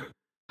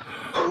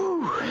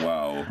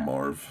 Wow,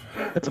 Marv.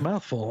 That's a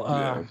mouthful.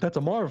 Yeah. That's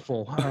a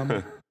marvel.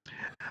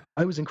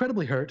 I was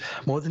incredibly hurt,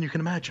 more than you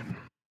can imagine.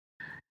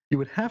 You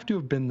would have to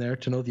have been there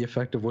to know the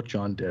effect of what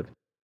John did.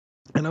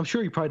 And I'm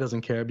sure he probably doesn't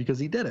care because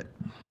he did it.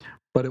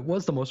 But it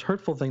was the most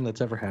hurtful thing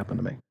that's ever happened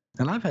to me.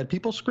 And I've had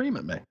people scream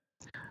at me.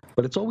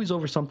 But it's always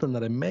over something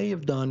that I may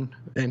have done,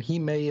 and he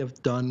may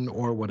have done,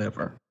 or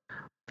whatever.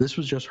 This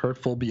was just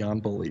hurtful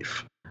beyond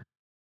belief.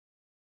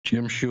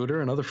 Jim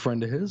Shooter, another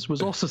friend of his,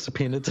 was also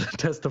subpoenaed to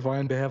testify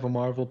on behalf of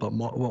Marvel, but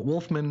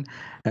Wolfman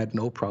had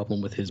no problem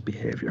with his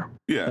behavior.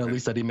 Yeah. At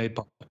least that he made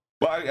public.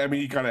 Well, I mean,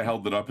 he kind of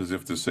held it up as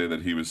if to say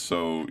that he was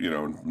so,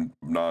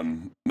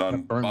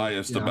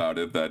 non-biased about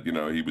it that,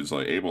 he was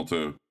able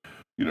to,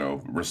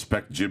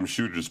 respect Jim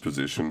Shooter's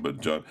position.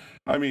 But John,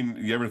 I mean,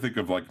 you ever think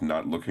of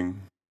not looking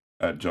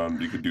at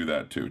John? You could do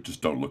that too.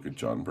 Just don't look at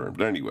John Byrne.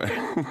 But anyway,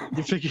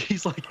 You figure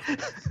he's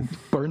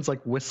Byrne's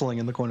whistling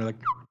in the corner,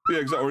 Yeah,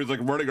 exactly. Or he's like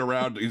running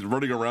around. He's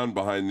running around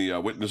behind the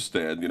witness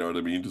stand. You know what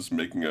I mean? Just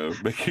making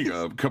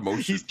a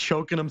commotion. He's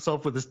choking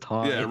himself with his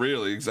tie. Yeah,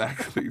 really,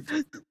 exactly.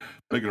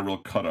 Making a real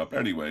cut up.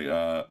 Anyway,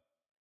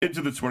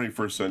 into the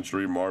 21st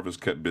century, Marv is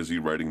kept busy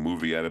writing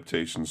movie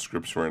adaptations,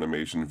 scripts for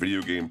animation,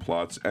 video game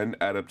plots, and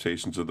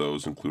adaptations of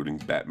those, including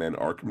Batman: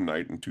 Arkham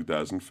Knight in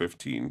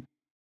 2015.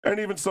 And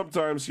even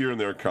sometimes here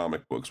and there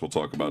comic books. We'll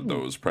talk about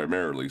those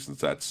primarily, since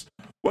that's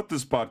what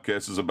this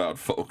podcast is about,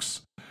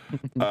 folks.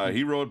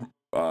 He wrote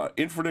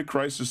Infinite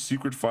Crisis: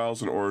 Secret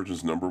Files and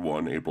Origins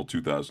 #1, April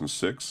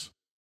 2006.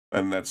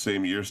 And that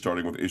same year,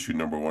 starting with issue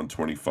number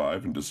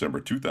 125 in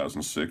December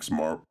 2006,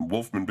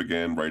 Wolfman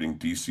began writing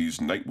DC's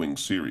Nightwing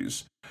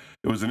series.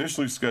 It was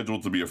initially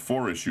scheduled to be a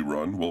 4-issue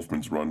run.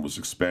 Wolfman's run was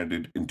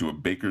expanded into a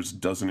baker's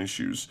dozen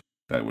issues.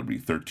 That would be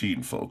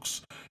 13,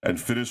 folks. And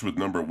finished with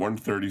number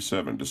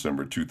 137,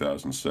 December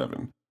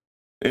 2007.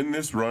 In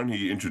this run,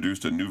 he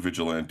introduced a new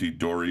vigilante,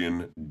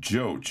 Dorian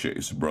Joe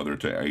Chase, brother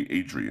to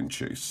Adrian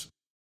Chase.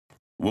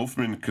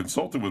 Wolfman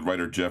consulted with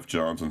writer Jeff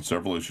Johns on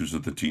several issues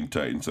of the Teen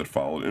Titans that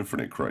followed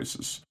Infinite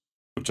Crisis,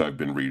 which I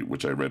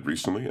read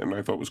recently, and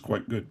I thought was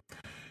quite good.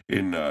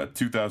 In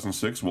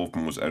 2006,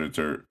 Wolfman was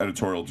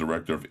editorial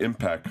director of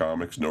Impact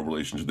Comics, no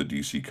relation to the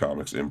DC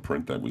Comics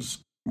imprint. That was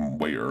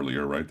way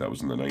earlier, right? That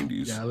was in the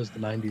 90s. Yeah, it was the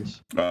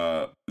 90s.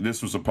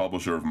 This was a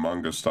publisher of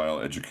manga-style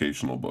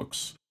educational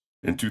books.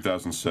 In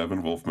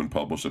 2007, Wolfman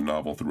published a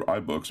novel through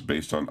iBooks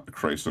based on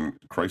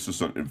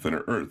Crisis on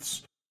Infinite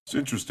Earths. It's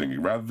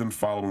interesting. Rather than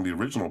following the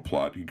original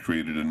plot, he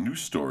created a new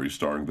story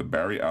starring the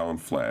Barry Allen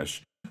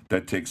Flash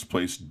that takes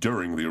place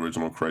during the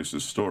original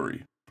Crisis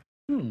story.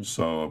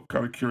 So I'm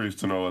kind of curious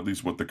to know at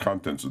least what the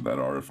contents of that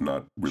are, if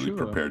not really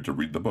prepared to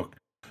read the book.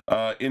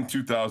 In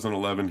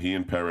 2011, he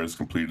and Perez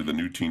completed the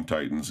new Teen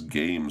Titans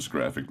Games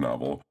graphic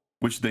novel,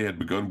 which they had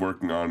begun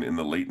working on in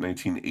the late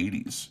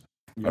 1980s.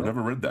 Yep. I've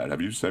never read that.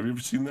 Have you ever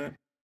seen that?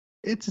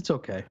 It's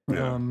okay.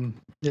 Yeah.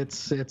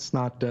 It's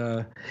not.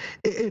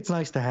 It's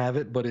nice to have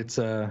it, but it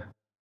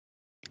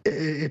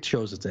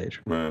shows its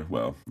age.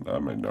 Well, I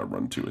might not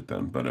run to it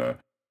then. But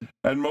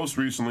and most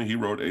recently, he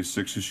wrote a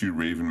 6-issue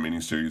Raven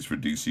miniseries for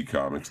DC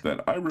Comics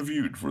that I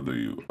reviewed for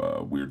the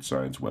Weird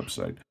Science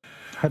website.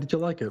 How did you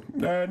like it?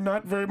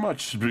 Not very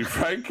much, to be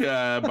frank.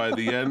 By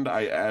the end,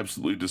 I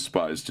absolutely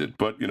despised it.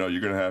 But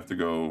you're gonna have to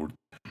go.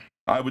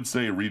 I would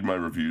say read my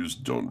reviews,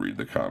 don't read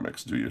the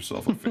comics. Do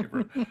yourself a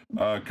favor.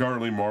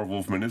 Currently, Marv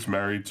Wolfman is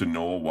married to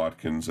Noel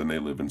Watkins, and they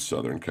live in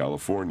Southern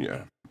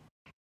California.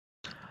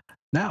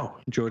 Now,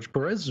 George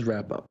Perez's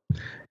wrap-up.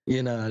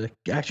 In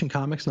Action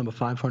Comics number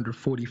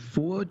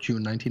 544,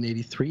 June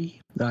 1983,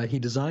 he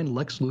designed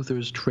Lex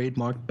Luthor's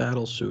trademark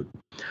battlesuit.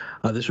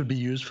 This would be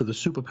used for the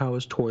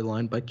Superpowers toy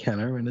line by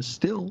Kenner and is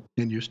still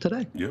in use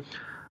today. Yep.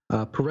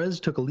 Perez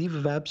took a leave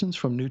of absence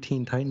from New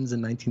Teen Titans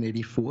in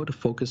 1984 to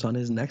focus on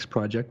his next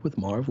project with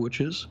Marv,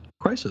 which is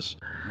Crisis.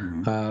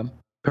 Mm-hmm.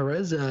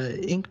 Perez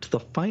inked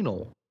the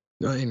final,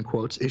 in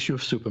quotes, issue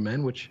of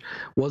Superman, which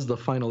was the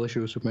final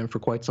issue of Superman for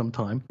quite some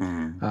time,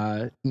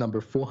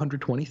 number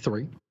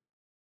 423.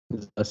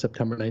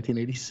 September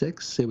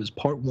 1986. It was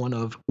part 1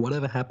 of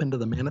Whatever Happened to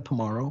the Man of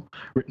Tomorrow,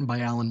 written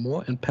by Alan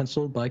Moore and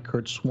penciled by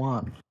Kurt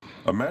Swan.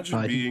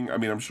 Imagine being,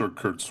 I'm sure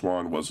Kurt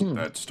Swan wasn't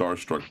that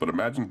starstruck, but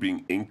imagine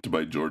being inked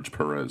by George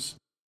Perez.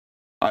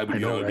 I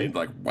would, I mean?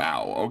 Like,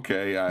 wow,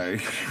 okay,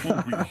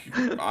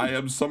 I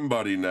am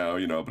somebody now,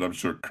 but I'm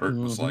sure Kurt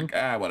was like,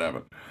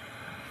 whatever.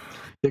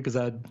 Yeah,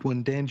 because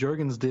when Dan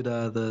Jurgens did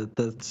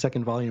the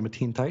second volume of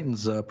Teen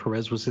Titans,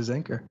 Perez was his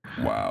inker.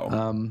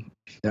 Wow.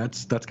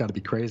 That's got to be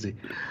crazy.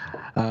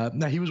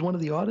 Now, he was one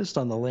of the artists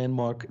on the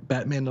landmark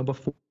Batman number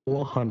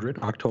 400,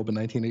 October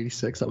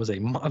 1986. That was a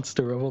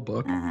monster of a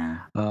book.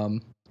 Mm-hmm.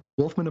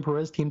 Wolfman and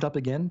Perez teamed up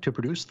again to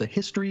produce The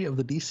History of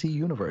the DC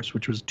Universe,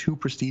 which was 2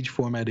 prestige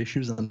format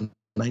issues in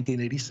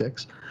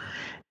 1986,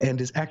 and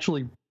is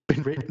actually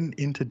been written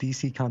into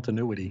DC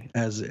continuity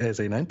as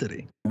an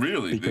entity.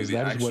 Really? Because the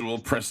actual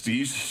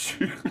prestige?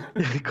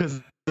 Because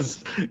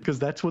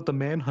that's what the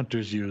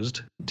Manhunters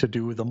used to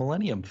do the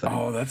Millennium thing.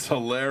 Oh, that's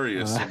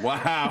hilarious.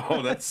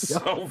 Wow, that's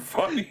so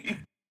funny.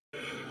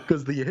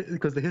 Because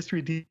the History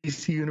of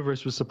DC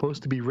Universe was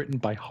supposed to be written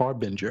by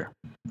Harbinger.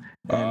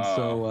 And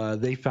so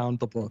they found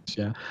the books,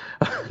 yeah.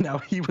 Now,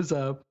 he was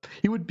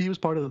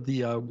part of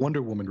the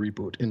Wonder Woman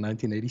reboot in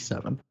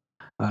 1987.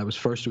 It was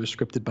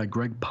scripted by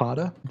Greg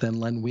Potter, then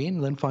Len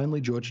Wein, then finally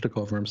George took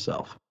over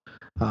himself.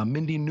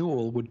 Mindy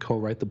Newell would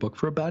co-write the book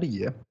for about a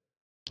year.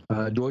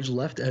 George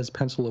left as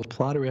pencil of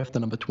plotter after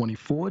number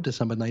 24,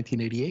 December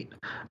 1988,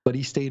 but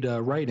he stayed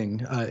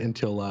writing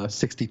until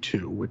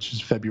 62, which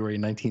is February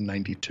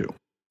 1992.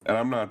 And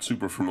I'm not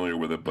super familiar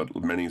with it, but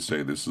many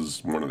say this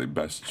is one of the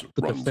best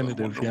runs of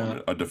Wonder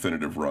Woman. A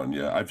definitive run,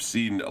 yeah. I've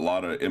seen a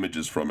lot of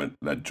images from it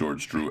that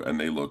George drew, and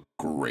they look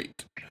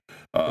great.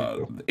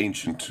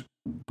 Ancient,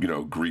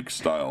 Greek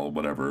style,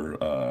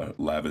 whatever,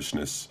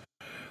 lavishness.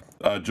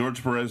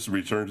 George Perez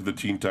returned to the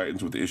Teen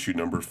Titans with issue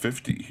number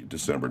 50,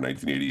 December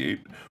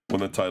 1988,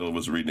 when the title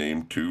was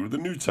renamed to The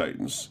New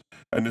Titans.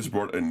 And this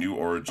brought a new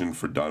origin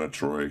for Donna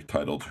Troy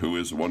titled Who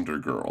is Wonder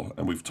Girl?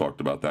 And we've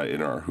talked about that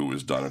in our Who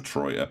is Donna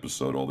Troy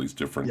episode, all these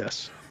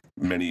different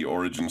many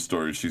origin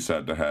stories she's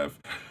had to have.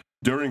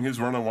 During his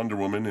run on Wonder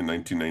Woman in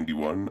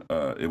 1991,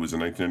 it was in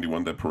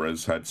 1991 that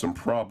Perez had some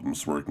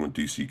problems working with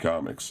DC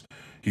Comics.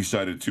 He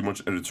cited too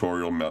much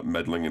editorial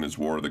meddling in his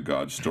War of the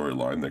Gods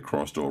storyline that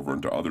crossed over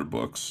into other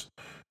books.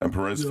 And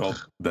Perez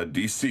felt that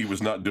DC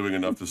was not doing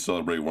enough to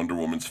celebrate Wonder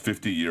Woman's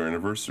 50-year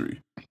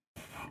anniversary.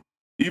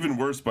 Even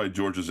worse, by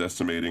George's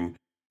estimating,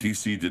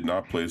 DC did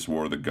not place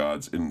War of the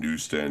Gods in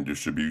newsstand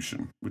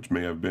distribution, which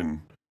may have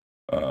been,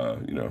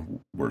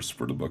 worse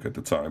for the book at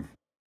the time.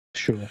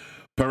 Sure.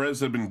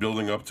 Perez had been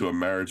building up to a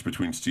marriage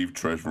between Steve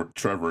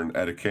Trevor and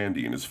Etta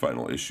Candy in his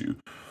final issue.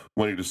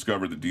 When he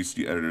discovered the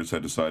DC editors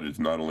had decided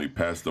to not only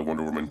pass the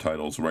Wonder Woman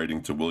titles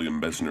writing to William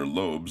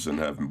Messner-Loebs and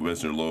have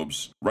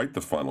Messner-Loebs write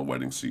the final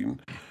wedding scene,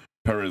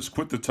 Perez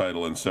quit the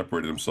title and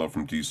separated himself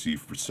from DC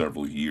for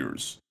several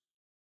years.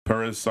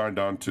 Perez signed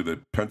on to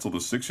pencil the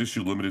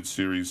 6-issue limited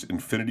series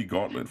Infinity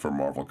Gauntlet for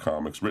Marvel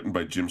Comics, written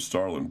by Jim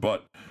Starlin,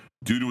 but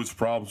due to his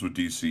problems with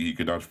DC, he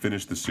could not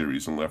finish the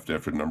series and left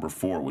after number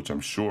 4, which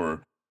I'm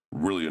sure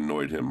really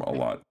annoyed him a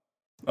lot.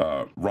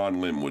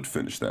 Ron Lim would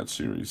finish that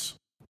series.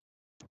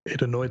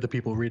 It annoyed the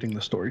people reading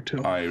the story too.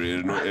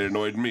 It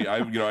annoyed me.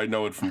 I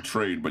know it from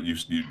trade, but you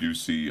do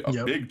see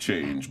a big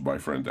change, my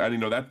friend.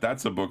 And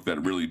that's a book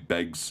that really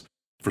begs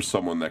for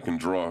someone that can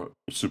draw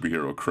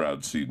superhero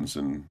crowd scenes,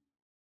 and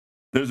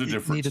there's a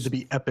difference. It needed to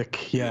be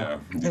epic, yeah.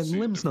 And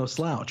Lim's no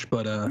slouch,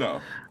 but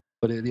no.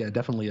 But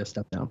definitely a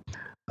step down.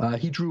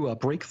 He drew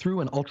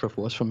Breakthrough and Ultra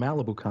Force from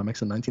Malibu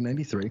Comics in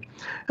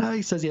 1993.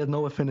 He says he had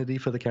no affinity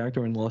for the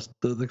character and lost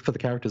for the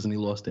characters, and he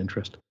lost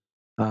interest.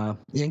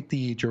 He inked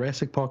the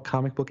Jurassic Park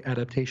comic book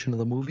adaptation of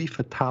the movie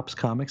for Topps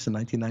Comics in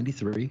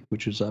 1993,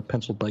 which was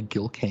penciled by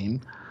Gil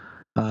Kane.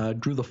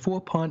 Drew the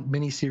 4-part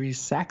miniseries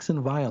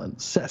Saxon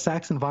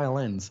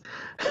Violins,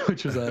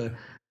 which was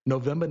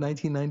November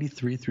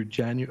 1993 through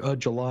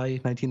July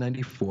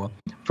 1994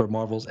 for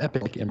Marvel's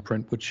Epic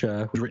imprint, which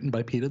was written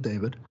by Peter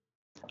David.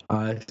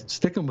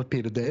 Sticking with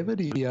Peter David,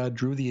 he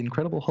drew the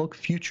Incredible Hulk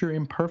Future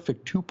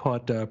Imperfect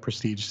 2-part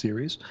Prestige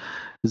series.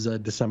 This is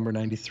December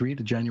 93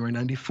 to January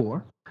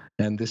 94.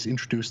 And this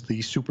introduced the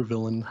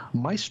supervillain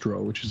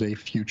Maestro, which is a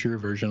future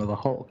version of the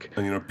Hulk.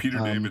 And Peter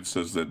David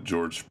says that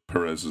George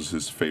Perez is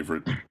his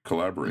favorite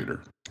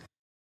collaborator.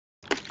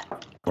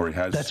 Or he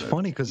has. That's said.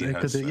 Funny because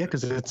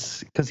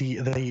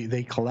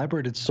they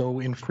collaborated so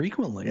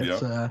infrequently.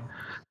 It's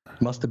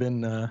must have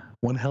been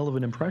one hell of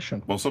an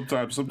impression. Well,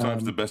 sometimes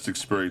the best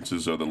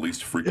experiences are the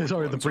least frequent.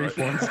 The brief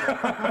ones.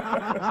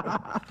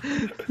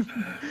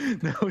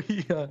 No,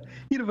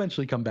 he'd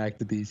eventually come back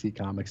to DC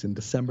Comics in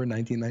December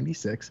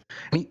 1996,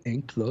 and he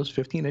inked those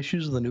 15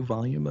 issues of the new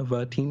volume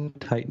of Teen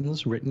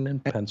Titans, written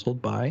and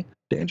penciled by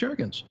Dan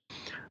Jurgens.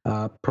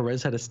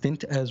 Perez had a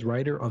stint as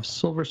writer of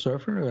Silver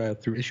Surfer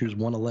through issues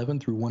 111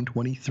 through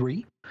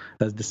 123,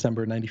 as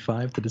December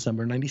 95 to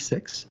December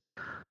 96.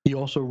 He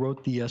also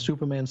wrote the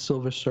Superman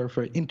Silver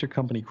Surfer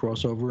intercompany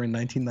crossover in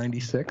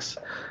 1996.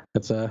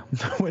 That's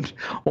when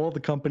all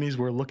the companies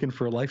were looking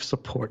for life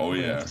support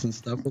and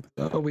stuff.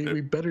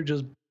 We better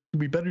just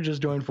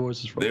join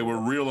forces. They were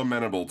real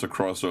amenable to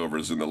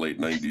crossovers in the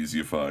late 90s,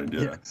 you find,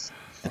 Yes.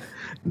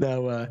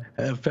 Now,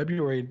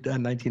 February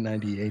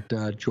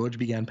 1998, George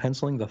began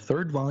penciling the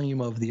 3rd volume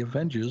of The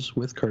Avengers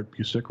with Kurt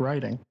Busiek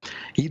writing.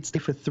 He'd stay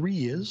for 3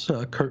 years.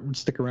 Kurt would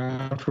stick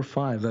around for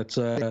 5. That's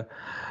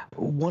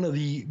one of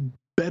the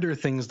better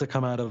things to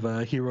come out of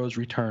Heroes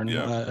Return.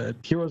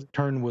 Heroes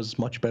Return was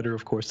much better,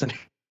 of course, than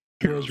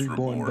Heroes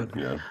Reborn.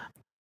 But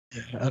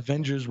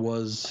Avengers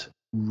was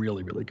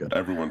really, really good.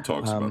 Everyone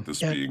talks about this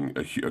being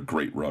a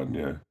great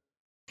run,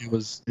 It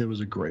was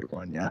a great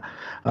run,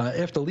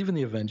 After leaving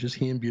the Avengers,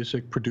 he and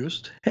Busiek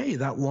produced,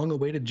 that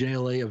long-awaited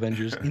JLA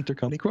Avengers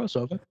intercompany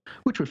crossover,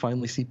 which would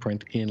finally see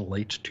print in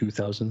late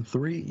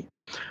 2003.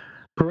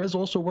 Perez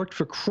also worked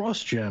for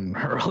CrossGen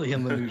early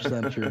in the new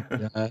century.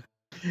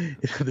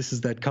 This is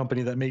that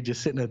company that made you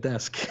sit in a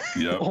desk,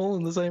 all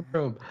in the same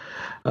room.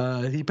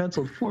 He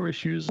penciled 4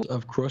 issues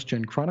of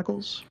CrossGen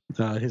Chronicles.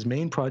 His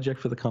main project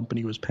for the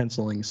company was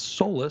penciling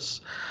Solus,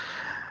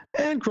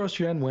 and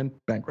CrossGen went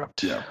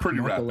bankrupt. Pretty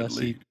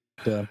rapidly.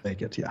 To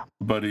make it,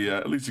 But he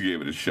at least he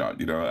gave it a shot.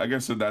 I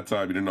guess at that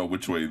time you didn't know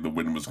which way the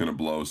wind was going to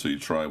blow, so you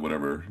try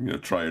whatever,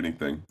 try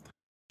anything.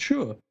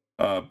 Sure.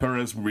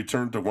 Perez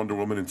returned to Wonder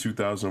Woman in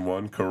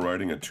 2001,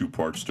 co-writing a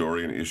 2-part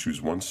story in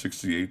issues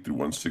 168 through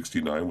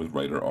 169 with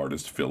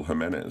writer-artist Phil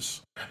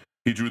Jimenez.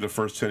 He drew the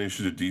first 10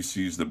 issues of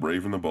DC's The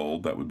Brave and the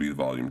Bold, that would be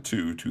Volume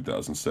 2,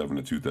 2007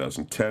 to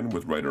 2010,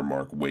 with writer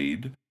Mark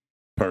Waid.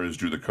 Perez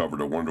drew the cover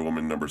to Wonder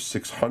Woman number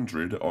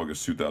 600,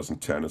 August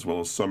 2010, as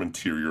well as some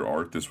interior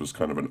art. This was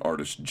kind of an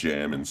artist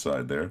jam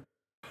inside there.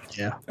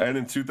 And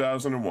in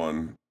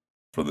 2001,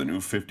 for the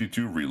New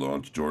 52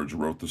 relaunch, George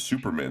wrote the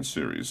Superman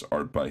series,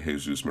 art by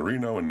Jesus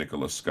Marino and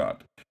Nicholas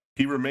Scott.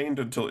 He remained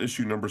until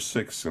issue number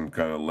 6 and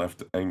kind of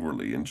left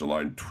angrily. In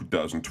July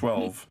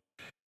 2012,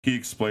 He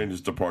explained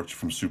his departure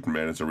from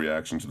Superman as a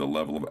reaction to the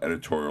level of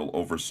editorial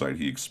oversight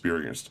he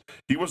experienced.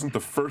 He wasn't the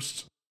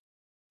first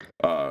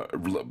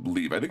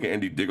leave. I think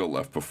Andy Diggle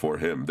left before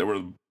him. There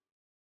were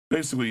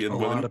basically a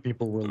lot of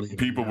people were leaving.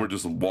 People were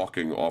just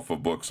walking off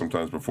of books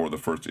sometimes before the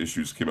first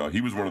issues came out.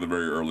 He was one of the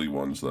very early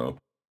ones, though.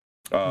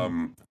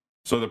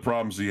 So the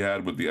problems he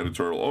had with the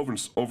editorial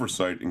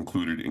oversight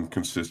included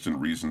inconsistent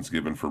reasons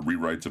given for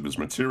rewrites of his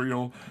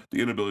material,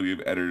 the inability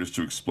of editors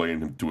to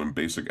explain to him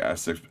basic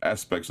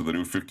aspects of the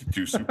New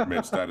 52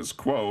 Superman status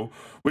quo,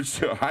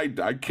 which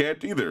I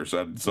can't either.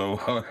 So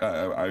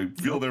I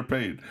feel their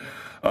pain.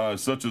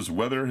 Such as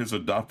whether his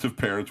adoptive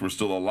parents were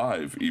still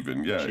alive,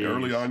 even. Yeah, Jeez.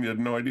 Early on, you had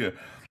no idea.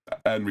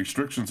 And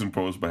restrictions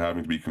imposed by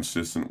having to be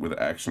consistent with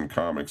Action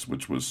Comics,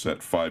 which was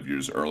set 5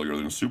 years earlier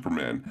than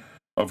Superman.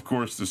 Of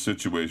course, the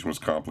situation was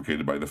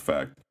complicated by the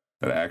fact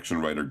that action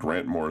writer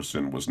Grant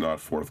Morrison was not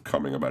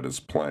forthcoming about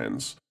his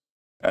plans.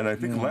 And I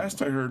think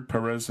last I heard,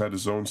 Perez had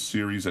his own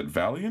series at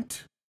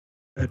Valiant?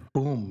 At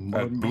Boom.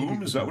 At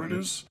Boom? Is that what it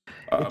is?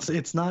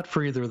 It's not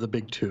for either of the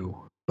big two,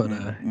 but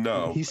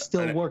no, he's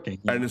still working.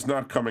 And it's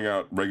not coming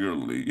out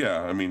regularly.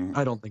 Yeah, I mean...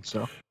 I don't think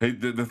so. Hey,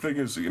 the thing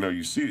is,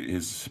 you see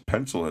his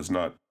pencil is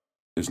not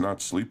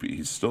sleepy.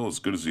 He's still as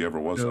good as he ever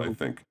was, I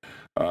think.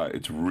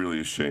 It's really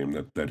a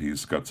shame that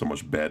he's got so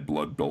much bad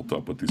blood built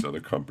up with these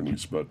other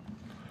companies, but...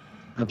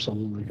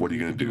 Absolutely. What are you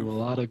going to do? Do a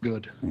lot of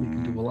good. You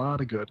can do a lot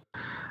of good.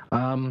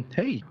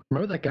 Hey,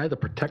 remember that guy, the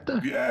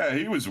Protector? Yeah,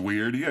 he was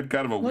weird. He had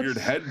kind of a weird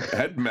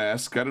head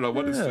mask. I don't know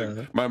what his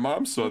thing. My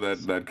mom saw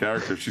that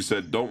character. She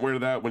said, "Don't wear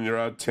that when you're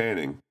out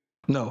tanning.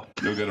 No.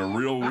 You'll get a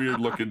real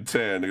weird-looking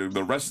tan.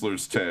 The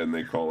wrestler's tan,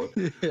 they call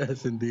it."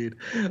 Yes, indeed.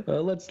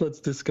 Let's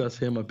discuss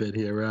him a bit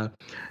here.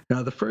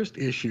 Now, the first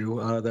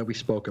issue that we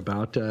spoke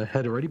about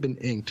had already been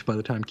inked by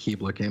the time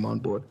Keebler came on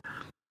board.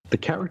 The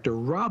character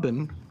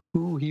Robin,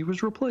 who he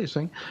was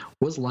replacing,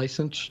 was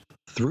licensed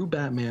through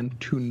Batman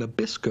to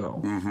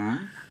Nabisco. Mm-hmm.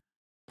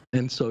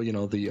 And so,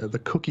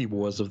 the cookie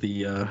wars of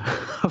the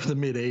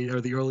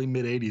the early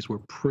mid '80s were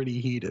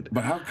pretty heated.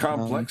 But how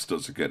complex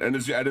does it get? And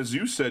as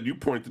you said, you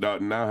pointed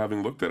out, and now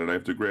having looked at it, I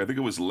have to agree. I think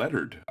it was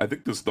lettered. I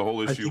think the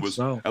whole issue was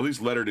at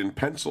least lettered in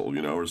pencil,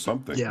 or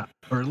something. Yeah,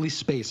 or at least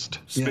spaced.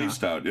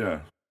 Spaced out,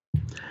 yeah.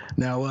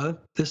 Now,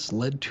 this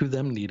led to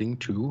them needing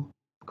to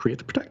create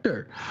the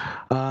Protector.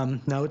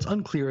 Now, it's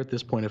unclear at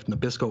this point if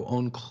Nabisco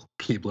owned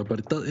Keebler,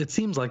 but it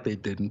seems like they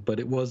didn't. But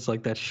it was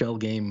like that shell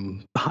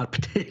game hot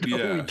potato.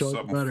 Yeah,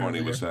 something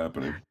funny was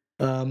happening.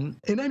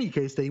 In any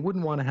case, they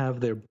wouldn't want to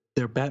have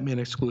their Batman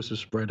exclusive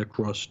spread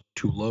across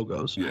two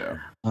logos. Yeah.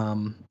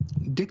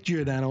 Dick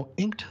Giordano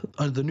inked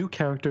the new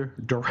character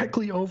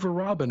directly over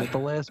Robin at the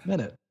last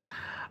minute.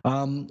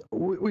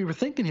 We were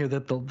thinking here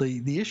that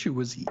the issue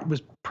was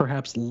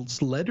perhaps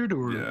lettered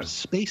or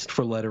spaced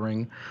for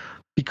lettering,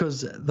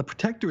 because the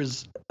Protector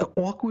is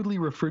awkwardly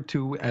referred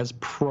to as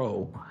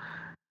Pro.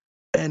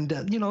 And,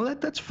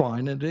 that's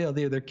fine. And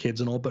they're kids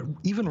and all, but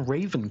even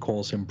Raven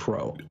calls him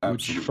Pro,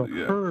 which for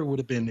her would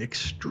have been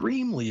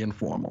extremely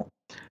informal.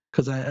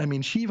 Because,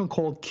 she even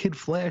called Kid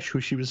Flash, who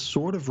she was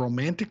sort of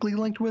romantically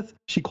linked with,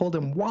 she called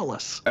him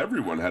Wallace.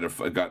 Everyone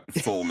got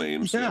full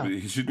names. Yeah.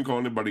 She didn't call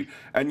anybody.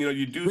 And,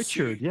 you do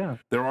Richard, see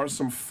there are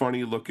some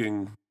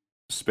funny-looking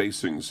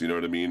spacings, you know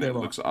what I mean? It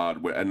looks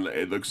odd, and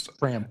it looks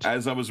cramped.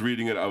 As I was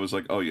reading it, I was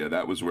like, oh yeah,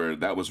 that was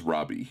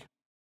Robbie.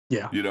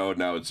 Yeah.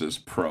 Now it says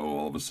Pro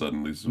all of a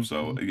sudden. Mm-hmm.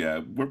 So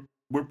yeah,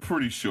 we're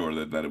pretty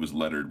sure that it was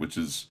lettered, which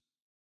is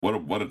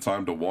what a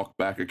time to walk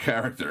back a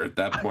character at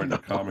that point in a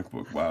comic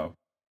book. Wow.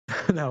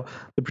 Now,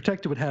 the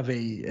Protector would have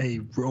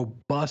a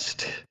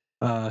robust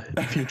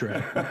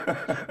future.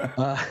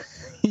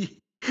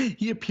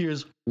 He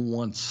appears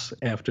once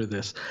after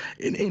this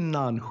in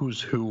non-Who's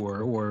Who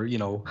or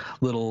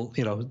little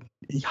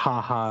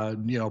ha-ha,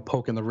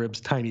 poking the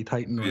ribs, Tiny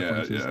Titan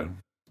references. Yeah.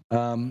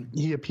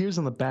 He appears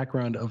in the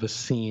background of a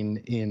scene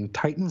in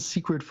Titan's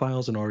Secret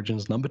Files and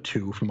Origins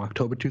 #2 from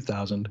October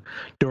 2000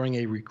 during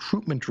a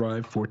recruitment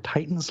drive for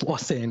Titans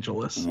Los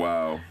Angeles.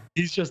 Wow.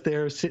 He's just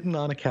there sitting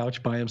on a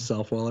couch by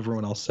himself while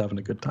everyone else is having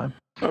a good time.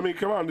 I mean,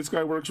 come on, this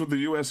guy works with the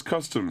U.S.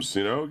 Customs,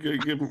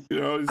 Give him,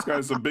 this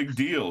guy's a big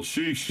deal.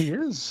 Sheesh. He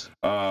is.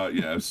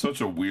 Yeah, it's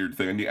such a weird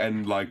thing.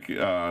 And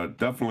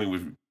definitely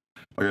with,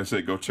 like I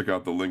say, go check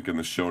out the link in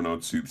the show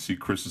notes. See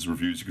Chris's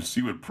reviews. You can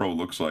see what Pro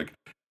looks like.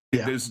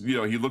 Yeah.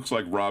 He looks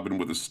like Robin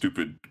with a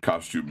stupid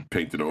costume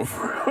painted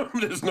over him.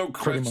 There's no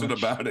question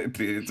about it.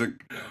 It's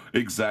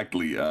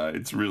exactly.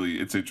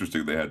 It's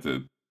interesting they had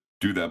to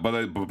do that.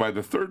 But by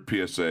the third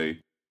PSA,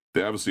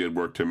 they obviously had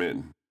worked him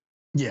in.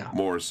 Yeah.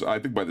 More. So I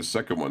think by the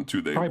second one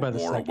too, they were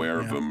more aware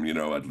of him.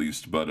 At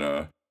least.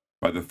 But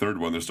by the third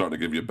one, they're starting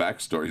to give you a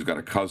backstory. He's got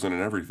a cousin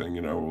and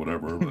everything, or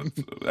whatever.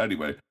 But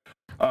anyway,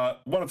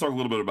 want to talk a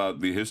little bit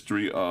about the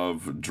history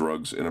of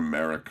drugs in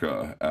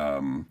America.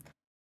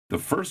 The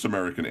first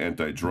American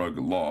anti-drug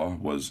law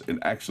was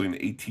actually in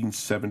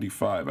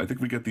 1875. I think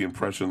we get the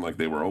impression like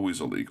they were always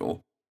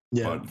illegal.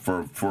 Yeah.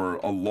 But for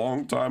a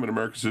long time in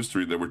America's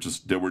history,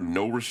 there were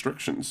no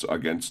restrictions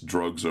against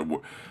drugs,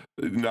 or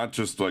not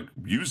just like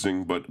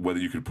using, but whether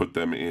you could put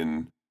them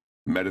in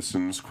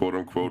medicines, quote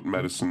unquote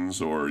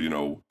medicines, or, you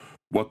know,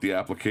 what the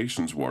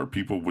applications were.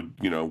 People would,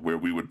 you know, where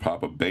we would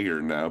pop a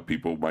Bayer now,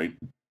 people might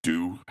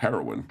do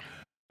heroin.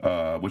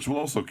 Which will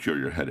also cure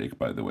your headache,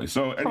 by the way.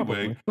 So anyway,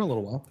 Probably, for a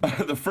little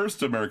while. the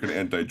first American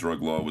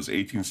anti-drug law was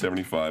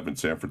 1875 in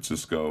San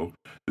Francisco.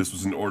 This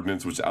was an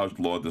ordinance which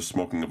outlawed the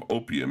smoking of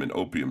opium in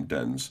opium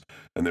dens.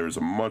 And there is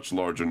a much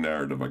larger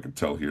narrative I can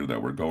tell here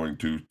that we're going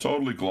to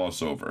totally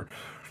gloss over.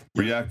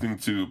 Reacting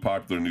to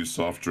popular new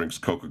soft drinks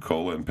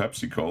Coca-Cola and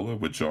Pepsi-Cola,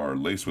 which are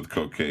laced with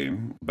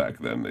cocaine, back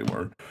then they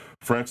were,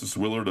 Frances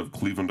Willard of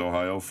Cleveland,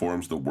 Ohio,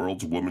 forms the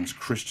World's Women's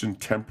Christian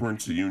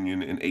Temperance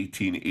Union in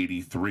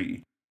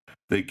 1883.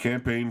 They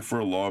campaigned for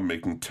a law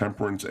making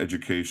temperance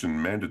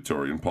education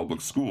mandatory in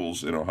public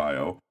schools in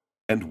Ohio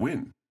and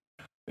win.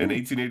 In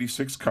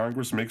 1886,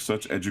 Congress makes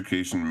such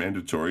education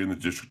mandatory in the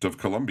District of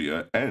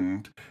Columbia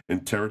and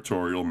in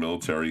territorial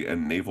military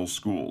and naval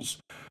schools.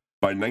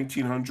 By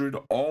 1900,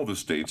 all the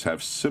states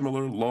have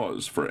similar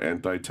laws for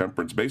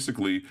anti-temperance,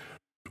 basically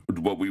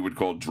what we would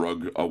call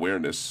drug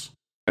awareness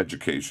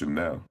education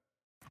now.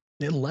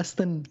 In less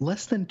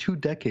than 2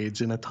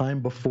 decades, in a time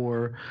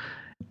before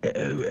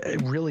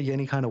really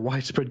any kind of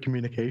widespread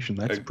communication.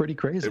 That's pretty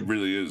crazy. It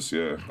really is,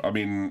 yeah. I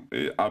mean,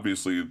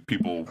 obviously,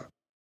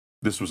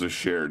 this was a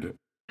shared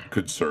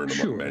concern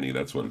among many.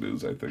 That's what it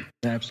is, I think.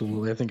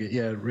 Absolutely. I think it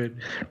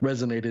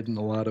resonated in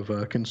a lot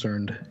of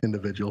concerned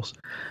individuals.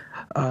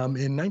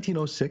 In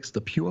 1906, the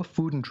Pure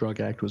Food and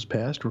Drug Act was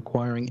passed,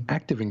 requiring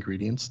active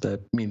ingredients,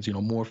 that means, you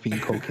know, morphine,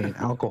 cocaine,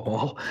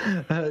 alcohol,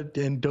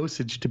 and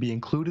dosage to be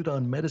included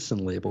on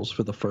medicine labels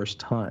for the first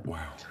time.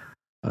 Wow.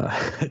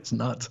 It's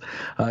nuts.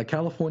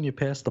 California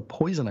passed the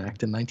Poison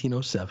Act in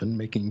 1907,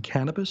 making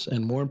cannabis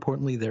and, more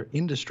importantly, their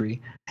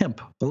industry, hemp,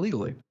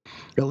 illegal.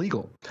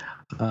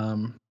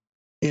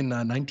 In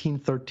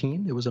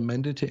 1913, it was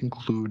amended to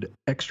include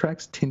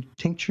extracts,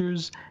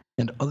 tinctures,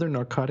 and other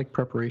narcotic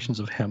preparations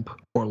of hemp,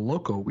 or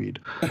loco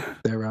weed,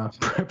 their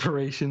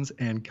preparations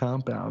and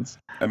compounds.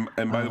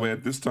 And by the way,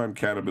 at this time,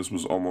 cannabis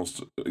was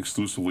almost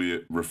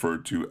exclusively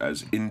referred to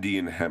as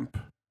Indian hemp.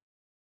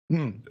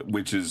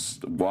 Which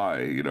is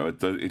why, you know,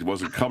 it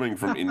wasn't coming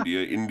from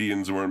India.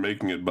 Indians were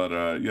making it,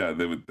 but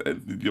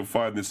you'll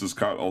find this is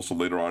also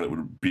later on it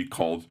would be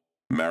called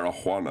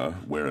marijuana,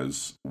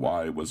 whereas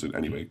why was it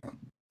anyway?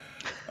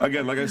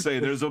 Again, like I say,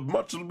 there's a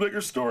much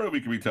bigger story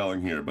we could be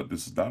telling here, but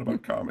this is not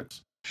about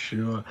comics.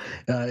 Sure.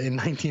 In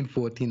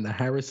 1914, the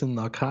Harrison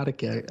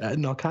Narcotic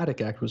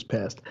Act was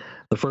passed.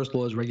 The first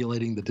laws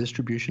regulating the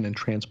distribution and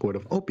transport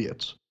of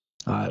opiates.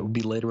 It would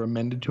be later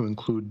amended to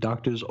include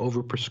doctors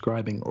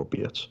overprescribing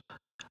opiates.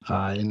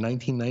 In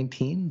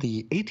 1919,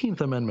 the 18th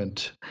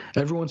Amendment,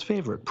 everyone's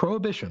favorite,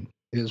 Prohibition,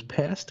 is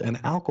passed and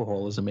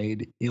alcohol is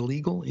made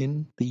illegal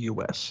in the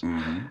U.S.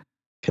 Mm-hmm.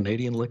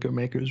 Canadian liquor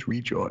makers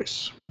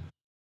rejoice.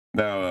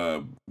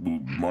 Now,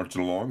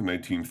 marching along, in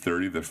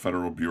 1930, the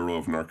Federal Bureau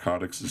of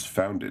Narcotics is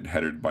founded,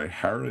 headed by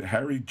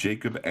Harry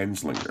Jacob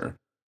Enslinger.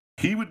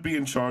 He would be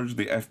in charge of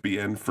the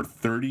FBN for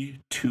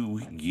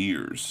 32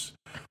 years.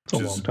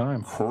 That's a long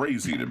time.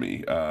 Crazy to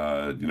me,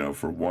 you know,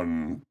 for a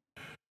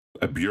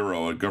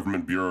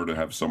government bureau to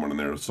have someone in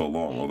there so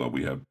long, although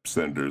we have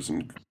senators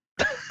and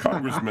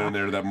congressmen in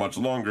there that much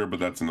longer, but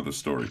that's another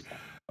story.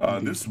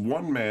 This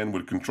one man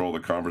would control the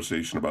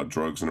conversation about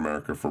drugs in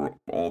America for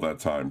all that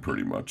time,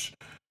 pretty much,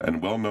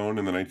 and well known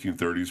in the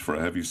 1930s for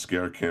a heavy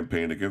scare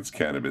campaign against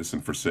cannabis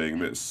and for saying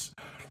this: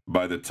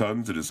 "By the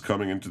tons it is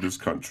coming into this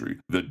country,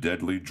 the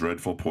deadly,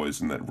 dreadful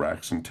poison that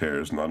racks and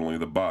tears not only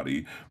the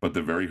body, but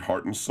the very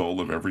heart and soul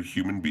of every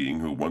human being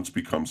who once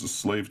becomes a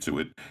slave to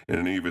it in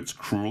any of its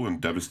cruel and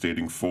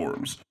devastating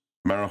forms.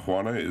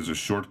 Marijuana is a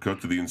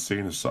shortcut to the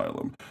insane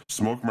asylum.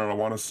 Smoke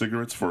marijuana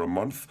cigarettes for a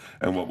month,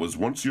 and what was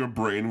once your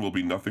brain will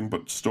be nothing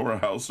but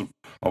storehouse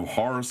of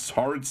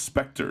horrid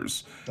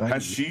specters.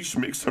 Hashish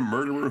makes a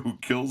murderer who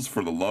kills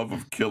for the love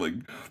of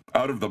killing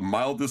out of the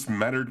mildest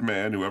mannered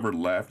man who ever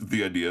laughed at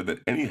the idea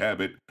that any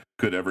habit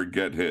could ever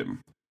get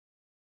him."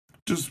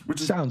 Which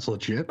sounds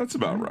legit. That's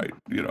about right,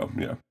 you know,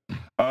 yeah.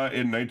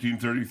 In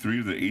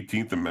 1933, the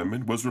 18th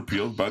Amendment was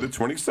repealed by the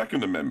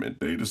 22nd Amendment.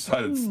 They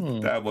decided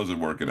that wasn't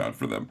working out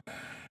for them.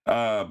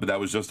 But that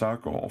was just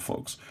alcohol,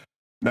 folks.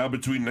 Now,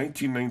 between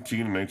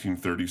 1919 and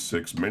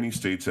 1936, many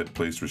states had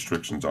placed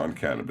restrictions on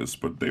cannabis,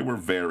 but they were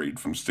varied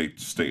from state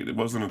to state. It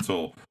wasn't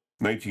until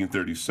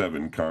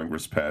 1937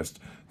 Congress passed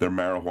their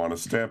Marijuana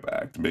Stamp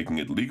Act, making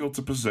it legal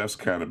to possess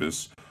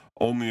cannabis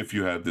only if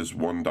you had this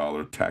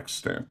 $1 tax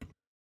stamp.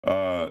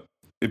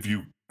 If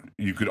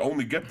you could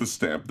only get the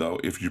stamp, though,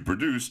 if you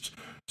produced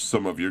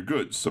some of your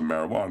goods, some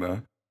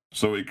marijuana.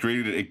 So it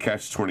created a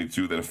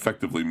catch-22 that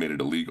effectively made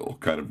it illegal,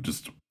 kind of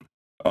just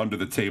under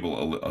the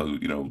table,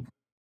 you know,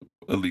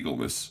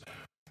 illegalness.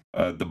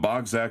 The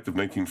Boggs Act of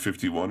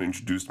 1951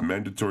 introduced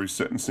mandatory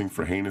sentencing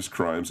for heinous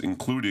crimes,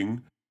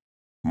 including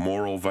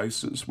moral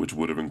vices, which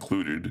would have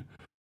included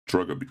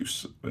drug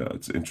abuse.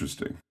 It's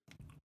interesting.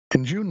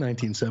 In June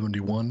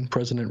 1971,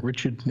 President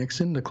Richard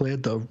Nixon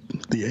declared a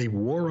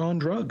war on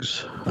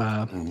drugs.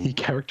 He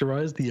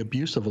characterized the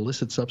abuse of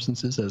illicit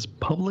substances as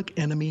public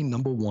enemy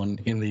number one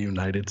in the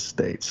United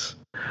States.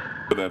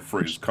 Where that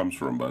phrase comes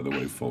from, by the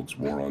way, folks,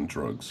 war on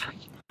drugs.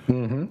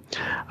 Now,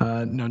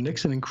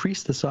 Nixon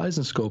increased the size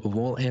and scope of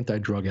all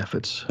anti-drug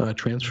efforts,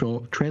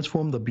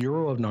 transformed the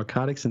Bureau of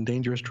Narcotics and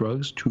Dangerous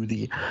Drugs to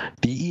the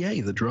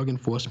DEA, the Drug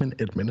Enforcement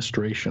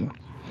Administration.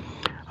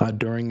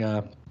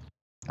 During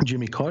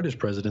Jimmy Carter's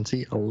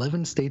presidency,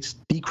 11 states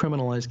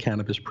decriminalized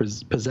cannabis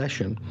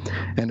possession,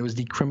 and it was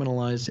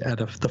decriminalized at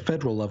the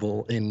federal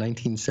level in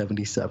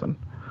 1977.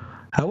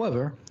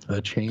 However,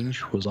 a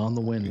change was on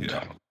the wind.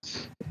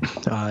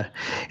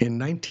 In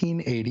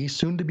 1980,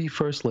 soon-to-be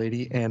First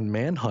Lady and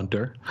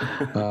Manhunter,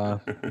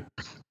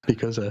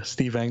 because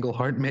Steve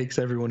Englehart makes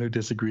everyone who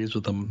disagrees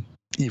with him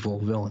evil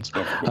villains,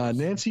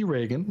 Nancy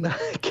Reagan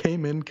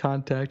came in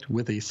contact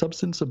with a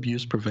substance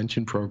abuse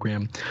prevention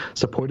program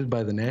supported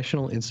by the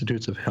National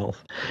Institutes of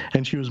Health,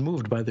 and she was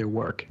moved by their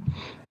work.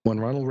 When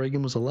Ronald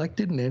Reagan was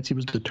elected, Nancy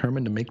was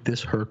determined to make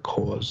this her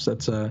cause.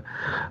 That's the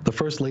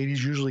First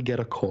Ladies usually get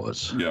a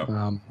cause.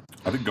 Yeah.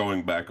 I think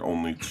going back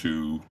only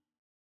to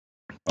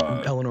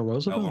Eleanor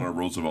Roosevelt? Eleanor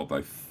Roosevelt,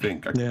 I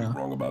think. I could be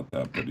wrong about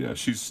that. But yeah,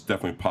 she's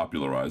definitely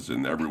popularized,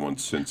 and everyone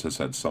since has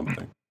had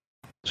something.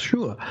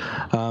 Sure.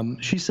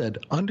 She said,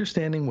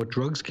 understanding what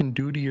drugs can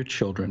do to your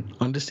children,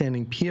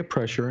 understanding peer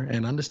pressure,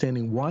 and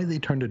understanding why they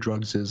turn to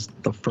drugs is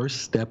the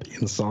first step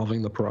in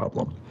solving the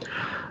problem.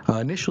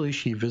 Initially,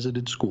 she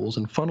visited schools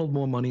and funneled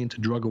more money into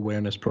drug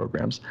awareness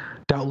programs,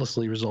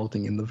 doubtlessly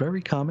resulting in the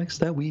very comics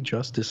that we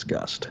just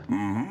discussed.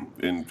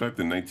 In fact,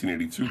 in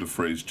 1982, the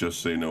phrase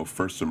 "just say no"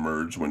 first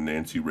emerged when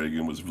Nancy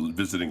Reagan was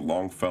visiting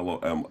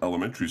Longfellow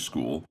Elementary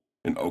School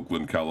in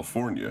Oakland,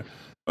 California.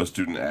 A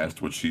student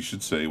asked what she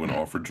should say when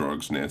offered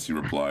drugs. Nancy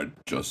replied,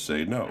 "Just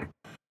say no."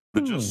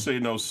 The "Just Say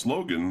No"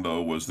 slogan,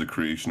 though, was the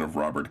creation of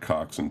Robert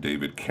Cox and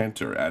David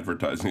Cantor,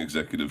 advertising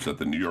executives at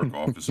the New York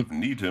office of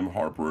Needham,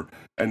 Harper,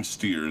 and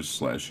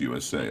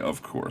Steers/USA,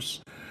 of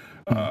course.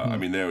 I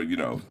mean,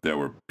 there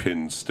were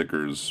pins,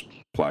 stickers,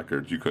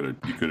 placards. You could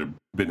have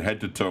been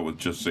head to toe with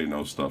 "Just Say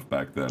No" stuff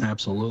back then.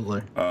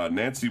 Absolutely.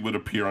 Nancy would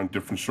appear on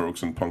Different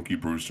Strokes and Punky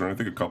Brewster, and I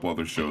think a couple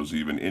other shows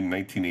even, in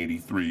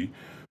 1983,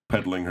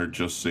 peddling her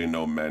 "Just Say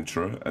No"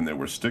 mantra. And there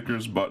were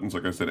stickers, buttons,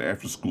 like I said,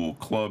 after-school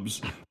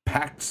clubs,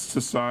 pacts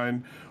to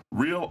sign,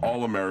 real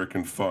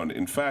all-American fun.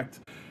 In fact,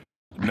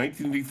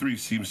 1983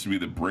 seems to be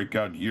the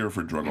breakout year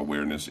for drug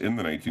awareness in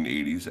the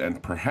 1980s,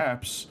 and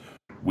perhaps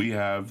we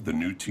have the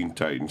new Teen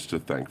Titans to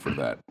thank for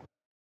that.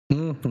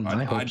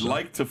 I'd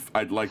like to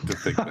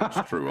think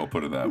that's true. I'll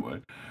put it that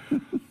way.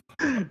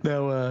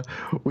 Now,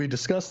 we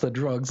discussed the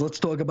drugs. Let's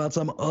talk about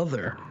some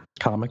other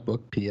comic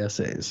book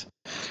PSAs.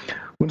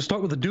 We're going to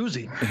start with a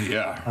doozy.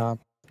 Yeah.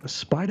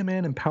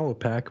 Spider-Man and Power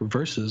Pack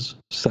versus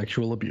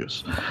sexual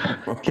abuse.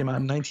 Came out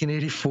in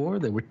 1984.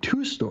 There were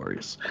two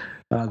stories.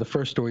 The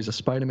first story is a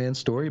Spider-Man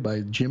story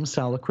by Jim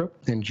Salicrup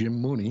and Jim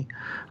Mooney.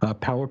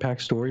 Power Pack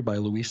story by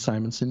Louise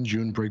Simonson,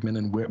 June Brigman,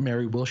 and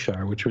Mary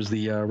Wilshire, which was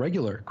the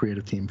regular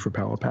creative team for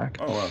Power Pack.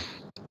 Oh,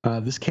 wow.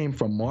 This came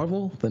from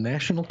Marvel, the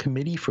National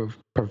Committee for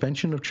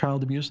Prevention of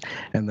Child Abuse,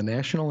 and the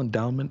National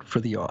Endowment for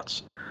the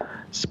Arts.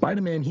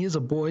 Spider-Man, he is a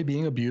boy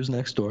being abused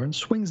next door and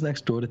swings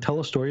next door to tell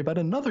a story about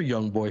another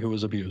young boy who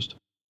was abused.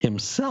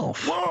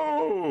 Himself.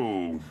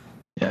 Whoa!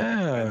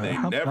 Yeah. And they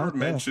never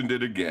mentioned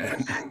it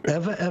again.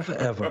 Ever.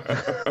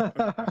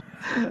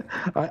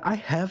 I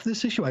have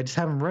this issue. I just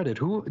haven't read it.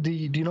 Who do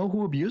you know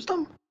who abused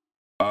him?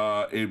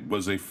 It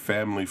was a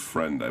family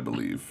friend, I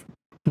believe.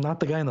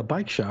 Not the guy in the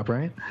bike shop,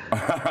 right? No,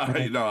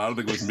 I don't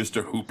think it was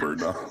Mr. Hooper,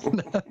 no.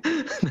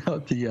 No,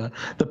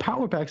 the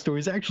Power Pack story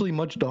is actually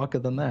much darker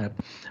than that.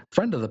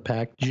 Friend of the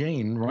pack,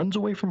 Jane, runs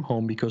away from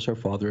home because her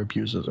father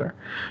abuses her.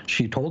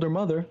 She told her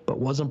mother, but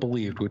wasn't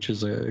believed, which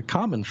is a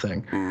common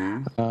thing.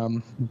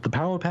 The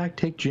Power Pack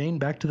take Jane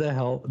back to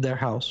their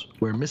house,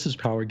 where Mrs.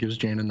 Power gives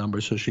Jane a number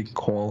so she can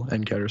call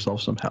and get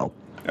herself some help.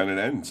 And it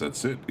ends.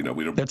 That's it.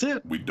 That's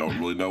it. We don't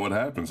really know what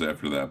happens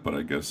after that, but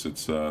I guess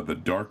it's the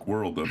dark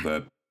world of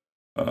that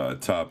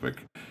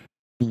topic.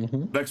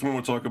 Next one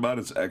we'll talk about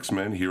is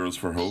X-Men Heroes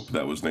for Hope.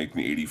 That was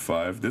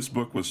 1985. This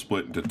book was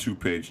split into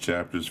 2-page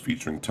chapters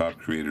featuring top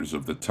creators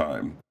of the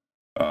time.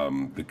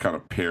 It kind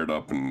of paired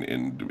up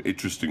in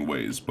interesting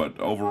ways, but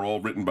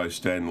overall written by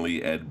Stan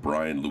Lee, Ed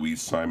Bryan,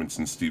 Louise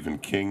Simonson, Stephen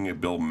King,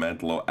 Bill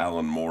Mantlo,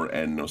 Alan Moore,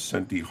 Ann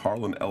Nocenti,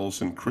 Harlan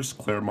Ellison, Chris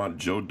Claremont,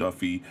 Joe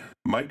Duffy,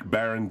 Mike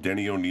Barron,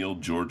 Denny O'Neil,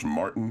 George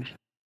Martin,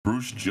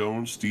 Bruce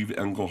Jones, Steve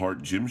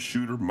Englehart, Jim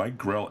Shooter, Mike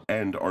Grell,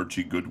 and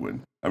Archie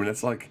Goodwin. I mean,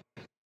 that's like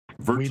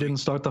virtually... We didn't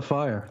start the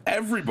fire.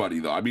 Everybody,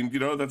 though. I mean,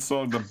 that's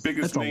the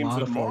biggest names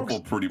in Marvel,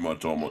 pretty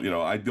much, almost.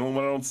 I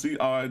don't see...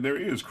 there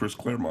he is, Chris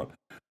Claremont.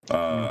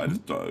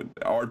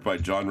 Art by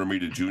John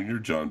Romita Jr.,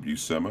 John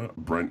Buscema,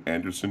 Brent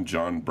Anderson,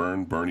 John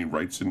Byrne, Bernie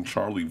Wrightson,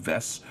 Charlie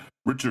Vess,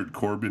 Richard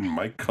Corbin,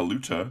 Mike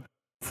Kaluta,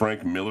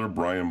 Frank Miller,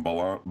 Brian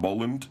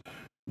Boland,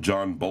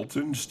 John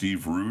Bolton,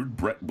 Steve Rude,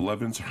 Brett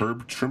Blevins,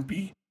 Herb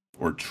Trimpe,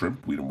 or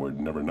Trimp, we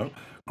never know,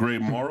 Gray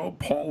Morrow,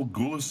 Paul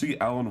Gulacy,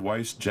 Alan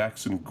Weiss,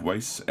 Jackson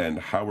Gweiss, and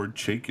Howard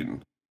Chaykin.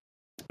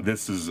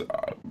 This is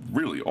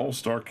really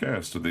all-star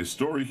cast. So the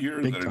story here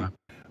is that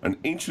An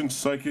ancient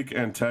psychic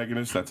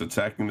antagonist that's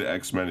attacking the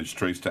X-Men is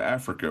traced to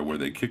Africa, where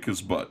they kick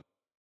his butt.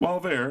 While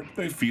there,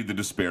 they feed the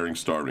despairing,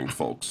 starving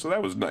folks. So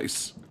that was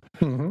nice.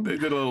 Mm-hmm. They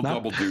did a little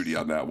double duty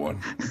on that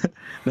one.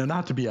 Now,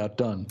 not to be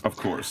outdone. Of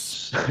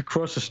course.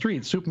 Across the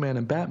street, Superman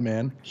and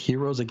Batman,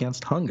 heroes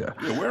against hunger.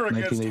 Yeah, we're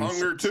against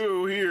hunger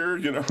too here,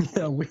 you know.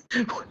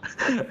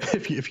 Yeah,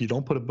 if you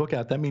don't put a book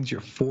out, that means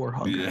you're for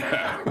hunger.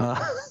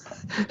 Yeah.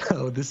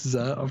 This is,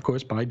 of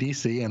course, by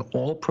DC, and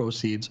all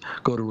proceeds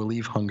go to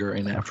relieve hunger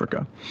in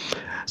Africa.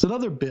 It's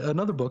another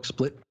book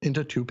split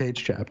into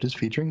 2-page chapters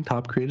featuring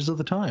top creators of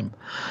the time.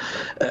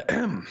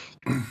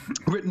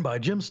 Written by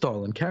Jim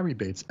Starlin, Carrie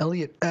Bates,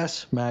 Elliot S.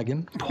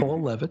 Magan,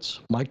 Paul Levitz,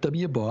 Mike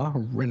W. Barr,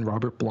 and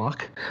Robert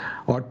Bloch.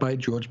 Art by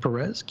George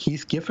Perez,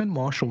 Keith Giffen,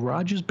 Marshall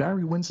Rogers,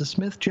 Barry Windsor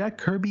Smith, Jack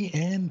Kirby,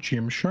 and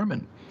Jim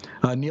Sherman.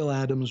 Neil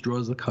Adams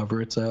draws the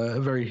cover. It's a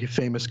very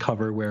famous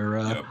cover where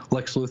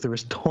Lex Luthor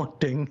is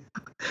taunting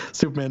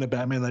Superman and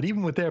Batman that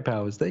even with their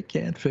powers, they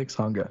can't fix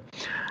hunger.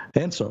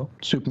 And so,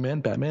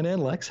 Superman, Batman,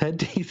 and Lex head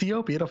to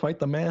Ethiopia to fight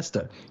the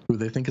Master, who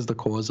they think is the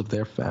cause of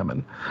their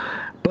famine.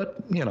 But,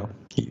 you know,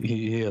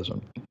 he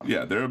isn't.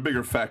 Yeah, there are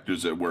bigger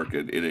factors at work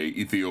in a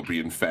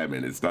Ethiopian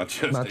famine. It's not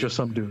just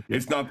some dude.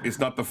 It's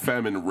not the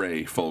famine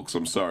ray, folks.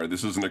 I'm sorry.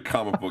 This isn't a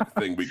comic book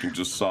thing we can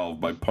just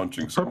solve by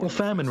punching someone. Purple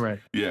famine ray.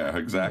 Yeah,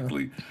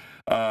 exactly.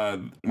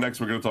 Next,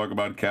 we're going to talk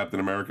about Captain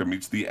America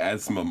Meets the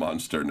Asthma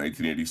Monster,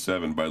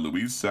 1987, by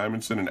Louise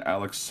Simonson and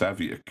Alex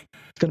Saviuk.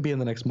 It's going to be in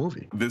the next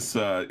movie. This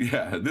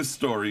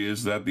story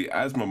is that the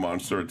asthma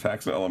monster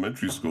attacks an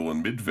elementary school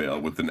in Midvale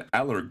with an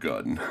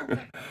allergun,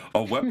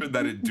 a weapon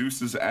that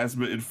induces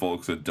asthma in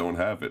folks that don't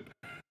have it.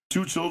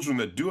 2 children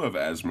that do have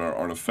asthma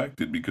aren't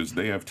affected because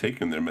they have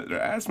taken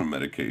their asthma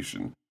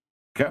medication.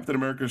 Captain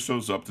America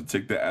shows up to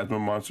take the asthma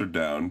monster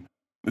down.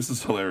 This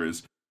is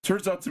hilarious.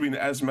 Turns out to be an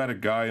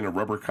asthmatic guy in a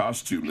rubber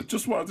costume that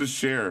just wanted to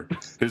share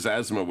his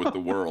asthma with the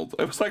world.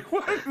 It was like,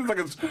 what? It's like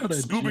a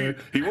Scooby.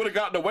 He would have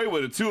gotten away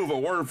with it, too, if it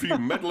weren't a few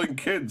meddling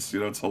kids.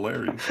 You know, it's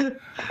hilarious.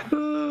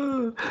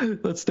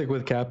 Let's stick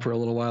with Cap for a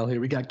little while here.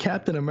 We got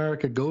Captain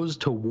America Goes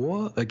to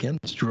War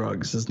Against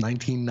Drugs. This is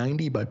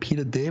 1990 by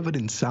Peter David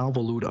and Sal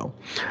Velluto.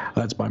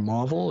 It's by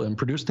Marvel and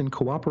produced in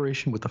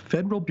cooperation with the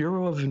Federal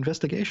Bureau of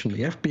Investigation,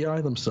 the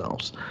FBI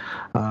themselves.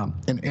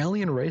 An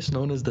alien race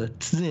known as the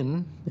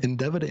Tzin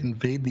endeavor to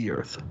invade the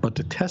Earth, but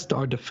to test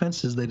our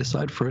defenses, they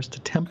decide first to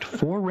tempt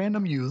 4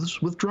 random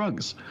youths with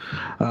drugs.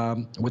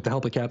 With the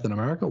help of Captain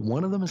America,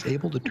 one of them is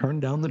able to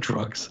turn down the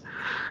drugs,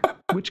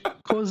 which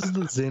causes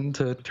the Tzin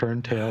to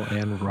turn tail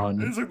and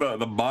run. It's like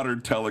the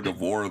modern telling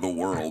of War of the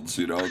Worlds.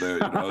 You know,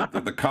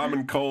 the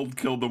common cold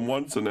killed them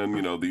once, and then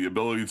the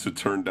ability to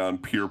turn down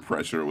peer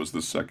pressure was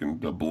the second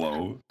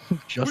blow.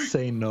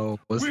 Say no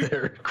was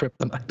their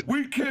kryptonite.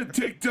 We can't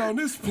take down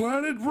this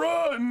planet.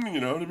 Run! You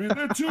know what I mean?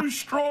 They're too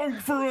strong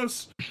for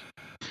us.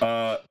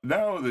 Now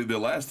the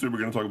last 3 we're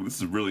going to talk about.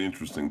 This is really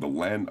interesting.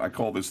 I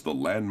call this the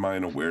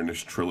Landmine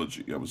Awareness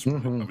Trilogy. I was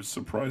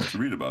surprised to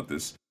read about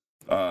this.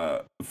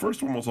 The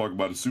first one we'll talk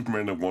about is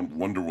Superman and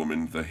Wonder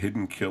Woman: The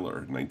Hidden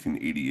Killer,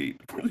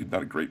 1988. Really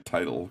not a great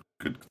title,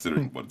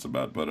 considering what it's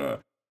about,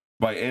 but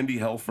by Andy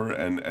Helfer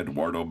and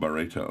Eduardo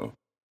Barreto.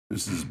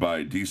 This is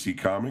by DC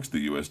Comics, the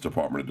U.S.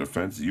 Department of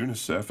Defense,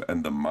 UNICEF,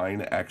 and the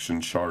Mine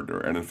Action Charter.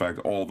 And in fact,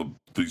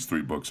 these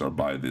 3 books are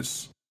by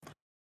this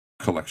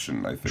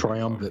collection, I think,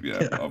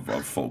 triumvirate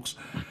of folks.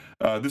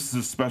 This is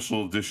a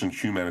special edition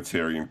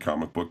humanitarian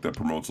comic book that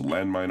promotes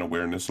landmine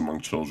awareness among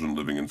children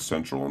living in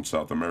Central and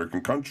South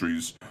American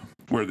countries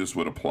where this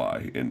would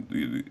apply, in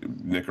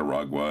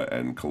Nicaragua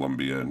and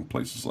Colombia and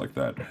places like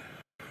that.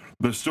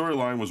 The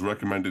storyline was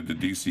recommended to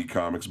DC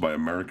Comics by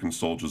American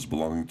soldiers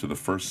belonging to the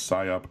 1st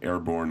PSYOP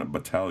Airborne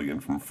Battalion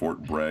from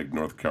Fort Bragg,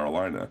 North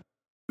Carolina.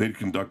 They'd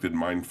conducted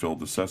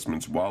minefield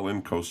assessments while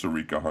in Costa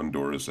Rica,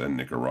 Honduras, and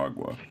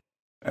Nicaragua,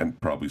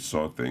 and probably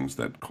saw things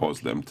that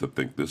caused them to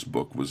think this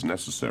book was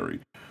necessary.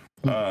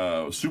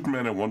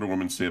 Superman and Wonder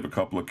Woman save a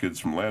couple of kids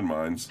from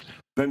landmines,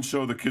 then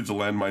show the kids a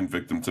landmine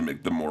victim to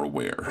make them more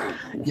aware.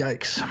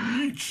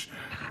 Yikes.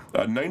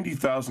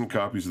 90,000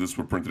 copies of this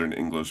were printed in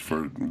English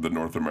for the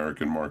North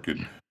American market.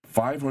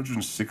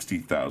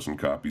 560,000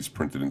 copies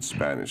printed in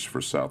Spanish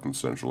for South and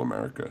Central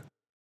America.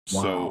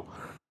 Wow. So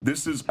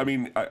this is,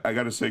 I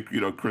got to say,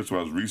 Chris, when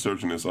I was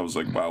researching this, I was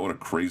like, wow, what a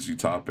crazy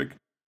topic.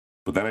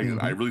 But then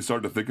I really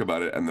started to think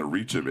about it and the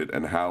reach of it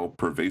and how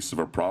pervasive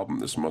a problem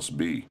this must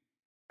be.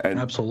 And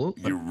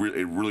absolutely,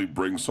 it really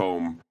brings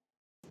home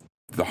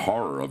the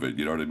horror of it.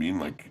 You know what I mean?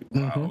 Like,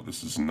 wow,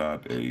 this is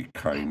not a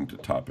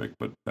kind topic,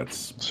 but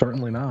that's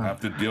certainly not. Have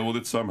to deal with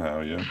it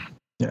somehow. Yeah.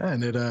 Yeah,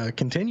 and it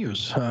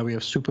continues. We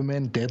have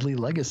Superman Deadly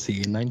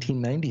Legacy in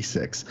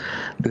 1996.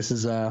 This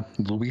is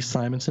Louise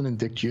Simonson and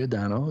Dick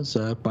Giordano. It's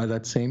by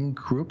that same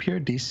group here,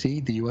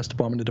 DC, the U.S.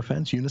 Department of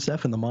Defense,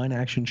 UNICEF, and the Mine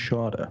Action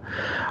Charter.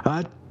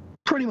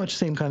 Pretty much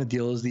same kind of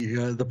deal as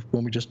the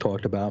one we just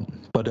talked about,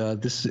 but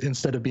this,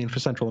 instead of being for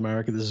Central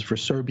America, this is for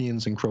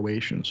Serbians and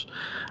Croatians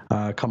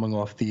coming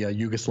off the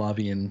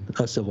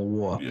Yugoslavian Civil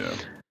War. Yeah.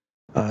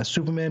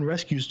 Superman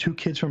rescues 2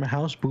 kids from a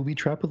house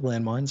booby-trapped with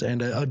landmines,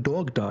 and a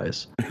dog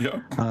dies. Yeah.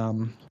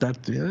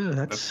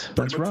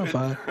 That's rough.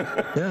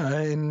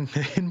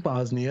 In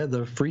Bosnia,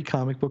 the free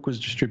comic book was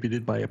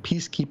distributed by a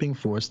peacekeeping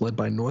force led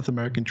by North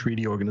American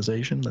Treaty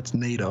Organization, that's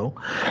NATO,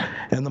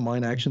 and the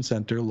Mine Action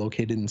Center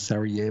located in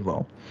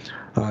Sarajevo.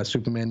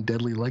 Superman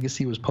Deadly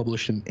Legacy was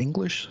published in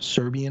English,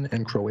 Serbian,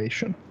 and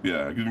Croatian.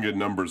 Yeah, I didn't get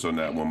numbers on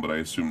that one, but I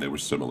assume they were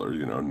similar,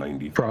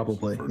 90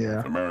 probably for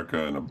North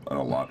America and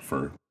a lot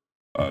for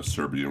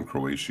Serbia and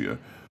Croatia.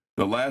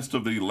 The last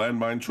of the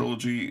Landmine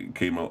trilogy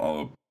came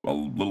a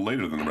little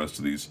later than the rest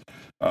of these.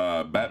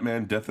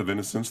 Batman Death of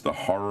Innocence, The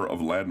Horror of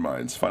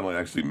Landmines, finally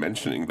actually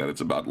mentioning that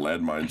it's about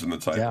landmines in the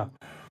title. Yeah.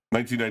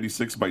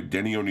 1996 by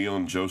Denny O'Neil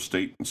and Joe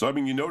Staton. So,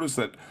 you notice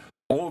that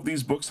all of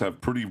these books have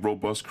pretty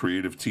robust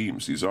creative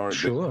teams. These aren't,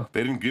 sure.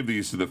 They didn't give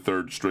these to the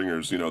third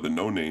stringers, the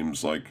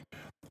no-names. Like,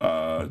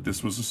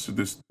 this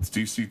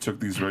DC took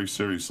these very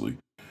seriously.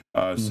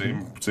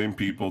 Same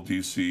people,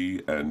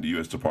 DC and the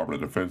U.S.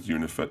 Department of Defense,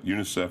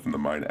 UNICEF, and the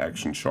Mine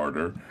Action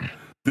Charter.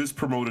 This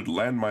promoted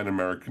landmine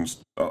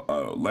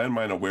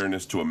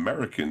awareness to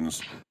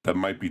Americans that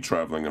might be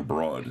traveling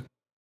abroad.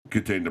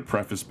 Contained a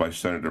preface by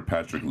Senator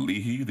Patrick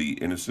Leahy, The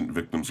Innocent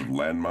Victims of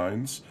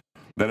Landmines.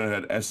 Then it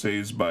had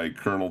essays by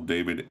Colonel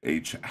David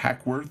H.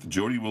 Hackworth,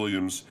 Jody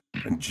Williams,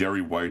 and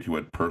Jerry White, who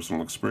had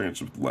personal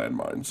experience with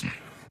landmines.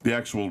 The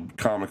actual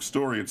comic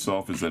story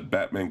itself is that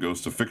Batman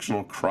goes to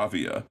fictional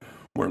Kravia,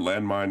 where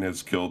landmine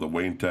has killed a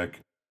Wayne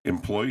Tech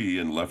employee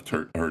and left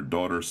her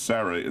daughter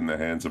Sarah in the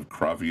hands of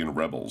Kravian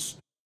rebels.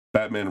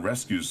 Batman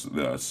rescues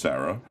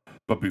Sarah,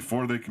 but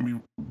before they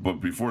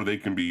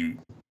can be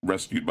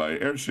rescued by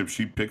an airship,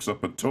 she picks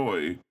up a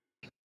toy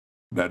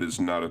that is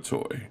not a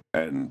toy,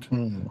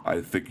 and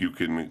I think you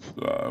can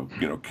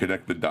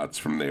connect the dots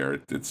from there.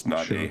 It's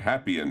not a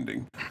happy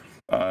ending,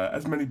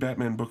 as many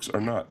Batman books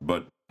are not.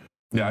 But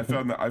yeah,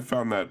 I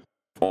found that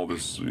all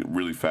this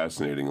really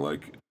fascinating.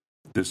 Like,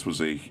 this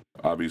was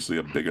obviously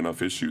a big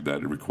enough issue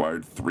that it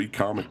required 3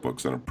 comic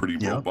books and a pretty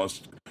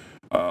robust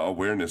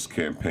awareness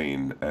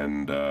campaign.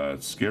 And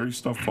scary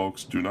stuff,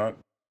 folks. Do not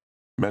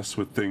mess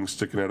with things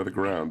sticking out of the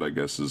ground, I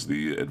guess, is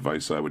the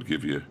advice I would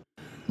give you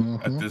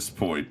at this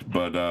point.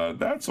 But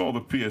that's all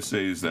the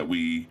PSAs that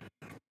we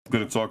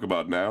going to talk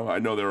about now. I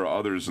know there are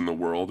others in the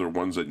world, or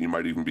ones that you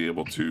might even be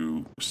able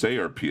to say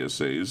are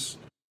PSAs.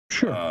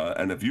 Sure.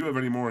 And if you have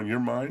any more in your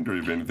mind, or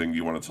if anything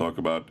you want to talk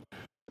about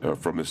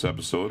from this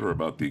episode, or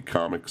about the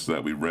comics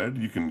that we read,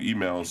 you can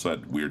email us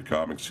at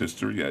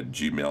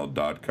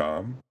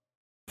weirdcomicshistory@gmail.com.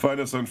 Find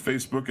us on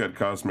Facebook at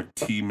Cosmic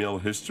T-Mill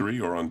History,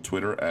 or on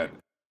Twitter at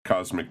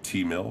Cosmic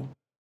T-Mill.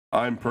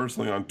 I'm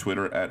personally on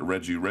Twitter at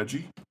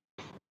Reggie.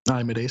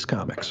 I'm at Ace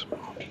Comics.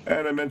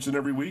 And I mention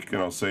every week,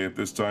 and I'll say it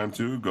this time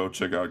too, go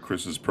check out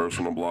Chris's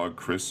personal blog.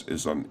 Chris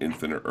is on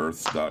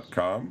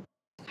InfiniteEarths.com,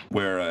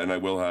 where, and I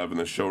will have in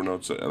the show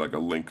notes like a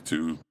link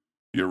to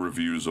your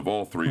reviews of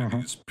all 3 of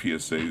these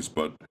PSAs,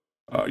 but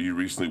you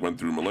recently went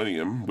through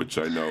Millennium, which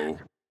I know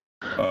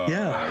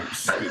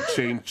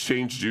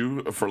changed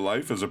you for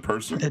life as a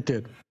person. It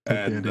did.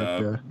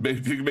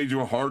 Maybe made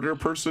you a harder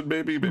person,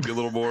 maybe a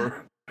little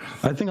more.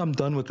 I think I'm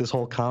done with this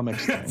whole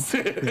comics thing.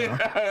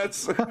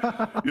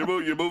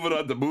 You're moving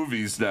on to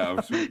movies now.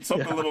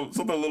 Something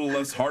a little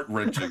less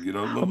heart-wrenching,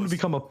 I'm gonna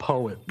become a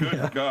poet.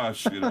 Good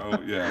gosh,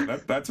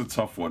 that's a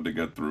tough one to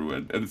get through.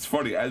 And it's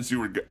funny, as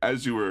you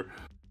were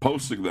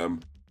posting them,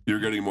 you're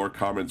getting more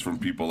comments from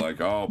people like,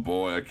 "Oh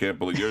boy, I can't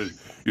believe you're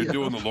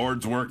doing the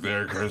Lord's work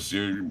there, Chris.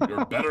 You're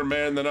a better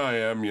man than I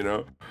am,"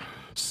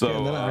 So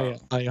and then I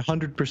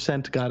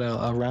 100% got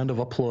a round of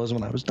applause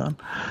when I was done.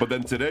 But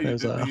then today it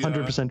was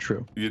 100%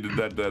 true. You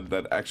did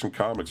that Action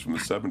Comics from the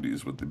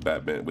 70s with the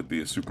Batman, with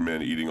the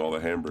Superman eating all the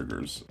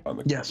hamburgers on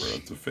the cover.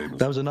 That's a famous.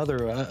 That was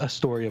another a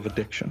story of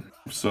addiction.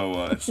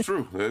 So it's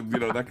true.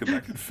 That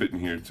could fit in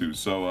here too.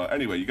 So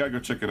anyway, you gotta go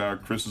check it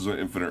out. Chris is on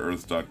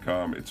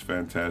InfiniteEarths.com. It's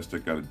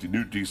fantastic. Got a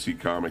new DC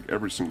comic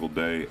every single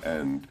day,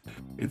 and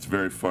it's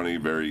very funny,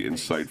 very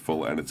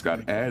insightful, and it's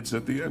got ads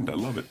at the end. I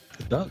love it.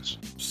 It does.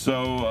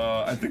 So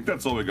I think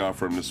that's all we got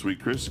for him this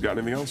week. Chris, got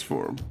anything else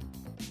for him?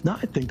 No,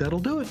 I think that'll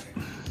do it.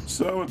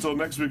 So until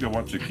next week, I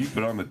want you to keep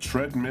it on the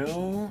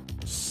treadmill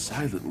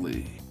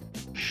silently.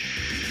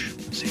 Shh.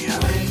 See ya.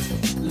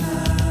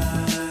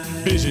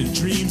 Vision,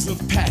 dreams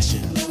of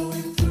passion.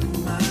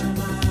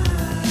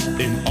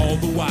 And all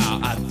the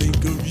while I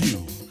think of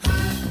you.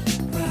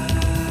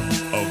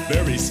 A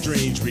very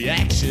strange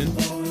reaction.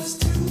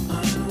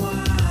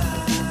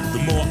 The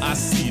more I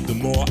see, the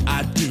more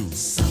I do.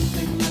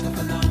 Something like a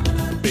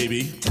phenomenon,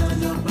 baby.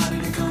 Telling your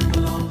body to come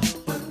along,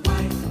 but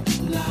white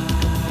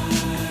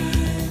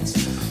lines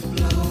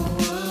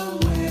blow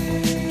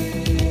away.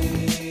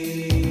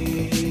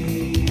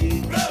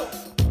 Blow!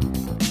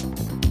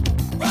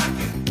 Rock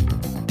it!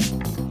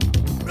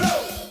 Blow!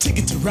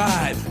 Ticket to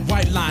ride,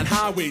 white line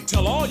highway.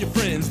 Tell all your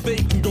friends they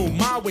can go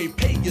my way.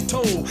 Pay your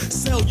toll,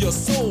 sell your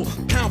soul.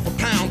 Pound for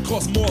pound,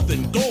 costs more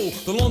than gold.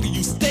 The longer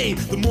you stay,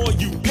 the more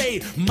you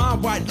pay. My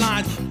white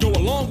lines go a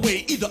long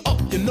way, either up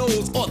your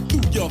nose or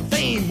through your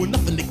vein, with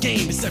nothing to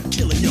gain except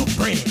killing your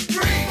brain.